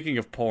 Speaking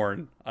of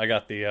porn, I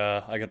got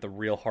the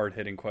real hard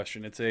hitting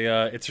question. It's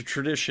a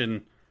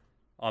tradition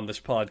on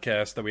this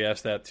podcast that we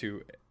ask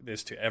to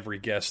every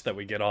guest that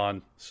we get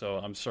on. So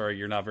I'm sorry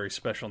you're not very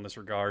special in this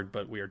regard,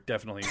 but we are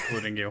definitely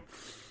including you.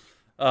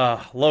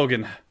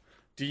 Logan,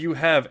 do you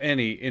have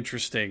any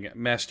interesting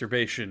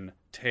masturbation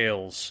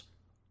tales,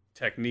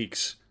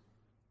 techniques,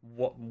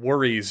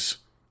 worries,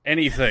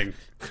 anything?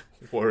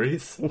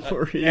 Worries?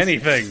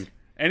 Worries.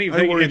 Anything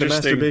I worry the interesting?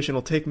 masturbation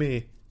will take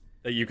me.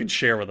 that you can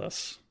share with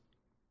us?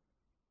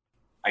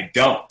 I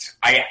don't.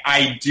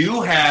 I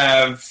do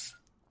have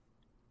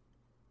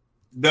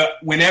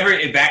what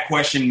that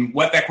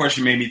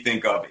question made me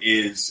think of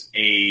is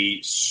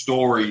a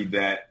story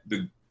that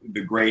the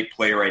great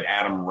playwright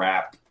Adam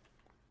Rapp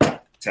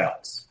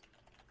tells.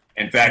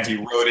 In fact, he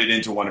wrote it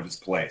into one of his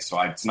plays, so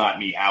it's not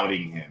me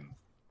outing him.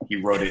 He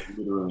wrote it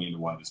literally into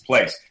one of his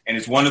plays, and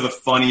it's one of the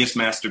funniest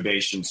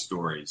masturbation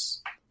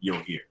stories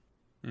you'll hear.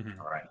 Mm-hmm.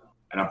 All right,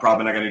 and I'm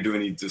probably not going to do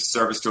any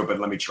disservice to it, but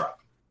let me try.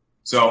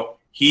 So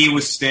he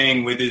was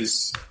staying with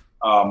his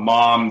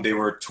mom. They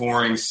were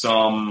touring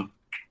some,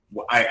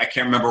 I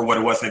can't remember what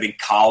it was, I think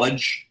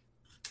college.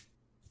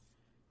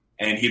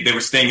 And they were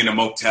staying in a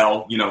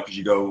motel, because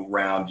you go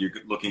around, you're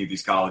looking at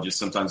these colleges,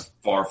 sometimes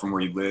far from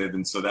where you live.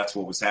 And so that's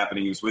what was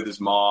happening. He was with his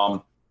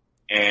mom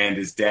and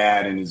his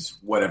dad and his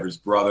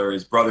brother.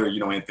 His brother,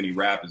 Anthony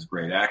Rapp, is a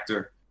great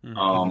actor.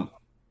 Mm-hmm.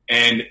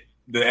 And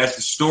as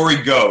the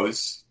story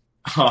goes,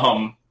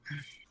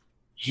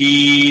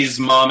 his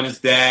mom and his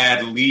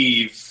dad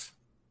leave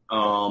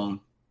to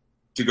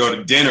go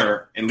to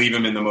dinner and leave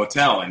him in the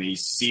motel. And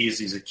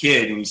he's a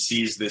kid, and he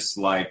sees this,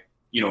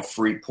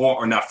 free porn,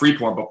 or not free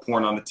porn, but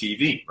porn on the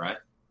TV, right?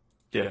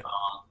 Yeah.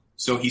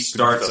 So he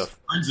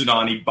turns it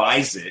on, he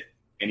buys it,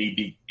 and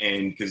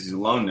because he's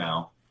alone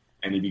now,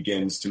 and he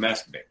begins to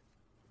masturbate.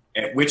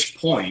 At which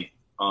point,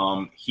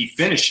 he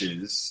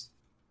finishes,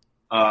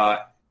 and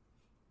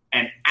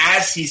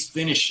as he's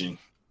finishing,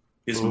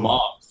 his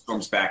mom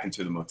storms back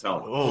into the motel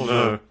room. Oh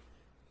no!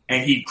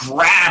 And he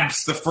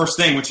grabs the first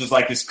thing, which is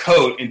like his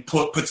coat, and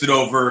puts it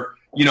over,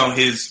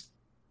 his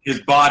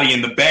body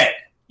in the bed,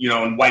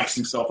 and wipes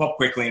himself up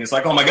quickly, and it's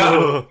like, oh my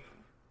god!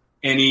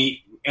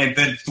 And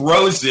then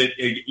throws it,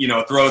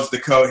 throws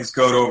his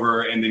coat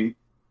over, and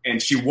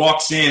she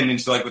walks in, and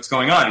she's like, "What's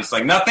going on?" He's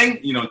like, "Nothing,"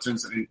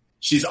 and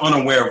she's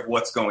unaware of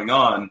what's going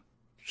on.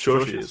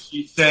 Sure, she is.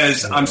 She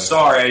says, "I'm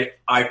sorry,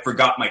 I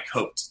forgot my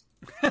coat."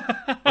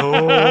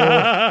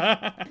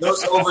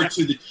 Goes over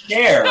to the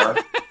chair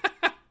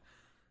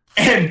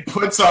and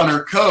puts on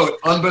her coat,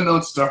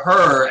 unbeknownst to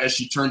her, as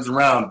she turns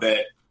around,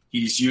 that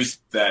he's used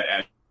that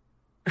as.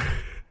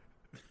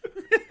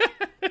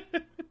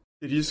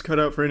 Did you just cut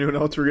out for anyone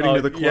else? We're getting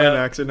to the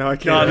climax, and now I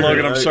can't. God,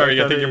 Logan, I'm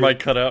sorry. I think your mic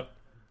cut out.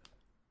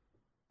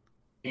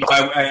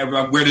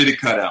 Where did it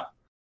cut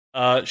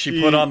out? She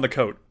put on the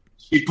coat.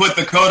 She put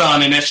the coat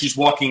on, and as she's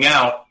walking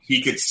out,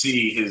 he could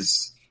see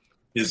his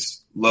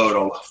load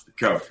all off the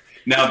coat.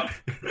 Now,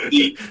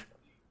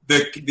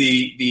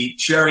 the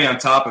cherry on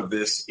top of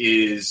this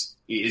is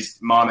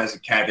mom has a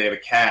cat. They have a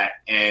cat,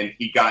 and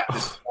he got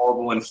this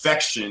horrible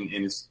infection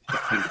in his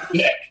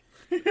dick,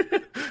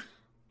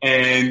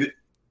 and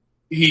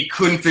he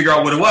couldn't figure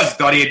out what it was.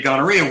 Thought he had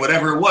gonorrhea,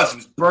 whatever it was. It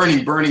was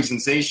burning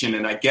sensation,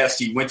 and I guess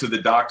he went to the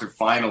doctor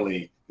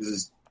finally because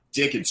his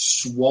dick had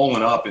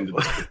swollen up into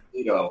the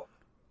potato.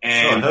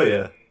 And hell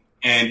yeah!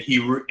 And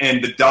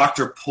the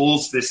doctor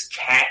pulls this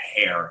cat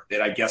hair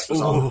that I guess was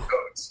on the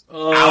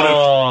coat out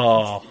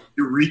of his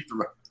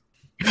urethra.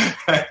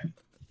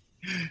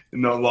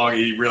 No longer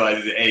he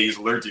realizes that he's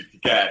allergic to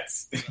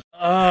cats.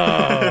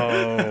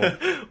 Oh,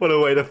 what a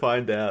way to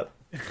find out!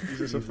 He's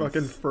just a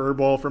fucking fur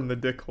ball from the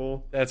dick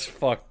hole. That's a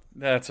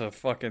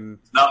fucking.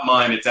 It's not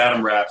mine. It's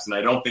Adam Rapp's, and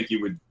I don't think he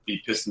would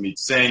be pissed at me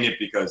saying it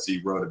because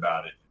he wrote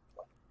about it.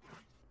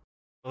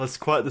 Well, that's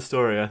quite the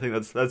story. I think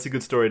that's a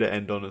good story to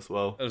end on as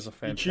well. That is a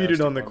fantastic. You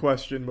cheated on the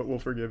question, but we'll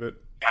forgive it.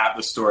 Half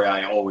the story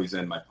I always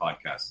end my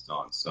podcasts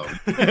on. So.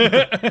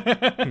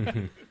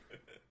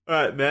 All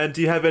right, man.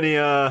 Do you have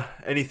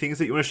any things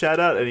that you want to shout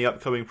out? Any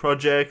upcoming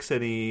projects?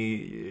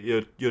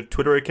 Your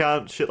Twitter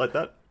account, shit like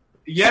that?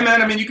 Yeah,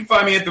 man. I mean, you can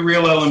find me at The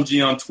Real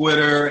LMG on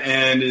Twitter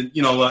and, and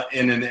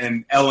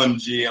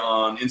LMG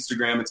on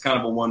Instagram. It's kind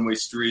of a one-way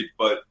street,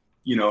 but,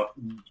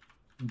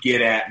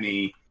 get at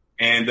me.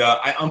 And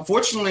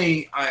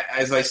unfortunately,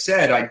 as I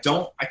said, I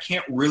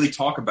can't really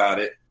talk about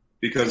it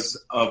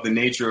because of the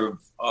nature of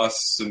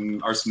us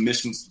and our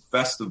submissions to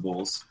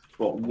festivals.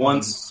 But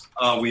once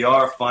we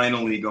are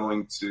finally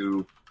going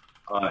to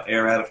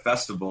air at a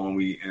festival,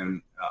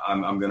 and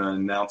I'm going to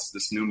announce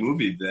this new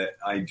movie that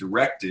I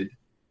directed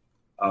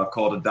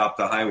called Adopt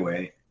a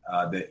Highway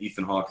that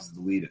Ethan Hawke is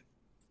the lead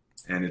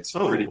in, and it's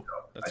pretty dope.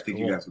 I think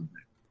cool. You guys would.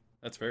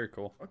 That's very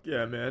cool. Fuck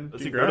yeah, man!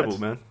 That's Congrats. incredible,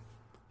 man.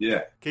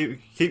 Yeah.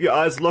 Keep your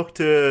eyes locked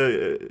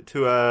to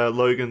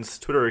Logan's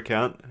Twitter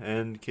account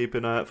and keep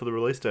an eye out for the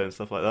release date and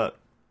stuff like that.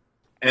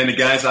 And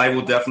guys, I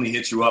will definitely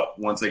hit you up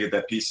once I get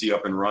that PC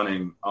up and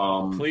running.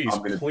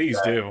 Please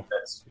do.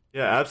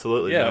 Yeah,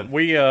 absolutely. Yeah,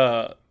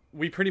 man.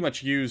 we pretty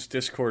much use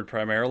Discord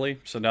primarily,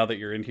 so now that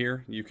you're in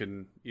here, you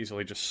can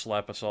easily just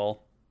slap us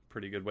all.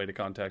 Pretty good way to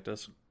contact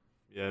us.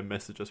 Yeah,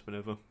 message us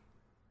whenever.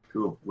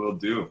 Cool, will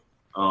do.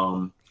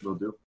 Will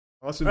do.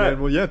 Awesome, man.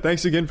 Well, yeah,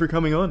 thanks again for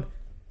coming on.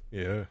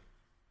 Yeah.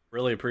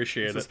 Really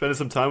appreciate it. Spending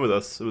some time with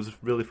us. It was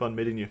really fun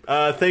meeting you.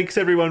 Thanks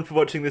everyone for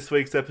watching this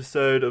week's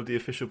episode of the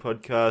official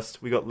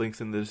podcast. We got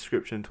links in the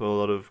description to a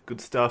lot of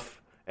good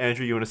stuff.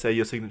 Andrew, you want to say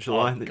your signature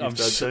line that you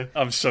started saying?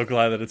 I'm so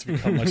glad that it's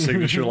become my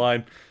signature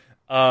line.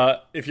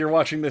 If you're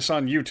watching this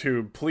on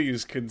YouTube,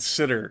 please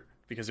consider,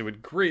 because it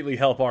would greatly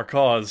help our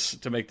cause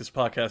to make this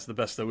podcast the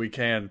best that we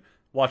can,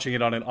 watching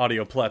it on an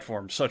audio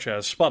platform such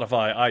as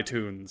Spotify,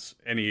 iTunes,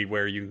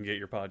 anywhere you can get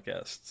your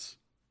podcasts.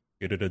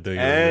 Get it a day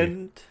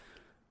early.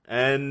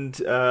 And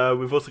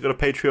we've also got a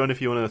Patreon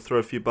if you want to throw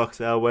a few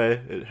bucks our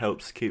way. It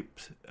helps keep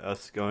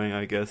us going,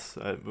 I guess.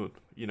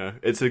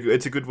 It's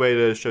a good way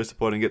to show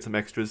support and get some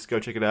extras. Go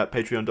check it out,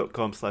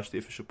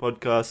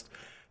 patreon.com/theofficialpodcast.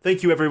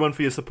 Thank you, everyone,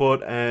 for your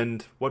support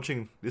and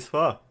watching this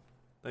far.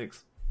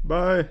 Thanks.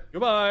 Bye.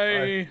 Goodbye.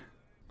 Bye.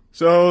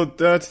 So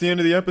that's the end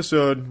of the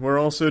episode. We're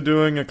also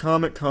doing a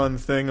Comic-Con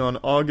thing on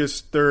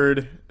August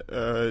 3rd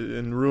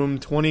in room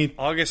 22.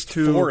 August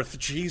 4th.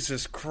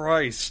 Jesus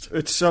Christ.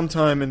 It's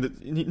sometime in the...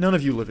 None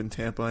of you live in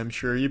Tampa, I'm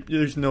sure.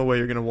 There's no way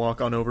you're going to walk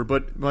on over.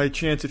 But by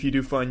chance, if you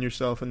do find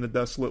yourself in the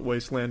desolate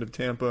wasteland of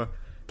Tampa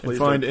and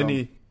find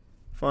any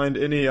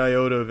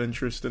iota of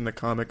interest in the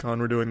Comic-Con,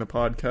 we're doing the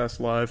podcast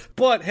live.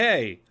 But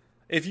hey,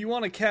 if you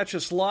want to catch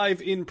us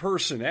live in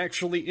person,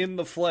 actually in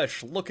the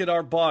flesh, look at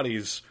our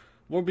bodies,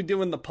 we'll be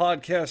doing the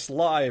podcast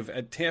live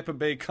at Tampa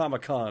Bay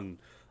Comic-Con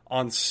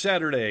on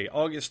Saturday,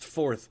 August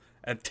 4th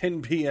at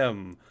 10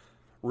 p.m.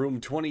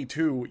 Room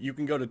 22. You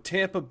can go to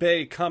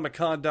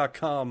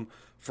tampabaycomiccon.com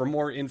for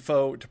more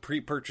info, to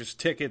pre-purchase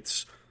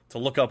tickets, to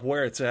look up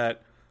where it's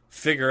at,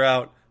 figure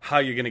out how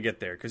you're going to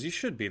get there, because you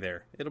should be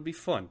there. It'll be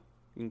fun.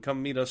 You can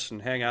come meet us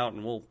and hang out,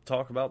 and we'll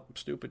talk about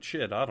stupid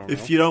shit. I don't know.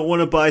 If you don't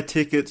want to buy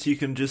tickets, you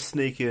can just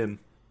sneak in.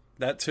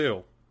 That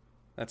too.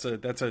 That's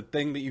a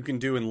thing that you can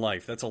do in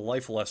life. That's a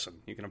life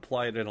lesson. You can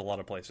apply it in a lot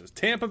of places.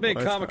 Tampa Bay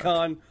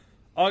Comic-Con,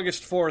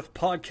 August 4th,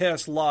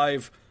 podcast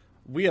live.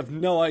 We have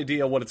no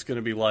idea what it's going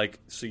to be like,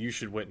 so you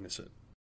should witness it.